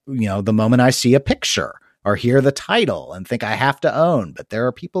 the moment I see a picture or hear the title and think I have to own. But there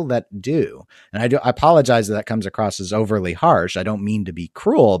are people that do. And I apologize that comes across as overly harsh. I don't mean to be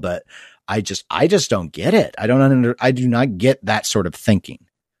cruel, but I just don't get it. I do not get that sort of thinking.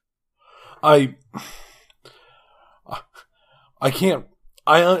 I can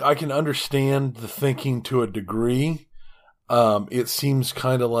understand the thinking to a degree. It seems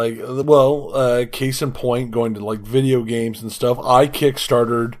kind of like, well, case in point, going to like video games and stuff. I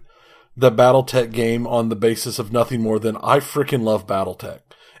kickstarted the BattleTech game on the basis of nothing more than I freaking love BattleTech.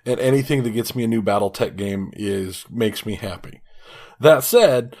 And anything that gets me a new BattleTech game makes me happy. That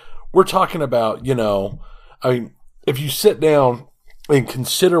said, we're talking about, if you sit down and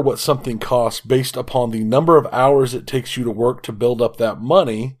consider what something costs based upon the number of hours it takes you to work to build up that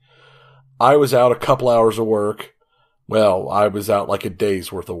money, I was out a couple hours of work. Well, I was out like a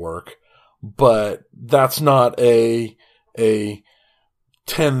day's worth of work, but that's not a $10,000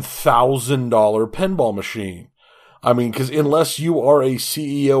 pinball machine. I mean, because unless you are a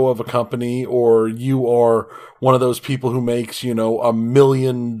CEO of a company or you are one of those people who makes, $1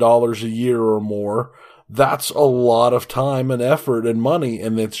 million a year or more, that's a lot of time and effort and money,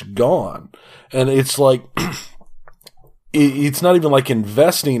 and it's gone. And it's like, it's not even like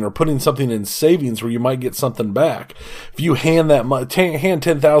investing or putting something in savings where you might get something back. If you hand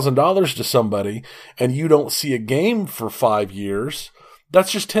 $10,000 to somebody and you don't see a game for 5 years,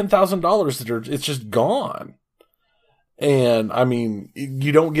 that's just $10,000 it's just gone. And I mean,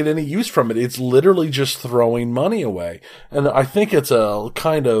 you don't get any use from it. It's literally just throwing money away. And I think it's a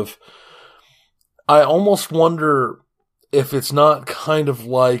kind of, I almost wonder if it's not kind of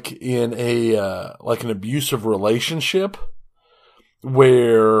like in like an abusive relationship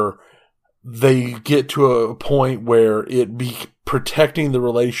where they get to a point where it be protecting the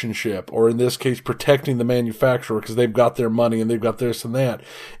relationship, or in this case, protecting the manufacturer because they've got their money and they've got this and that.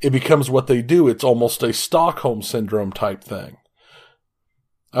 It becomes what they do. It's almost a Stockholm syndrome type thing.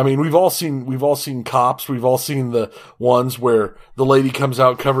 I mean, we've all seen Cops. We've all seen the ones where the lady comes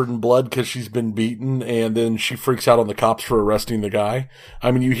out covered in blood because she's been beaten, and then she freaks out on the cops for arresting the guy.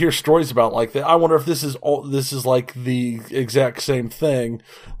 I mean, you hear stories about like that. I wonder if this is like the exact same thing,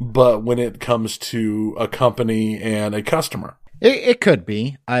 but when it comes to a company and a customer. It could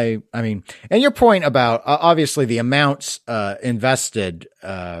be. I mean, and your point about obviously the amounts invested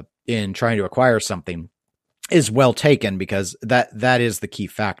in trying to acquire something is well taken, because that is the key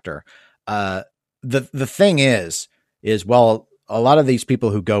factor. The thing is well, a lot of these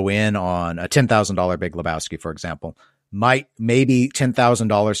people who go in on a $10,000 Big Lebowski, for example, maybe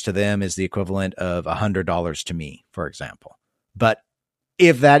 $10,000 to them is the equivalent of $100 to me, for example. But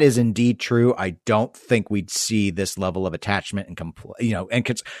if that is indeed true, I don't think we'd see this level of attachment and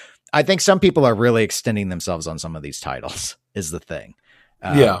I think some people are really extending themselves on some of these titles is the thing.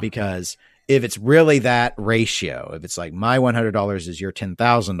 Because if it's really that ratio, if it's like my $100 is your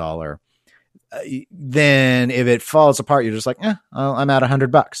 $10,000, then if it falls apart, you're just like, I'm out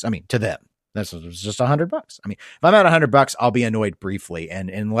 $100. I mean, to them, that's just $100. I mean, if I'm out $100, I'll be annoyed briefly, and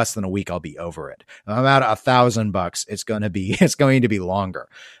in less than a week, I'll be over it. If I'm out $1,000, it's going to be longer.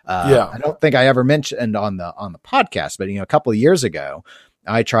 I don't think I ever mentioned on the podcast, but a couple of years ago,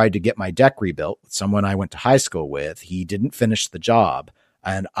 I tried to get my deck rebuilt with someone I went to high school with. He didn't finish the job,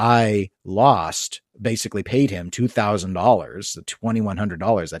 and I basically paid him $2,000, the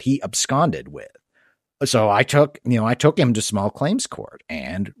 $2,100 that he absconded with. So I took him to small claims court,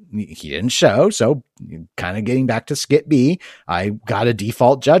 and he didn't show. So kind of getting back to skit B, I got a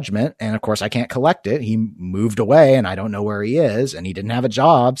default judgment, and of course I can't collect it. He moved away and I don't know where he is, and he didn't have a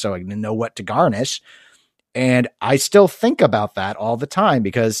job. So I didn't know what to garnish. And I still think about that all the time,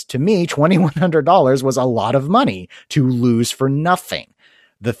 because to me, $2,100 was a lot of money to lose for nothing.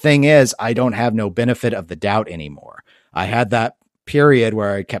 The thing is, I don't have no benefit of the doubt anymore. I had that period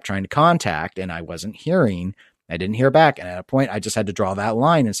where I kept trying to contact and I wasn't hearing. I didn't hear back. And at a point, I just had to draw that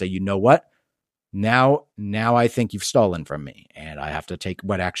line and say, you know what? Now I think you've stolen from me, and I have to take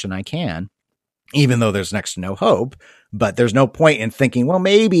what action I can, even though there's next to no hope. But there's no point in thinking, well,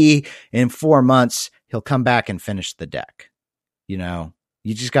 maybe in 4 months he'll come back and finish the deck.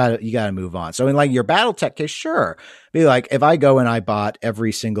 You just gotta move on. So in like your BattleTech case, sure. Be like, if I go and I bought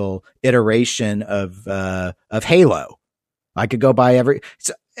every single iteration of Halo, I could go buy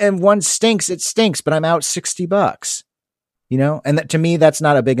and one stinks, it stinks, but I'm out $60, and that, to me, that's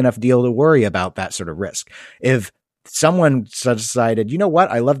not a big enough deal to worry about that sort of risk. If someone decided, you know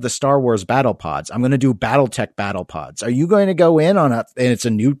what, I love the Star Wars battle pods, I'm going to do BattleTech battle pods. Are you going to go in on and it's a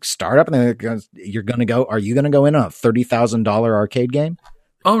new startup, and are you going to go in on a $30,000 arcade game?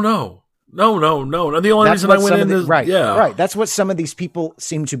 Oh, no. No. The only reason I went in is right. That's what some of these people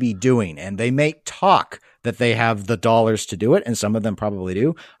seem to be doing. And they may talk that they have the dollars to do it, and some of them probably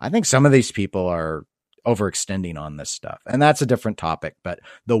do. I think some of these people are overextending on this stuff, and that's a different topic. But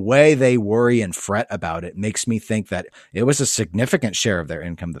the way they worry and fret about it makes me think that it was a significant share of their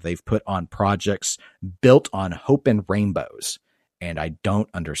income that they've put on projects built on hope and rainbows. And I don't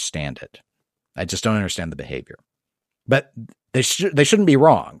understand it. I just don't understand the behavior. but they shouldn't be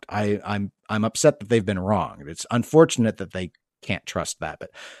wronged. I'm upset that they've been wronged. It's unfortunate that they can't trust that, but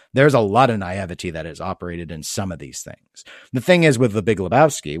there's a lot of naivety that is operated in some of these things. The thing is with The Big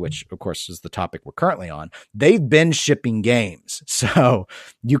Lebowski, which of course is the topic we're currently on, they've been shipping games. So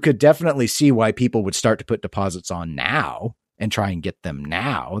you could definitely see why people would start to put deposits on now and try and get them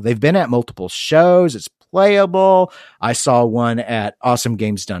now. They've been at multiple shows. It's playable. I saw one at Awesome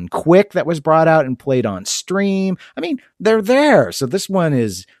Games Done Quick that was brought out and played on stream. I mean, they're there. So this one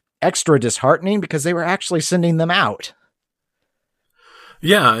is extra disheartening because they were actually sending them out.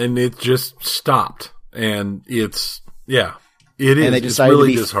 Yeah, and it just stopped. And it is. And they decided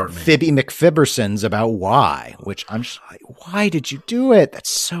really to be disheartening. Fibby McFibbersons about why, which I'm just like, why did you do it? That's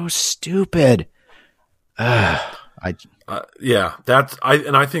so stupid. I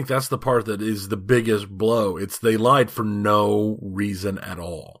think that's the part that is the biggest blow. It's they lied for no reason at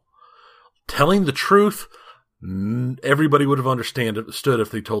all. Telling the truth, everybody would have understood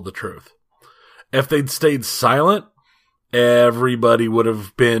if they told the truth. If they'd stayed silent, everybody would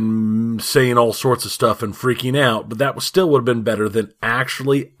have been saying all sorts of stuff and freaking out, but that still would have been better than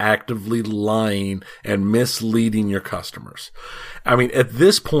actually actively lying and misleading your customers. I mean, at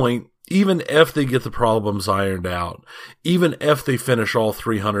this point, even if they get the problems ironed out, even if they finish all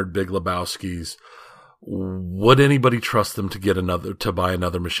 300 Big Lebowskis, would anybody trust them to buy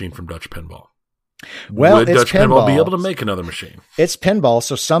another machine from Dutch Pinball? Well, would Dutch Pinball be able to make another machine? It's pinball,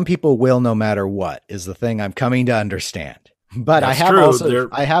 so some people will no matter what, is the thing I'm coming to understand. But I have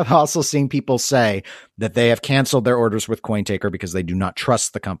also seen people say that they have canceled their orders with CoinTaker because they do not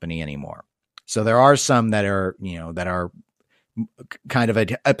trust the company anymore. So there are some that are kind of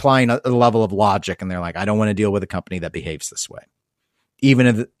applying a level of logic, and they're like, I don't want to deal with a company that behaves this way,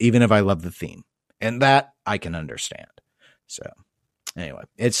 even if I love the theme, and that I can understand. So anyway,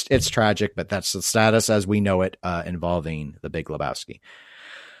 it's tragic, but that's the status as we know it involving The Big Lebowski.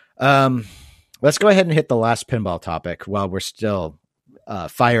 Let's go ahead and hit the last pinball topic while we're still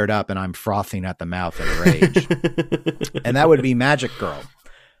fired up and I'm frothing at the mouth in rage. And that would be Magic Girl.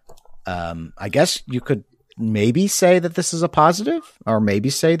 I guess you could maybe say that this is a positive or maybe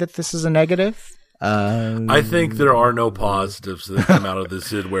say that this is a negative. I think there are no positives that come out of the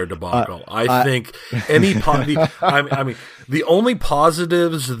Sidware debacle. I think the only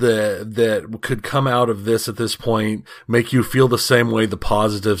positives that could come out of this at this point make you feel the same way the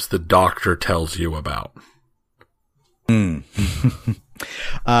positives the doctor tells you about. I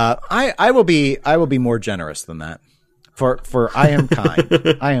will be more generous than that. For I am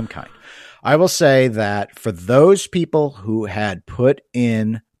kind. I am kind. I will say that for those people who had put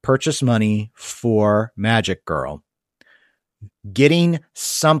in purchase money for Magic Girl, getting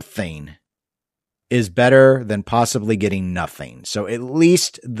something is better than possibly getting nothing. So at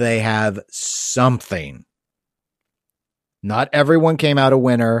least they have something. Not everyone came out a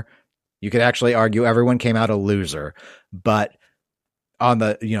winner. You could actually argue everyone came out a loser, but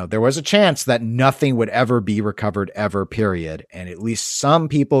there was a chance that nothing would ever be recovered ever, period. And at least some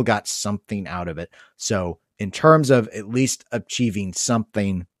people got something out of it. So in terms of at least achieving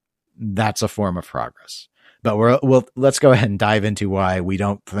something, that's a form of progress. But let's go ahead and dive into why we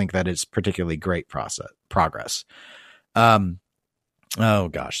don't think that it's particularly great progress. Oh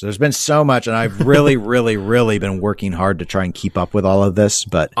gosh, there's been so much, and I've really, really, really been working hard to try and keep up with all of this.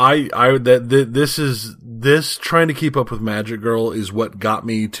 But this trying to keep up with Magic Girl is what got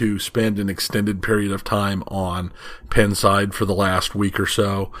me to spend an extended period of time on Pinside for the last week or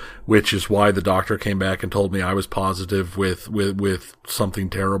so, which is why the doctor came back and told me I was positive with something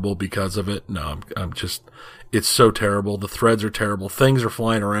terrible because of it. No, I'm just, it's so terrible. The threads are terrible. Things are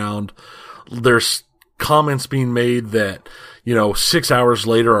flying around. There's comments being made that, 6 hours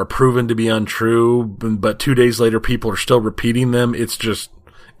later are proven to be untrue, but 2 days later people are still repeating them. It's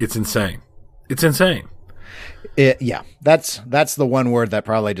insane. It's insane. Yeah, that's the one word that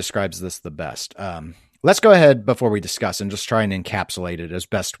probably describes this the best. Let's go ahead before we discuss and just try and encapsulate it as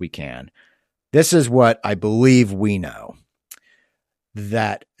best we can. This is what I believe we know.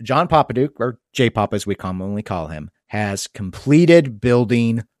 That John Papaduke, or J-Pop as we commonly call him, has completed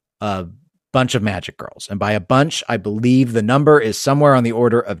building a bunch of Magic Girls. And by a bunch, I believe the number is somewhere on the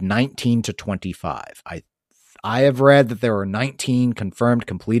order of 19 to 25. I have read that there are 19 confirmed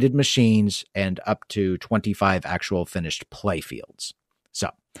completed machines and up to 25 actual finished play fields.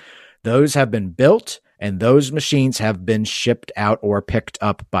 So those have been built and those machines have been shipped out or picked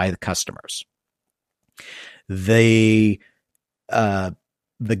up by the customers. The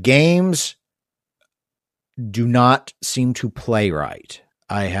games do not seem to play right.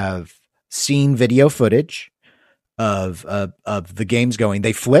 I have seen video footage of the games going.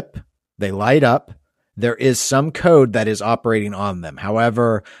 They flip, they light up, there is some code that is operating on them.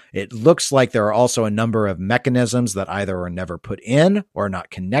 However, it looks like there are also a number of mechanisms that either are never put in or not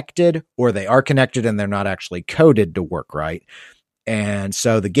connected, or they are connected and they're not actually coded to work right. And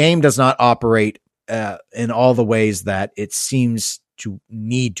so the game does not operate in all the ways that it seems to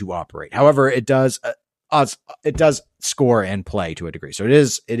need to operate. However, it does score and play to a degree. So it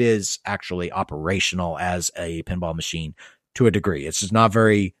is actually operational as a pinball machine to a degree. It's just not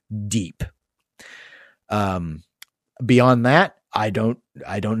very deep. Beyond that, I don't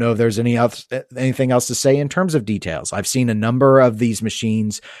know if there's anything else to say in terms of details. I've seen a number of these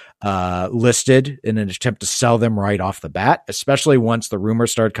machines listed in an attempt to sell them right off the bat, especially once the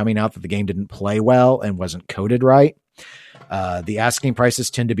rumors started coming out that the game didn't play well and wasn't coded right. The asking prices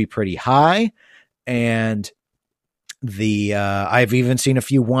tend to be pretty high, and I've even seen a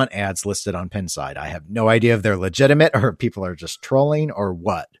few want ads listed on Pinside. I have no idea if they're legitimate or people are just trolling or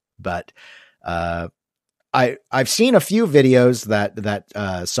what, but I've seen a few videos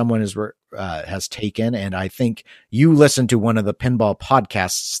that someone has taken, and I think you listened to one of the pinball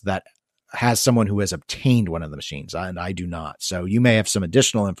podcasts that has someone who has obtained one of the machines, and I do not. So you may have some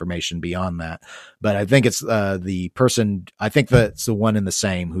additional information beyond that, but I think it's the person. I think that's the one in the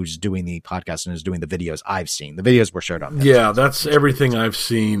same who's doing the podcast and is doing the videos I've seen. The videos were shared on. Yeah, that's everything I've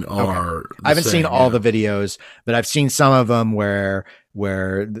seen. I haven't seen all the videos, but I've seen some of them where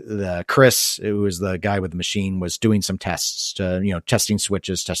the Chris, who was the guy with the machine, was doing some tests to, testing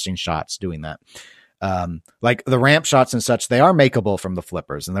switches, testing shots, doing that. Like the ramp shots and such, they are makeable from the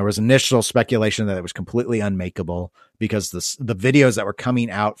flippers. And there was initial speculation that it was completely unmakeable because the videos that were coming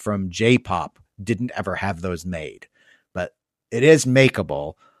out from J-Pop didn't ever have those made, but it is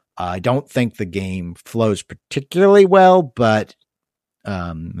makeable. I don't think the game flows particularly well, but,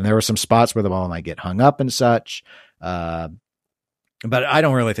 there were some spots where the ball might get hung up and such. But I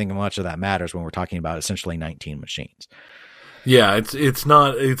don't really think much of that matters when we're talking about essentially 19 machines. Yeah, it's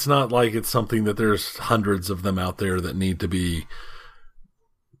not like it's something that there's hundreds of them out there that need to be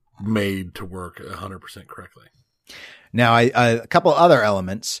made to work 100% correctly. Now, a couple other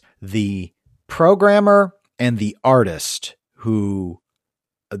elements: the programmer and the artist, the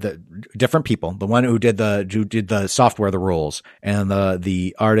different people. The one who did the software, the rules, and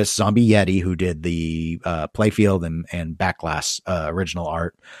the artist Zombie Yeti, who did the playfield and Backglass original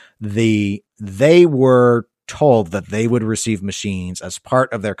art. They were told that they would receive machines as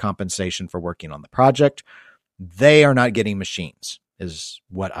part of their compensation for working on the project. They are not getting machines, is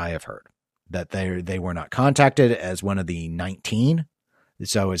what I have heard. That they were not contacted as one of the 19.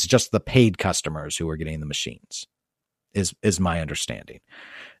 So it's just the paid customers who are getting the machines, is my understanding.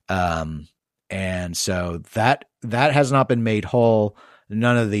 And so that has not been made whole.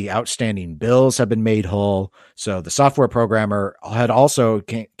 None of the outstanding bills have been made whole. So the software programmer had also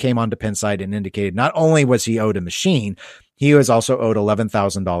came onto Pinside and indicated not only was he owed a machine, he was also owed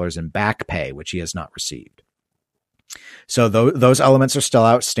 $11,000 in back pay, which he has not received. So those elements are still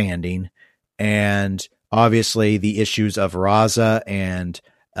outstanding. And obviously the issues of Raza and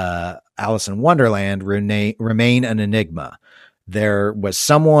Alice in Wonderland remain an enigma. There was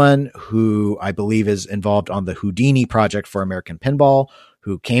someone who I believe is involved on the Houdini project for American Pinball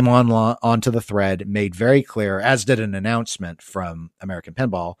who came onto the thread, made very clear, as did an announcement from American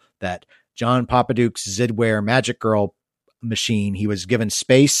Pinball, that John Papaduke's Zidware Magic Girl machine, he was given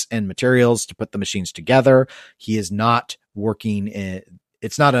space and materials to put the machines together. He is not working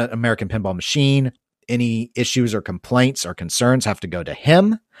it's not an American Pinball machine. Any issues or complaints or concerns have to go to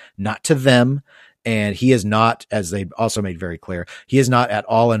him, not to them. And he is not, as they also made very clear, he is not at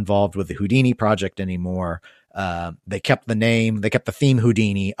all involved with the Houdini project anymore. They kept the name, they kept the theme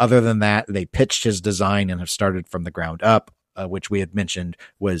Houdini. Other than that, they pitched his design and have started from the ground up, which we had mentioned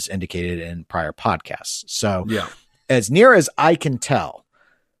was indicated in prior podcasts. So yeah, as near as I can tell,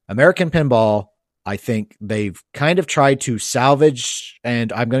 American Pinball, I think they've kind of tried to salvage,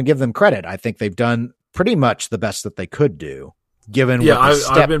 and I'm going to give them credit. I think they've done pretty much the best that they could do. Given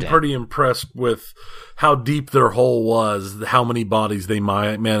I've been pretty impressed with how deep their hole was, how many bodies they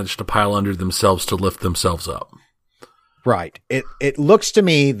managed to pile under themselves to lift themselves up. Right. It looks to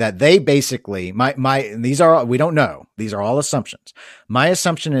me that they basically, these are, we don't know. These are all assumptions. My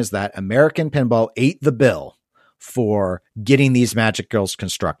assumption is that American Pinball ate the bill for getting these Magic Girls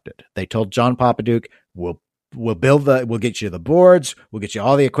constructed. They told John Papaduke, we'll get you the boards, we'll get you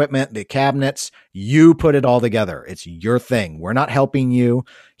all the equipment, the cabinets, you put it all together. It's your thing. We're not helping you.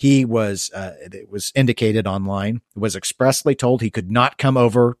 He was, it was indicated online, was expressly told he could not come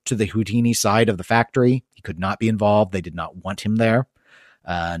over to the Houdini side of the factory. He could not be involved. They did not want him there.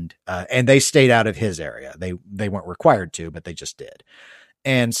 And they stayed out of his area. They weren't required to, but they just did.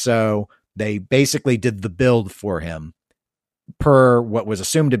 And so They basically did the build for him per what was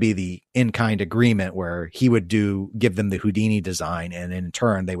assumed to be the in-kind agreement, where he would give them the Houdini design, and in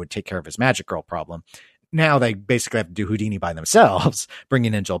turn they would take care of his Magic Girl problem. Now they basically have to do Houdini by themselves,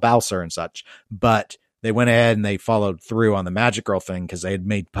 bringing in Jill Balser and such. But they went ahead and they followed through on the Magic Girl thing because they had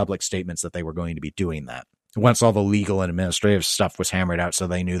made public statements that they were going to be doing that once all the legal and administrative stuff was hammered out, so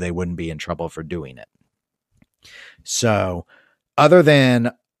they knew they wouldn't be in trouble for doing it. So other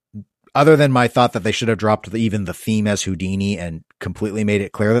than my thought that they should have dropped even the theme as Houdini and completely made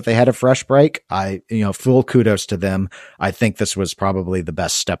it clear that they had a fresh break, full kudos to them. I think this was probably the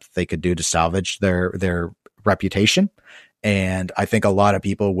best step that they could do to salvage their reputation. And I think a lot of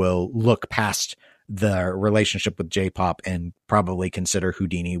people will look past the relationship with J-pop and probably consider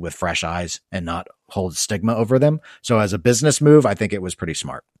Houdini with fresh eyes and not hold stigma over them. So as a business move, I think it was pretty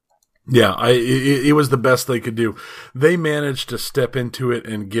smart. Yeah, it was the best they could do. They managed to step into it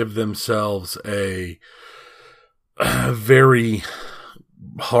and give themselves a very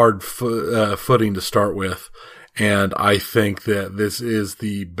hard footing to start with. And I think that this is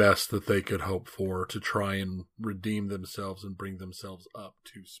the best that they could hope for to try and redeem themselves and bring themselves up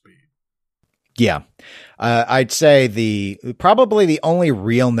to speed. Yeah. I'd say probably the only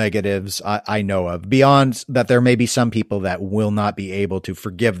real negatives I know of, beyond that there may be some people that will not be able to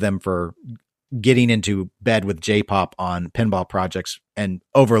forgive them for getting into bed with J-pop on pinball projects and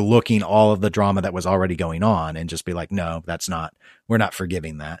overlooking all of the drama that was already going on and just be like, no, we're not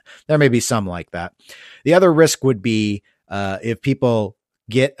forgiving that. There may be some like that. The other risk would be if people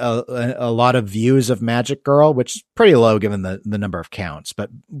get a lot of views of Magic Girl, which is pretty low given the number of counts, but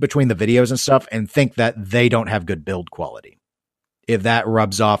between the videos and stuff, and think that they don't have good build quality. If that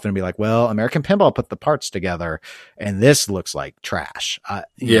rubs off and be like, well, American Pinball put the parts together and this looks like trash. I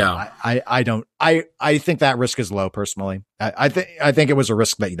think that risk is low personally. I think it was a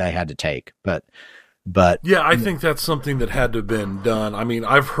risk that they had to take, but yeah, I think that's something that had to have been done. I mean,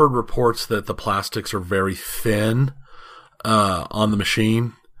 I've heard reports that the plastics are very thin on the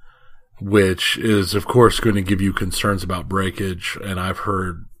machine, which is of course going to give you concerns about breakage. And I've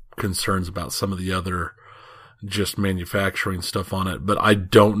heard concerns about some of the other just manufacturing stuff on it, but I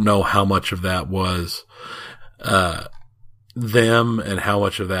don't know how much of that was, them and how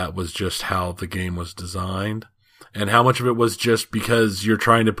much of that was just how the game was designed and how much of it was just because you're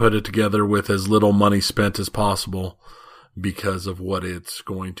trying to put it together with as little money spent as possible because of what it's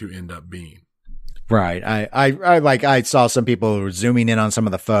going to end up being. Right. I saw some people were zooming in on some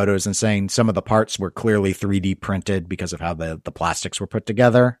of the photos and saying some of the parts were clearly 3D printed because of how the plastics were put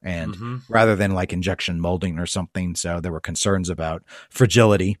together, and rather than like injection molding or something. So there were concerns about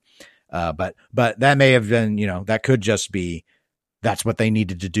fragility. But that may have been, that could just be, that's what they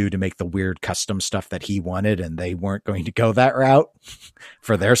needed to do to make the weird custom stuff that he wanted, and they weren't going to go that route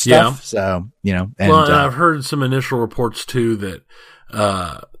for their stuff. Yeah. So, I've heard some initial reports too that,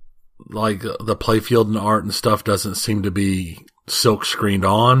 like the playfield and art and stuff doesn't seem to be silk screened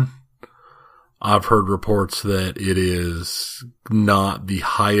on. I've heard reports that it is not the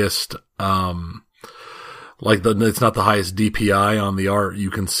highest, it's not the highest DPI on the art.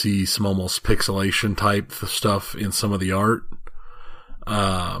 You can see some almost pixelation type stuff in some of the art.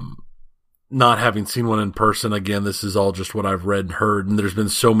 Not having seen one in person, again, this is all just what I've read and heard, and there's been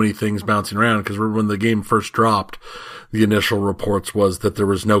so many things bouncing around, because when the game first dropped, the initial reports was that there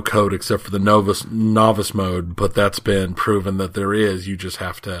was no code except for the novice mode, but that's been proven that there is. You just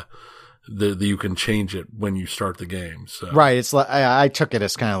have to, you can change it when you start the game. So. Right. It's like, I took it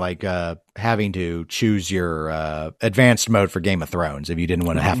as kind of like having to choose your advanced mode for Game of Thrones if you didn't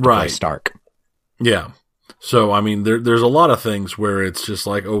want to have to play Stark. Yeah. So, I mean, there's a lot of things where it's just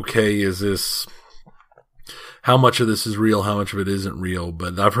like, okay, how much of this is real, how much of it isn't real?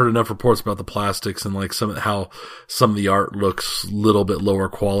 But I've heard enough reports about the plastics and like how some of the art looks a little bit lower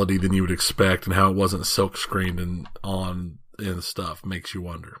quality than you would expect, and how it wasn't silk screened and stuff makes you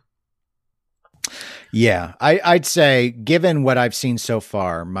wonder. Yeah, I'd say, given what I've seen so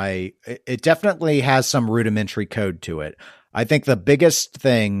far, it definitely has some rudimentary code to it. I think the biggest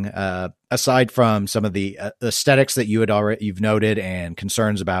thing, aside from some of the aesthetics that you've noted and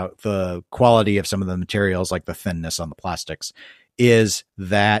concerns about the quality of some of the materials, like the thinness on the plastics, is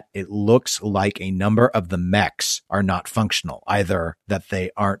that it looks like a number of the mechs are not functional, either that they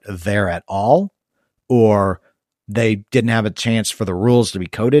aren't there at all, or they didn't have a chance for the rules to be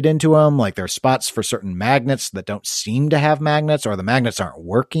coded into them. Like there are spots for certain magnets that don't seem to have magnets, or the magnets aren't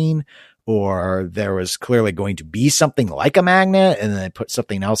working, or there was clearly going to be something like a magnet and then they put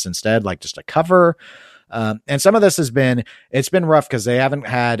something else instead, like just a cover. And some of this it's been rough because I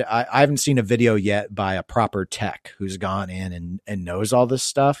haven't seen a video yet by a proper tech who's gone in and knows all this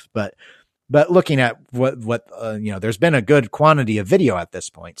stuff. But But looking at what there's been a good quantity of video at this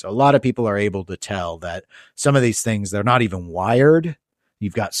point. So a lot of people are able to tell that some of these things, they're not even wired.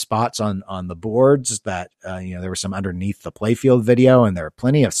 You've got spots on the boards that, there were some underneath the playfield video, and there are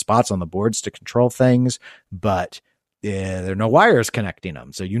plenty of spots on the boards to control things, but there are no wires connecting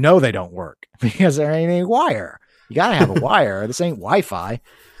them. So they don't work because there ain't any wire. You got to have a wire. This ain't Wi-Fi.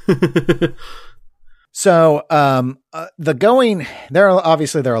 So, there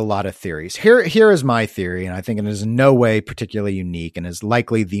are a lot of theories. Here is my theory, and I think it is in no way particularly unique and is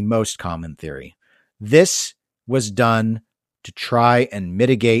likely the most common theory. This was done to try and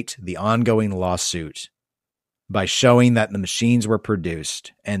mitigate the ongoing lawsuit by showing that the machines were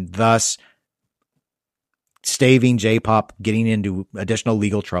produced and thus staving J-Pop getting into additional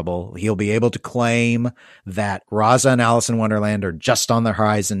legal trouble. He'll be able to claim that Raza and Alice in Wonderland are just on the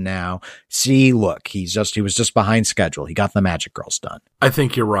horizon now. See, look, he was just behind schedule. He got the Magic Girls done. I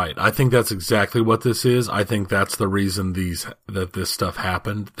think you're right. I think that's exactly what this is. I think that's the reason that this stuff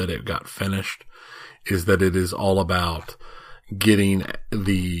happened, that it got finished, is that it is all about getting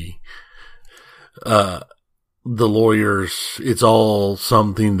the lawyers. It's all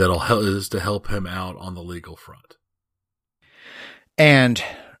something is to help him out on the legal front. And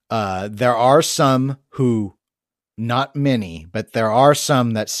there are some who, not many, but there are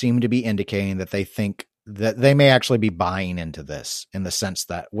some that seem to be indicating that they think that they may actually be buying into this, in the sense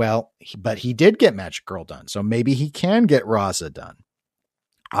that, but he did get Magic Girl done, so maybe he can get Raza done.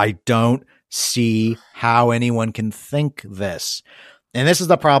 I don't see how anyone can think this. And this is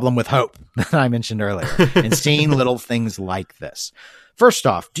the problem with hope that I mentioned earlier, and seeing little things like this. First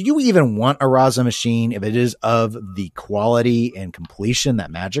off, do you even want a Raza machine if it is of the quality and completion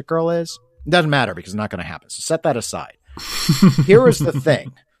that Magic Girl is? It doesn't matter, because it's not going to happen. So set that aside. Here is the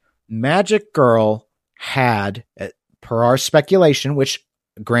thing. Magic Girl had, per our speculation, which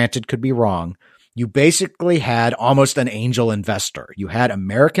granted could be wrong, you basically had almost an angel investor. You had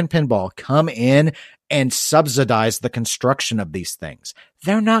American Pinball come in and subsidize the construction of these things.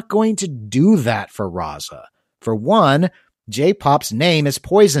 They're not going to do that for Raza. For one, J-Pop's name is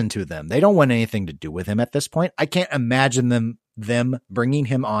poison to them. They don't want anything to do with him at this point. I can't imagine them bringing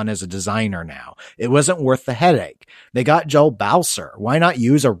him on as a designer now. It wasn't worth the headache. They got Joel Balser. Why not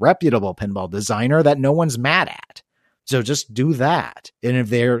use a reputable pinball designer that no one's mad at? So just do that. And if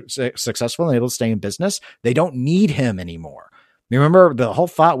they're successful and able to stay in business, they don't need him anymore. Remember, the whole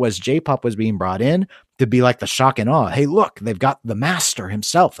thought was J-Pop was being brought in to be like the shock and awe. Hey, look, they've got the master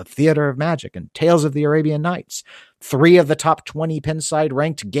himself of Theater of Magic and Tales of the Arabian Nights. 3 of the top 20 Pinside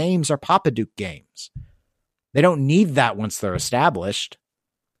ranked games are Papaduke games. They don't need that once they're established.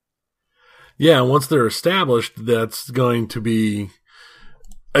 Yeah, once they're established, that's going to be...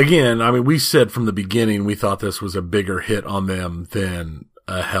 Again, I mean, we said from the beginning we thought this was a bigger hit on them than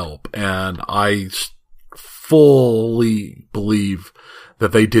a help. And I fully believe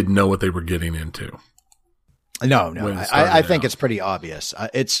that they didn't know what they were getting into. No. I think it's pretty obvious.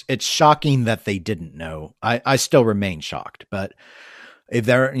 It's shocking that they didn't know. I still remain shocked. But if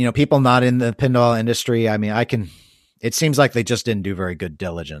there are, people not in the pinball industry, I mean, it seems like they just didn't do very good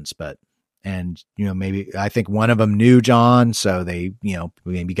diligence, maybe I think one of them knew John, so they,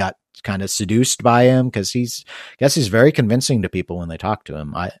 maybe got kind of seduced by him, because he's very convincing to people when they talk to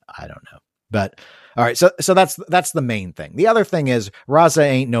him. I don't know, but all right. So that's the main thing. The other thing is Raza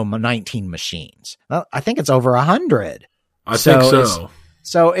ain't no 19 machines. Well, I think it's over 100. I think so.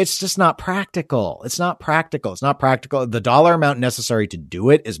 So it's just not practical. It's not practical. The dollar amount necessary to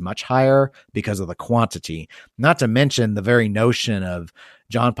do it is much higher because of the quantity, not to mention the very notion of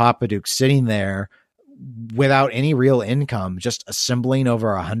John Papaduke sitting there without any real income, just assembling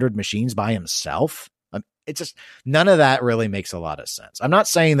over 100 machines by himself. It's just, none of that really makes a lot of sense. I'm not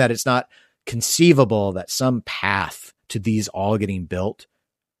saying that it's not conceivable that some path to these all getting built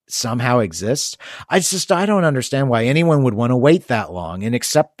somehow exists. I don't understand why anyone would want to wait that long and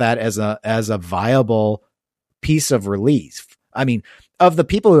accept that as a viable piece of relief. I mean, of the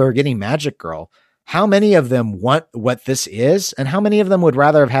people who are getting Magic Girl, how many of them want what this is, and how many of them would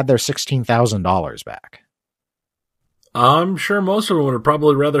rather have had their $16,000 back? I'm sure most of them would have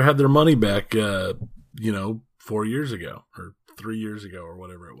probably rather had their money back, 4 years ago or 3 years ago or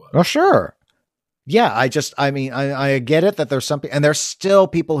whatever it was. Oh, sure. Yeah, I get it that there's something, and there's still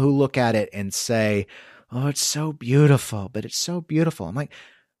people who look at it and say, oh, it's so beautiful, but it's so beautiful. I'm like,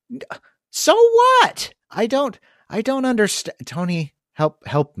 so what? I don't understand. Tony,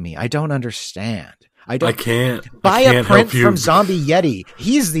 help me. I don't understand. I can't buy a print from Zombie Yeti.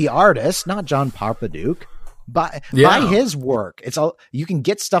 He's the artist, not John Papaduke. Buy his work. It's all, you can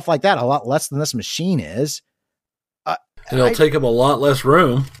get stuff like that a lot less than this machine is. It'll take him a lot less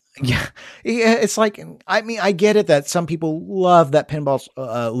room. Yeah, it's like, I mean, I get it that some people love that pinball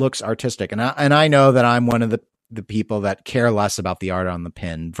looks artistic, and I know that I'm one of the people that care less about the art on the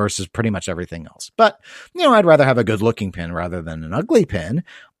pin versus pretty much everything else. But I'd rather have a good looking pin rather than an ugly pin.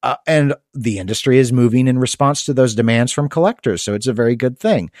 And the industry is moving in response to those demands from collectors, so it's a very good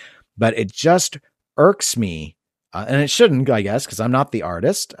thing. But it just irks me, and it shouldn't, I guess, because I'm not the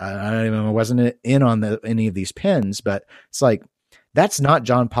artist. I wasn't in on any of these pins, but it's like, that's not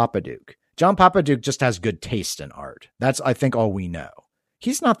John Papaduke. John Papaduke just has good taste in art. That's, I think, all we know.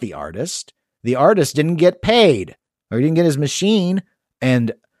 He's not the artist. The artist didn't get paid, or he didn't get his machine.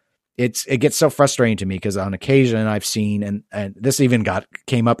 And it gets so frustrating to me because on occasion I've seen, and this even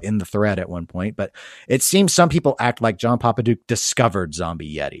came up in the thread at one point, but it seems some people act like John Papaduke discovered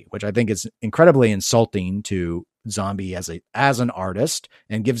Zombie Yeti, which I think is incredibly insulting to Zombie as an artist,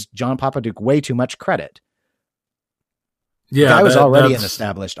 and gives John Papaduke way too much credit. Yeah, the guy was already an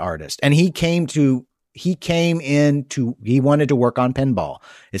established artist, and he wanted to work on pinball.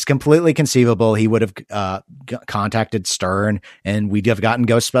 It's completely conceivable he would have contacted Stern, and we'd have gotten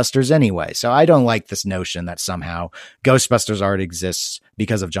Ghostbusters anyway. So I don't like this notion that somehow Ghostbusters art exists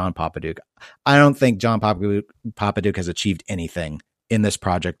because of John Papaduke. I don't think John Papaduke has achieved anything in this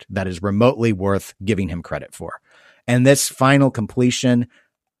project that is remotely worth giving him credit for. And this final completion,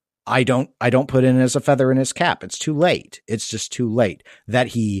 I don't put in as a feather in his cap. It's too late. It's just too late. That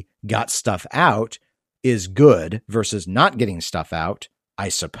he got stuff out is good versus not getting stuff out, I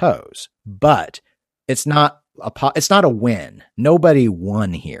suppose. But it's not a win. Nobody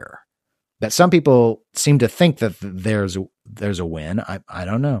won here. That some people seem to think that there's a win. I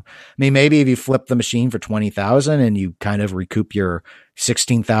don't know. I mean, maybe if you flip the machine for 20,000 and you kind of recoup your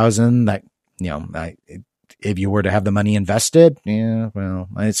 16,000, that, if you were to have the money invested, yeah, well,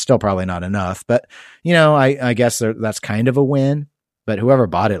 it's still probably not enough, but I guess that's kind of a win, but whoever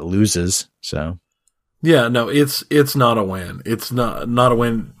bought it loses. So yeah, no, it's not a win. It's not a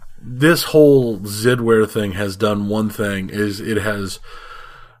win. This whole Zidware thing has done one thing, is it has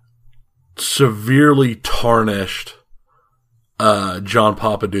severely tarnished John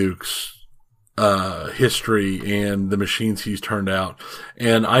Papaduke's history and the machines he's turned out.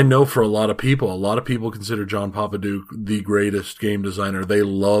 And I know for a lot of people consider John Papaduke the greatest game designer. They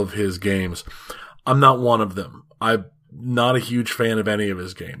love his games. I'm not one of them. I'm not a huge fan of any of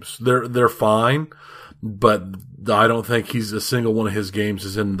his games. They're fine, but I don't think a single one of his games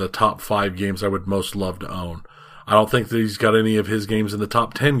is in the top 5 games I would most love to own. I don't think that he's got any of his games in the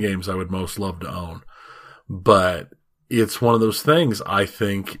top 10 games I would most love to own. But it's one of those things I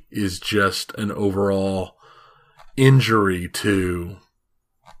think is just an overall injury to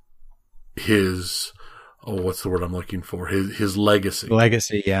his, what's the word I'm looking for? His legacy.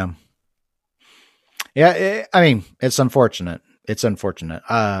 Legacy, yeah. Yeah, I mean, it's unfortunate. I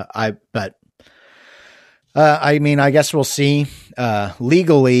mean, I guess we'll see.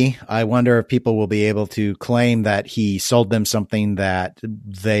 Legally, I wonder if people will be able to claim that he sold them something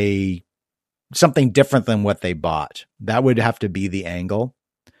something different than what they bought. That would have to be the angle.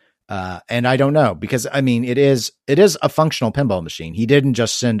 And I don't know, because I mean, it is a functional pinball machine. He didn't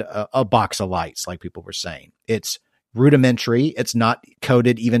just send a box of lights like people were saying. It's rudimentary. It's not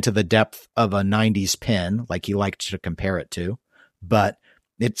coded even to the depth of a 90s pin, like he liked to compare it to, but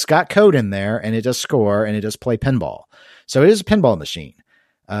it's got code in there, and it does score, and it does play pinball. So it is a pinball machine.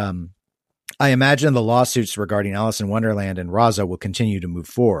 I imagine the lawsuits regarding Alice in Wonderland and Raza will continue to move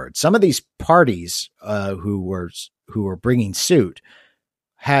forward. Some of these parties who were bringing suit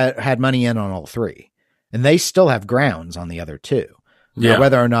had money in on all 3, and they still have grounds on the other 2. Yeah. Now,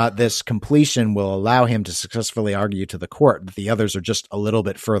 whether or not this completion will allow him to successfully argue to the court that the others are just a little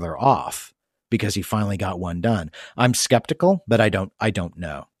bit further off because he finally got one done, I'm skeptical, but I don't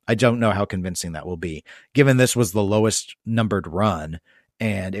know. I don't know how convincing that will be, given this was the lowest numbered run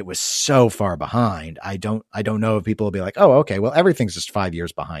and it was so far behind. I don't know if people will be like, oh, okay, well, everything's just 5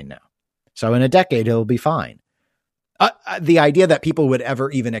 years behind now, so in a decade it'll be fine. The idea that people would ever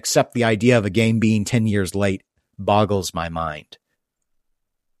even accept the idea of a game being 10 years late boggles my mind.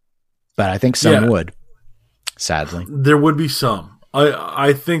 But I think some would, sadly. There would be some.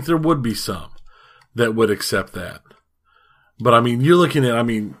 I think there would be some that would accept that. But, I mean, you're looking at,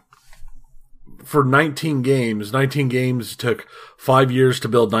 for 19 games took 5 years to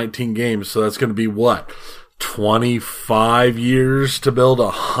build 19 games, so that's going to be what? 25 years to build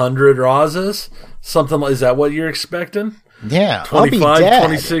 100 Razas? Something like, is that what you're expecting? Yeah, 25, I'll be dead.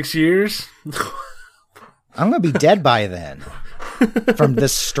 26 years? I'm going to be dead by then from the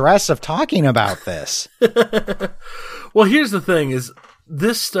stress of talking about this. Well, here's the thing is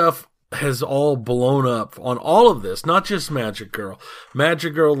this stuff, has all blown up on all of this, not just Magic Girl,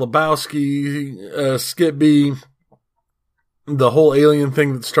 Lebowski, Skip B, the whole Alien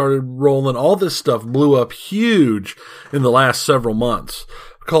thing that started rolling, all this stuff blew up huge in the last several months.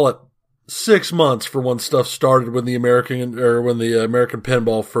 Call it 6 months for when stuff started, when the American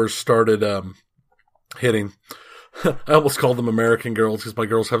Pinball first started hitting. I almost called them American Girls because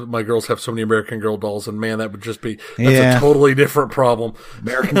my girls have so many American Girl dolls, and man, that would just be a totally different problem.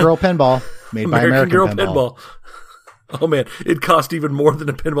 American Girl Pinball made by American Girl Pinball. Oh man, it cost even more than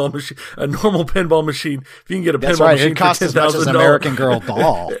a pinball machine. A normal pinball machine. If you can get a pinball machine it cost for $10,000, as much as an American Girl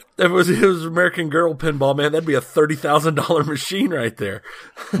doll. If it was American Girl pinball, man, that'd be a $30,000 machine right there.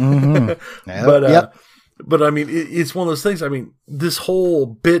 Mm-hmm. But I mean, it's one of those things. I mean, this whole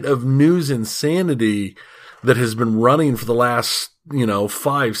bit of news insanity that has been running for the last,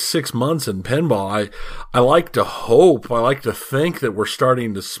 5-6 months in pinball, I like to hope, I like to think that we're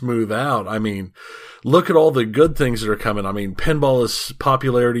starting to smooth out. I mean, look at all the good things that are coming. I mean, pinball's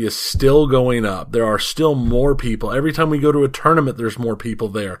popularity is still going up. There are still more people. Every time we go to a tournament, there's more people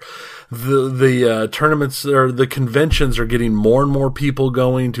there. The tournaments or the conventions are getting more and more people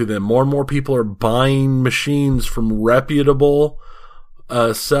going to them. More and more people are buying machines from reputable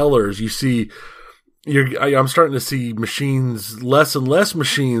sellers. You see, I'm starting to see machines, less and less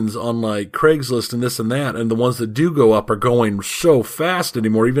machines on like Craigslist and this and that, and the ones that do go up are going so fast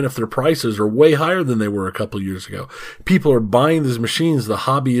anymore, even if their prices are way higher than they were a couple of years ago. People are buying these machines. The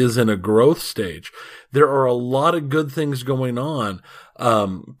hobby is in a growth stage. There are a lot of good things going on.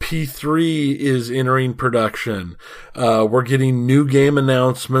 P3 is entering production. We're getting new game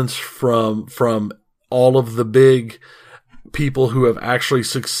announcements from all of the big people who have actually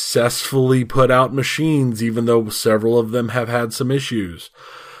successfully put out machines, even though several of them have had some issues.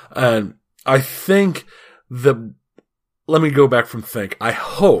 And I think that, let me go back from think. I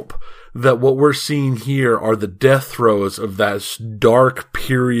hope that what we're seeing here are the death throes of that dark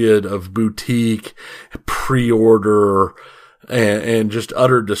period of boutique, pre-order, and just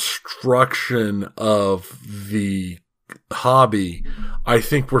utter destruction of the hobby. I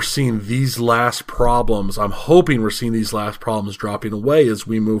think we're seeing these last problems. I'm hoping we're seeing these last problems dropping away as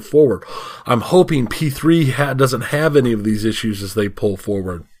we move forward. I'm hoping P3 doesn't have any of these issues as they pull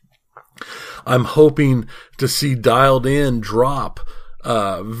forward. I'm hoping to see Dialed In drop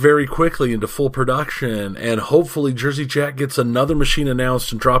very quickly into full production, and hopefully Jersey Jack gets another machine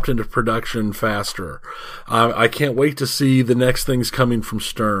announced and dropped into production faster. I can't wait to see the next things coming from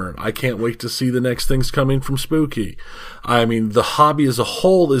Stern. I can't wait to see the next things coming from Spooky. I mean, the hobby as a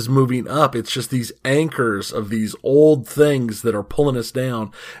whole is moving up. It's just these anchors of these old things that are pulling us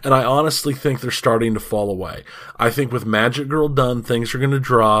down, and I honestly think they're starting to fall away. I think with Magic Girl done, things are going to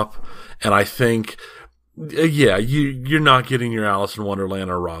drop, and I think you're not getting your Alice in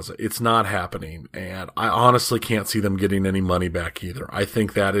Wonderland or Raza. It's not happening, and I honestly can't see them getting any money back either. I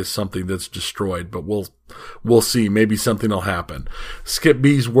think that is something that's destroyed, but we'll see. Maybe something will happen. Skip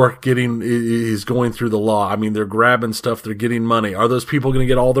B's work is going through the law. I mean, they're grabbing stuff. They're getting money. Are those people going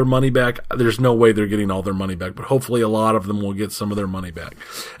to get all their money back? There's no way they're getting all their money back, but hopefully a lot of them will get some of their money back.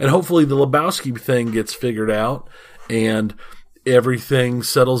 And hopefully the Lebowski thing gets figured out and everything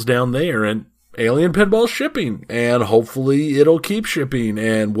settles down there, and Alien Pinball shipping, and hopefully it'll keep shipping.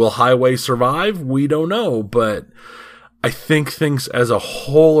 And will Highway survive? We don't know, but I think things as a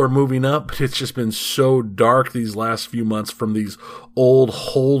whole are moving up, but it's just been so dark these last few months from these old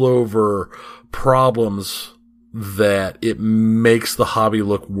holdover problems that it makes the hobby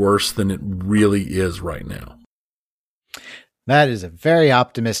look worse than it really is right now. That is a very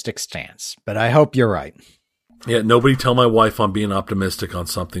optimistic stance, but I hope you're right. Yeah, nobody tell my wife I'm being optimistic on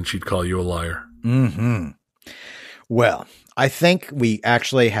something. She'd call you a liar. Mm-hmm. Well, I think we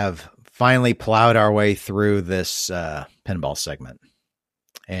actually have finally plowed our way through this pinball segment.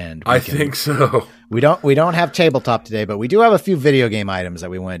 And I think so. We don't have tabletop today, but we do have a few video game items that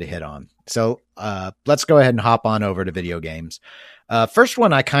we wanted to hit on. So let's go ahead and hop on over to video games. First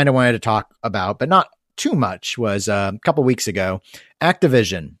one I kind of wanted to talk about, but not too much, was a couple weeks ago,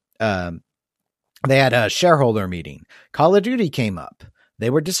 Activision. They had a shareholder meeting. Call of Duty came up. They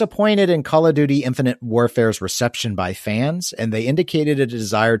were disappointed in Call of Duty Infinite Warfare's reception by fans, and they indicated a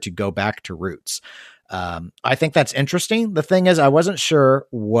desire to go back to roots. I think that's interesting. The thing is, I wasn't sure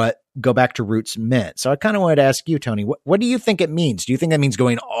what go back to roots meant. So I kind of wanted to ask you, Tony, what do you think it means? Do you think that means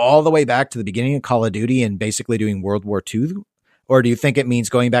going all the way back to the beginning of Call of Duty and basically doing World War II? Or do you think it means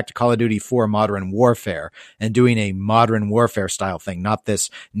going back to Call of Duty 4 Modern Warfare and doing a Modern Warfare style thing, not this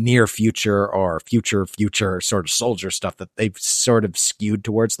near future or future sort of soldier stuff that they've sort of skewed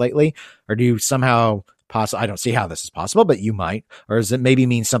towards lately? Or do you somehow possible? I don't see how this is possible, but you might. Or does it maybe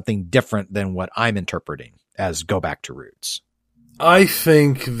mean something different than what I'm interpreting as go back to roots? I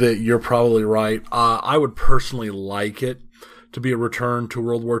think that you're probably right. I would personally like it to be a return to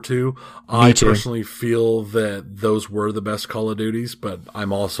World War II. I personally feel that those were the best Call of Duties, but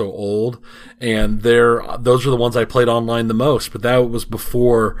I'm also old, and those are the ones I played online the most. But that was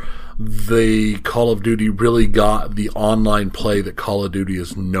before the Call of Duty really got the online play that Call of Duty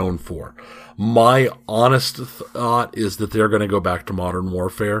is known for. My honest thought is that they're going to go back to Modern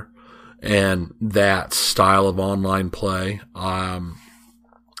Warfare and that style of online play. I'm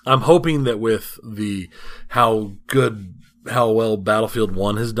hoping that with how well Battlefield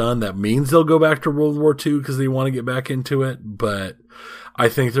 1 has done, that means they'll go back to World War II because they want to get back into it. But I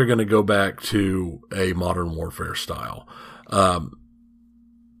think they're going to go back to a Modern Warfare style.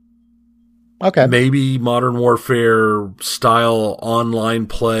 Okay. Maybe Modern Warfare style online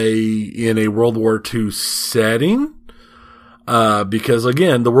play in a World War II setting. Because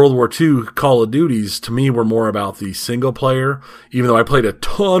again, the World War II Call of Duties to me were more about the single player, even though I played a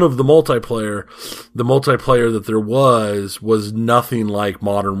ton of the multiplayer that there was nothing like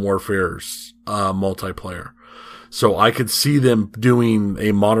Modern Warfare's, multiplayer. So I could see them doing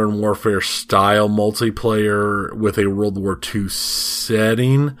a Modern Warfare style multiplayer with a World War II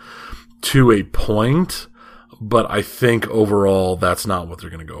setting to a point, but I think overall that's not what they're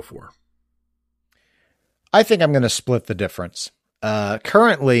going to go for. I think I'm going to split the difference.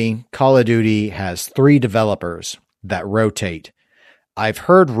 Currently, Call of Duty has 3 developers that rotate. I've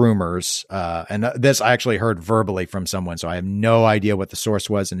heard rumors, and this I actually heard verbally from someone, so I have no idea what the source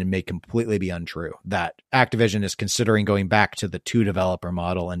was, and it may completely be untrue, that Activision is considering going back to the 2-developer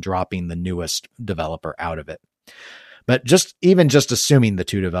model and dropping the newest developer out of it. But just assuming the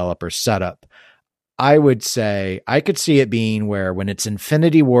 2-developer setup, I would say I could see it being where when it's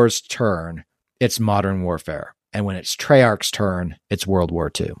Infinity Ward's turn, it's Modern Warfare. And when it's Treyarch's turn, it's World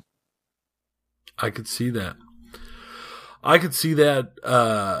War II. I could see that.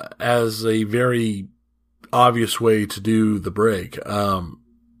 As a very obvious way to do the break. And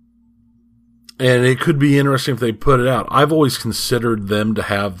it could be interesting if they put it out. I've always considered them to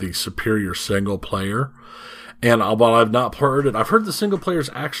have the superior single player. And while I've not heard it, I've heard the single player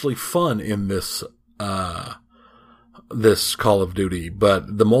is actually fun in this Call of Duty,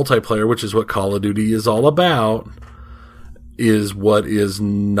 but the multiplayer, which is what Call of Duty is all about, is what is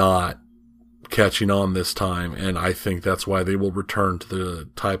not catching on this time. And I think that's why they will return to the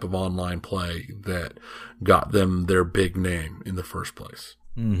type of online play that got them their big name in the first place.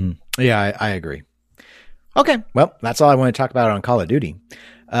 Mm-hmm. Yeah, I agree. Okay. Well, that's all I want to talk about on Call of Duty.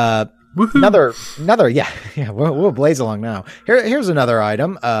 Another, we'll blaze along now. Here's another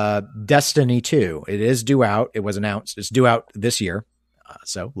item. Destiny 2. It is due out. It was announced. It's due out this year.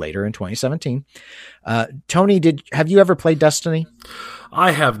 So later in 2017. Tony, have you ever played Destiny?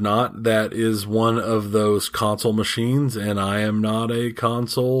 I have not. That is one of those console machines, and I am not a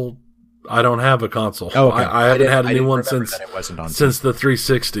console. I don't have a console. Oh, okay. I haven't had a new one since the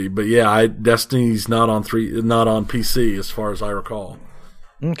 360. But yeah, Destiny's not on PC as far as I recall.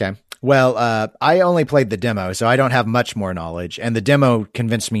 Okay. Well, I only played the demo, so I don't have much more knowledge, and the demo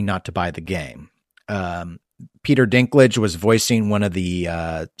convinced me not to buy the game. Peter Dinklage was voicing one of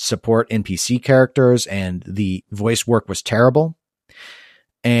the support NPC characters, and the voice work was terrible.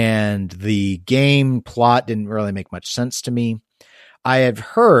 And the game plot didn't really make much sense to me. I have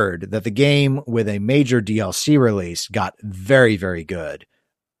heard that the game with a major DLC release got very, very good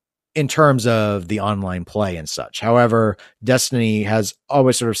in terms of the online play and such. However, Destiny has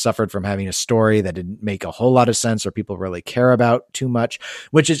always sort of suffered from having a story that didn't make a whole lot of sense or people really care about too much,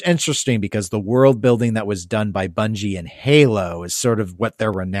 which is interesting because the world building that was done by Bungie and Halo is sort of what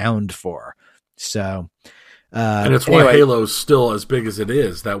they're renowned for. So, and it's why Halo's still as big as it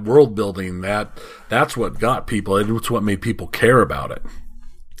is. That world building, that's what got people. It's what made people care about it.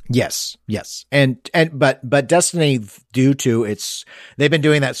 Yes. But Destiny, due to they've been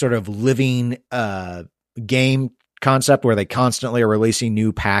doing that sort of living game concept where they constantly are releasing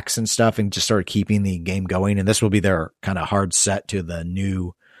new packs and stuff and just sort of keeping the game going. And this will be their kind of hard set to a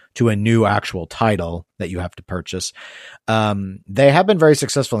new actual title that you have to purchase. They have been very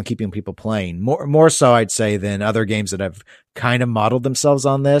successful in keeping people playing, more so I'd say than other games that have kind of modeled themselves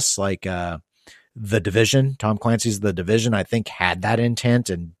on this, like The Division. Tom Clancy's The Division, I think, had that intent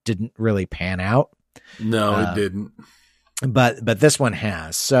and didn't really pan out. No, it didn't. But this one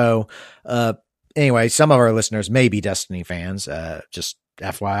has. So anyway, some of our listeners may be Destiny fans. Just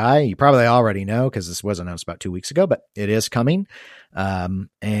FYI, you probably already know because this was announced about 2 weeks ago, but it is coming.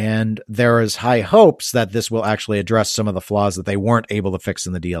 And there is high hopes that this will actually address some of the flaws that they weren't able to fix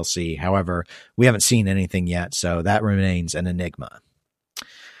in the DLC. However, we haven't seen anything yet, so that remains an enigma.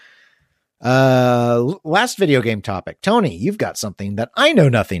 Last video game topic. Tony, you've got something that I know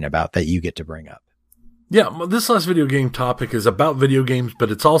nothing about that you get to bring up. Yeah, this last video game topic is about video games,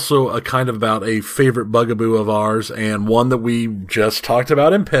 but it's also a kind of about a favorite bugaboo of ours and one that we just talked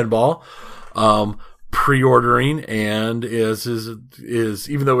about in pinball, pre-ordering, and is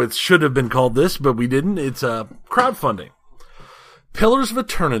even though it should have been called this, but we didn't, it's crowdfunding. Pillars of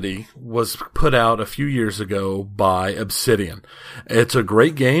Eternity was put out a few years ago by Obsidian. It's a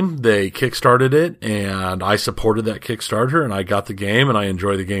great game. They kickstarted it, and I supported that Kickstarter, and I got the game, and I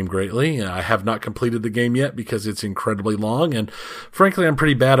enjoy the game greatly. I have not completed the game yet because it's incredibly long, and frankly, I'm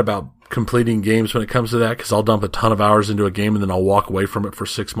pretty bad about completing games when it comes to that because I'll dump a ton of hours into a game, and then I'll walk away from it for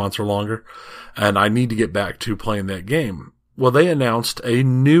 6 months or longer, and I need to get back to playing that game. Well, they announced a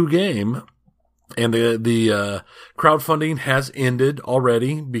new game, and the crowdfunding has ended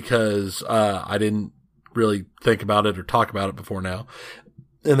already because I didn't really think about it or talk about it before now.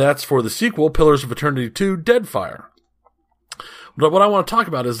 And that's for the sequel, Pillars of Eternity 2, Deadfire. But what I want to talk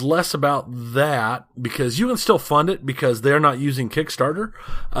about is less about that because you can still fund it because they're not using Kickstarter.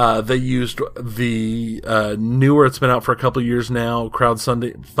 They used the newer, it's been out for a couple of years now,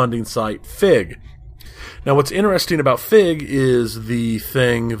 crowdfunding site Fig. Now, what's interesting about Fig is the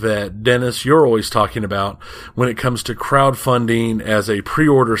thing that, Dennis, you're always talking about when it comes to crowdfunding as a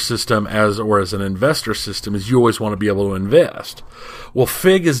pre-order system or as an investor system is you always want to be able to invest. Well,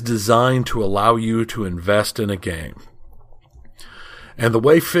 Fig is designed to allow you to invest in a game. And the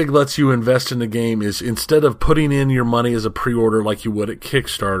way Fig lets you invest in a game is instead of putting in your money as a pre-order like you would at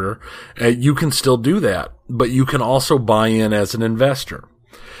Kickstarter, you can still do that, but you can also buy in as an investor.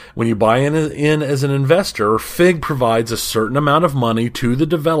 When you buy in as an investor, Fig provides a certain amount of money to the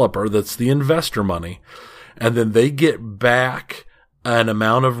developer, that's the investor money, and then they get back an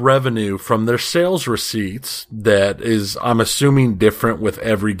amount of revenue from their sales receipts that is, I'm assuming, different with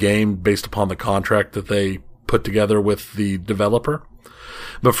every game based upon the contract that they put together with the developer.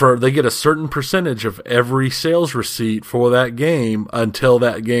 But they get a certain percentage of every sales receipt for that game until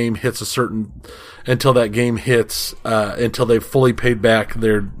that game hits until they've fully paid back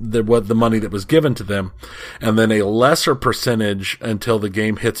the money that was given to them, and then a lesser percentage until the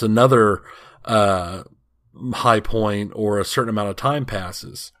game hits another high point or a certain amount of time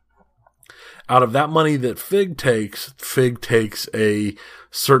passes. Out of that money that Fig takes a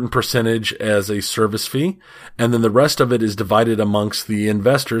certain percentage as a service fee, and then the rest of it is divided amongst the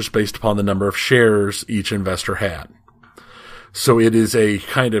investors based upon the number of shares each investor had. So it is a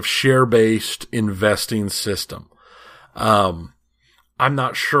kind of share-based investing system. I'm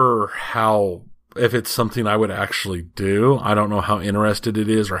not sure if it's something I would actually do. I don't know how interested it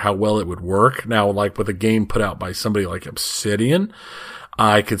is or how well it would work. Now, like with a game put out by somebody like Obsidian,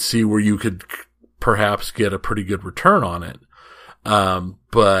 I could see where you could perhaps get a pretty good return on it.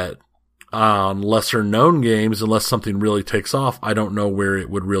 But on lesser known games, unless something really takes off, I don't know where it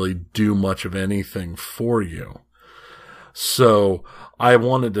would really do much of anything for you. So I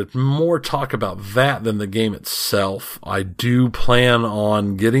wanted to more talk about that than the game itself. I do plan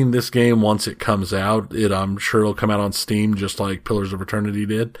on getting this game once it comes out. I'm sure it'll come out on Steam just like Pillars of Eternity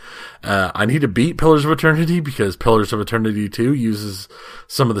did. I need to beat Pillars of Eternity because Pillars of Eternity 2 uses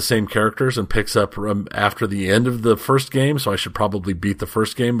some of the same characters and picks up after the end of the first game. So I should probably beat the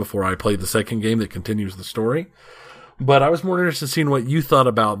first game before I play the second game that continues the story. But I was more interested in seeing what you thought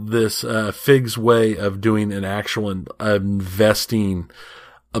about this Fig's way of doing an actual investing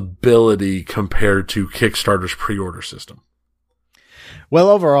ability compared to Kickstarter's pre-order system. Well,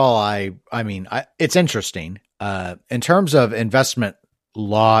 overall, I mean, it's interesting. In terms of investment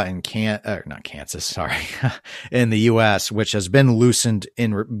law in in the US, which has been loosened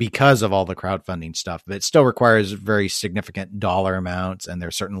because of all the crowdfunding stuff, but it still requires very significant dollar amounts, and there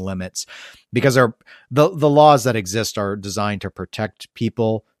are certain limits because the laws that exist are designed to protect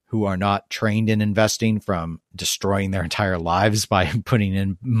people who are not trained in investing from destroying their entire lives by putting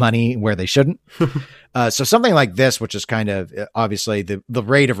in money where they shouldn't. So something like this, which is kind of obviously the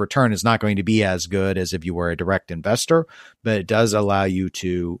rate of return is not going to be as good as if you were a direct investor, but it does allow you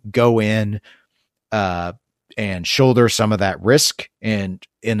to go in and shoulder some of that risk and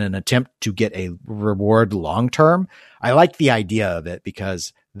in an attempt to get a reward long term. I like the idea of it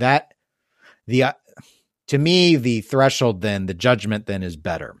because to me, the threshold then, the judgment then is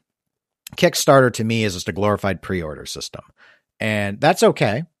better. Kickstarter to me is just a glorified pre-order system. And that's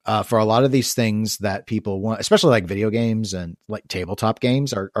okay. For a lot of these things that people want, especially like video games and like tabletop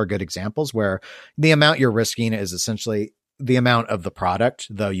games are good examples where the amount you're risking is essentially the amount of the product,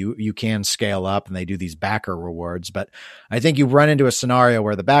 though you can scale up and they do these backer rewards. But I think you run into a scenario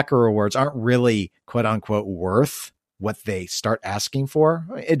where the backer rewards aren't really quote unquote worth what they start asking for.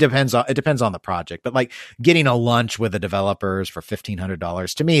 It depends on the project, but like getting a lunch with the developers for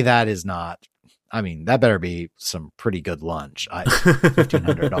 $1,500 to me, that is not, I mean, that better be some pretty good lunch.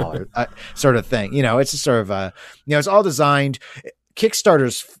 $1,500 sort of thing. It's a sort of it's all designed.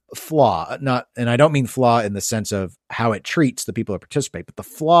 Kickstarter's flaw, and I don't mean flaw in the sense of how it treats the people who participate, but the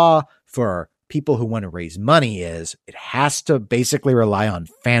flaw for people who want to raise money is it has to basically rely on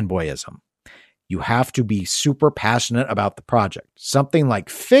fanboyism. You have to be super passionate about the project. Something like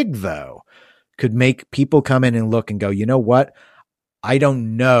Fig, though, could make people come in and look and go, you know what? I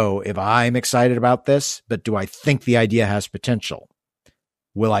don't know if I'm excited about this, but do I think the idea has potential?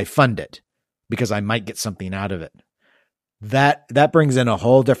 Will I fund it? Because I might get something out of it. That brings in a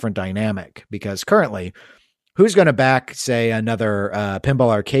whole different dynamic, because currently, who's going to back, say, another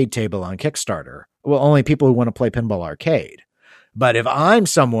pinball arcade table on Kickstarter? Well, only people who want to play pinball arcade. But if I'm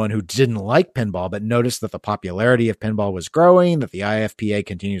someone who didn't like pinball, but noticed that the popularity of pinball was growing, that the IFPA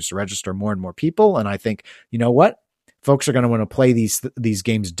continues to register more and more people, and I think, you know what? Folks are going to want to play these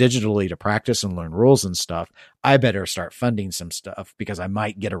games digitally to practice and learn rules and stuff. I better start funding some stuff because I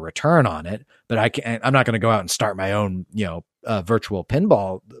might get a return on it, but I'm not going to go out and start my own, virtual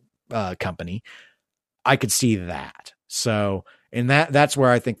pinball company. I could see that. So, and that's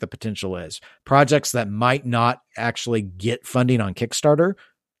where I think the potential is. Projects that might not actually get funding on Kickstarter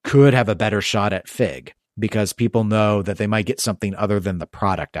could have a better shot at Fig, because people know that they might get something other than the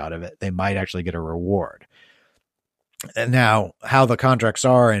product out of it. They might actually get a reward. And now, how the contracts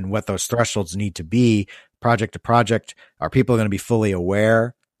are and what those thresholds need to be, project to project, are people going to be fully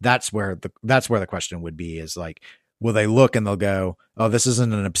aware? That's where the question would be, is like, will they look and they'll go, oh, this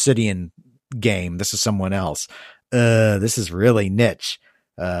isn't an Obsidian game. This is someone else. This is really niche.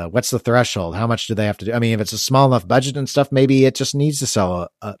 What's the threshold? How much do they have to do? I mean, if it's a small enough budget and stuff, maybe it just needs to sell,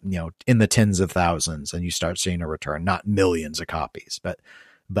 in the tens of thousands, and you start seeing a return, not millions of copies. But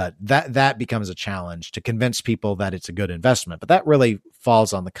that becomes a challenge to convince people that it's a good investment. But that really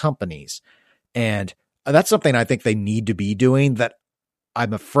falls on the companies. And that's something I think they need to be doing, that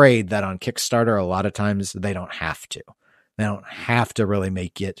I'm afraid that on Kickstarter, a lot of times they don't have to. They don't have to really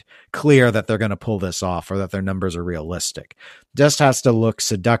make it clear that they're going to pull this off or that their numbers are realistic. Just has to look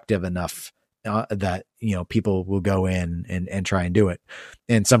seductive enough that, people will go in and try and do it.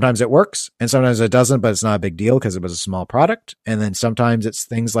 And sometimes it works and sometimes it doesn't, but it's not a big deal because it was a small product. And then sometimes it's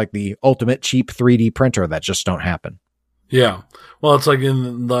things like the ultimate cheap 3D printer that just don't happen. Yeah. Well, it's like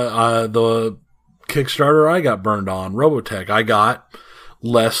in the Kickstarter I got burned on, Robotech. I got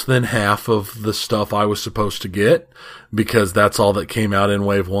less than half of the stuff I was supposed to get because that's all that came out in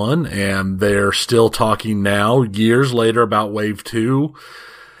Wave 1. And they're still talking now, years later, about Wave 2.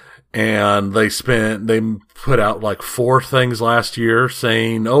 And they put out like 4 things last year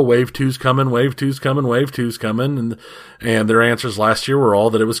saying, oh, Wave 2's coming, Wave 2's coming, Wave 2's coming. And their answers last year were all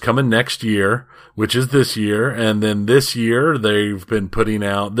that it was coming next year, which is this year. And then this year they've been putting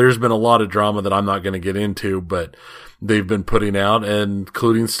out, there's been a lot of drama that I'm not going to get into, but they've been putting out,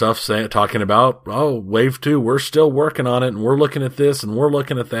 including stuff talking about, oh, Wave 2, we're still working on it, and we're looking at this, and we're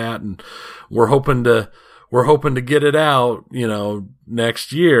looking at that, and we're hoping to get it out,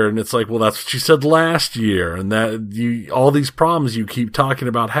 next year. And it's like, well, that's what you said last year. And that all these problems you keep talking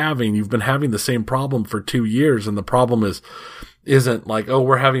about having, you've been having the same problem for 2 years. And the problem isn't like, oh,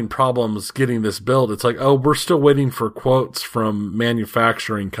 we're having problems getting this built. It's like, oh, we're still waiting for quotes from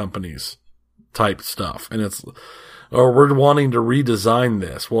manufacturing companies type stuff. And it's, or we're wanting to redesign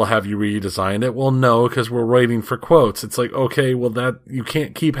this. Well, have you redesigned it? Well, no, because we're waiting for quotes. It's like, okay, well, that you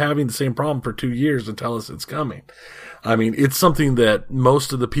can't keep having the same problem for 2 years and tell us it's coming. I mean, it's something that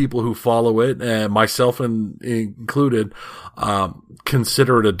most of the people who follow it, myself included,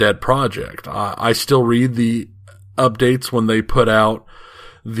 consider it a dead project. I still read the updates when they put out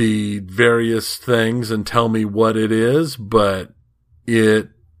the various things and tell me what it is, but it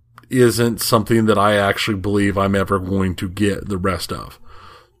isn't something that I actually believe I'm ever going to get the rest of.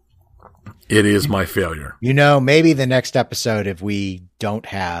 It is my failure. Maybe the next episode, if we don't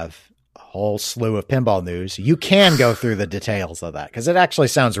have a whole slew of pinball news, you can go through the details of that, because it actually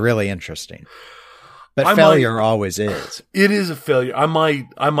sounds really interesting. But failure always is. It is a failure. I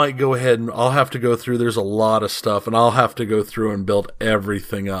might go ahead and I'll have to go through. There's a lot of stuff, and I'll have to go through and build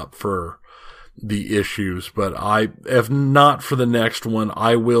everything up for the issues, but if not for the next one,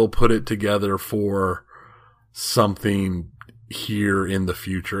 I will put it together for something here in the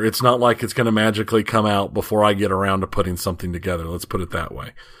future. It's not like it's going to magically come out before I get around to putting something together. Let's put it that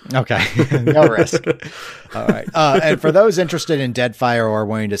way. Okay. No risk. All right. And for those interested in Deadfire or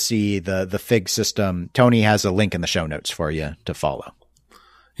wanting to see the Fig system, Tony has a link in the show notes for you to follow.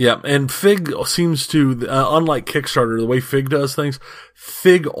 Yeah. And Fig seems to, unlike Kickstarter, the way Fig does things,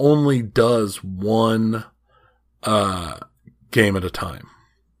 Fig only does one, game at a time.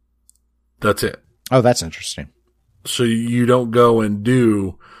 That's it. Oh, that's interesting. So you don't go and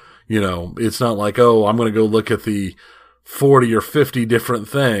do, it's not like, oh, I'm going to go look at the 40 or 50 different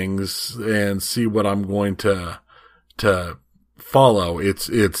things and see what I'm going to follow.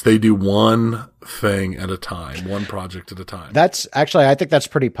 They do one thing at a time, one project at a time. That's actually, I think that's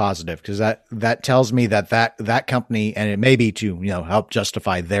pretty positive because that tells me that company, and it may be to, help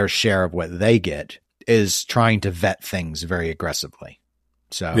justify their share of what they get, is trying to vet things very aggressively.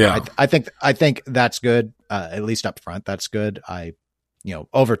 So yeah. I think that's good. At least up front, that's good.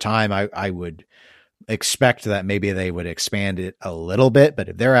 Over time, I would expect that maybe they would expand it a little bit, but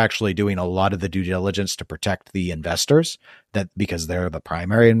if they're actually doing a lot of the due diligence to protect the investors, that because they're the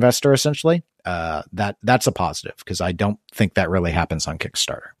primary investor, essentially, that's a positive because I don't think that really happens on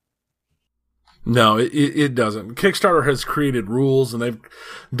Kickstarter. No, it doesn't. Kickstarter has created rules and they've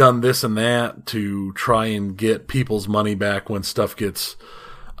done this and that to try and get people's money back when stuff gets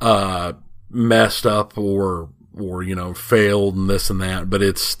messed up or failed and this and that, but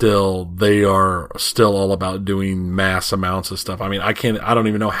they are still all about doing mass amounts of stuff. I mean, I don't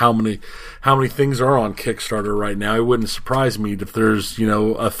even know how many things are on Kickstarter right now. It wouldn't surprise me if there's,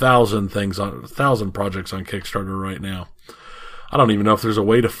 1,000 projects on Kickstarter right now. I don't even know if there's a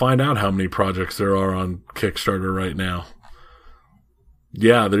way to find out how many projects there are on Kickstarter right now.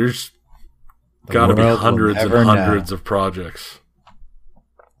 Yeah, there's got to be hundreds and hundreds of projects.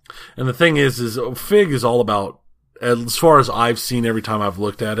 And the thing is Fig is all about, as far as I've seen every time I've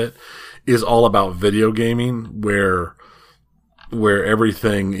looked at it, is all about video gaming, where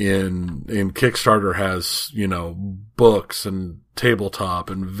everything in Kickstarter has, books and tabletop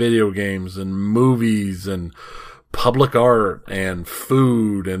and video games and movies and public art and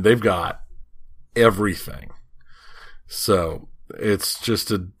food, and they've got everything. So it's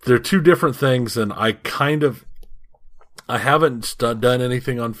just they're two different things, and I haven't done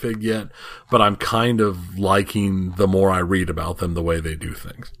anything on Fig yet, but I'm kind of liking the more I read about them, the way they do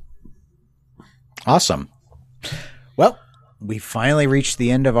things. Awesome. Well, we finally reached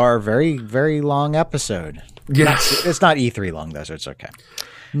the end of our very, very long episode. Yes. It's not E3 long though, so it's okay.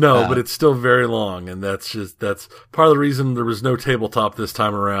 No, but it's still very long, and that's part of the reason there was no tabletop this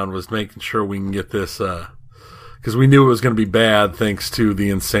time around, was making sure we can get this, because we knew it was going to be bad thanks to the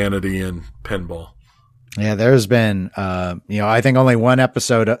insanity in pinball. Yeah, there's been, I think only one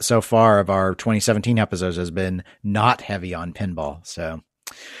episode so far of our 2017 episodes has been not heavy on pinball. So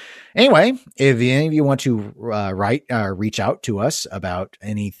anyway, if any of you want to reach out to us about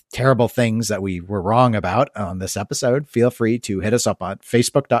any terrible things that we were wrong about on this episode, feel free to hit us up on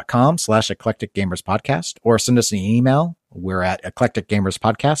facebook.com/Eclectic Gamers Podcast or send us an email. We're at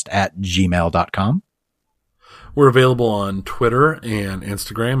eclecticgamerspodcast@gmail.com. We're available on Twitter and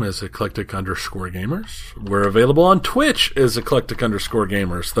Instagram as eclectic_gamers. We're available on Twitch as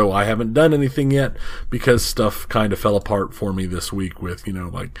eclectic_gamers, though I haven't done anything yet because stuff kind of fell apart for me this week with,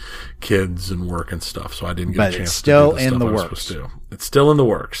 like kids and work and stuff. So I didn't get a chance to do the stuff I was supposed to. It's still in the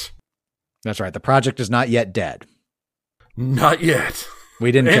works. That's right. The project is not yet dead. Not yet.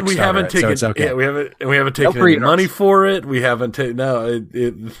 We didn't and we haven't taken, so it's okay. Yeah, we haven't taken any money for it. We haven't taken,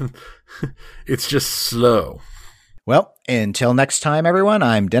 it's just slow. Well, until next time, everyone,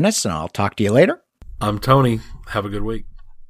 I'm Dennis, and I'll talk to you later. I'm Tony. Have a good week.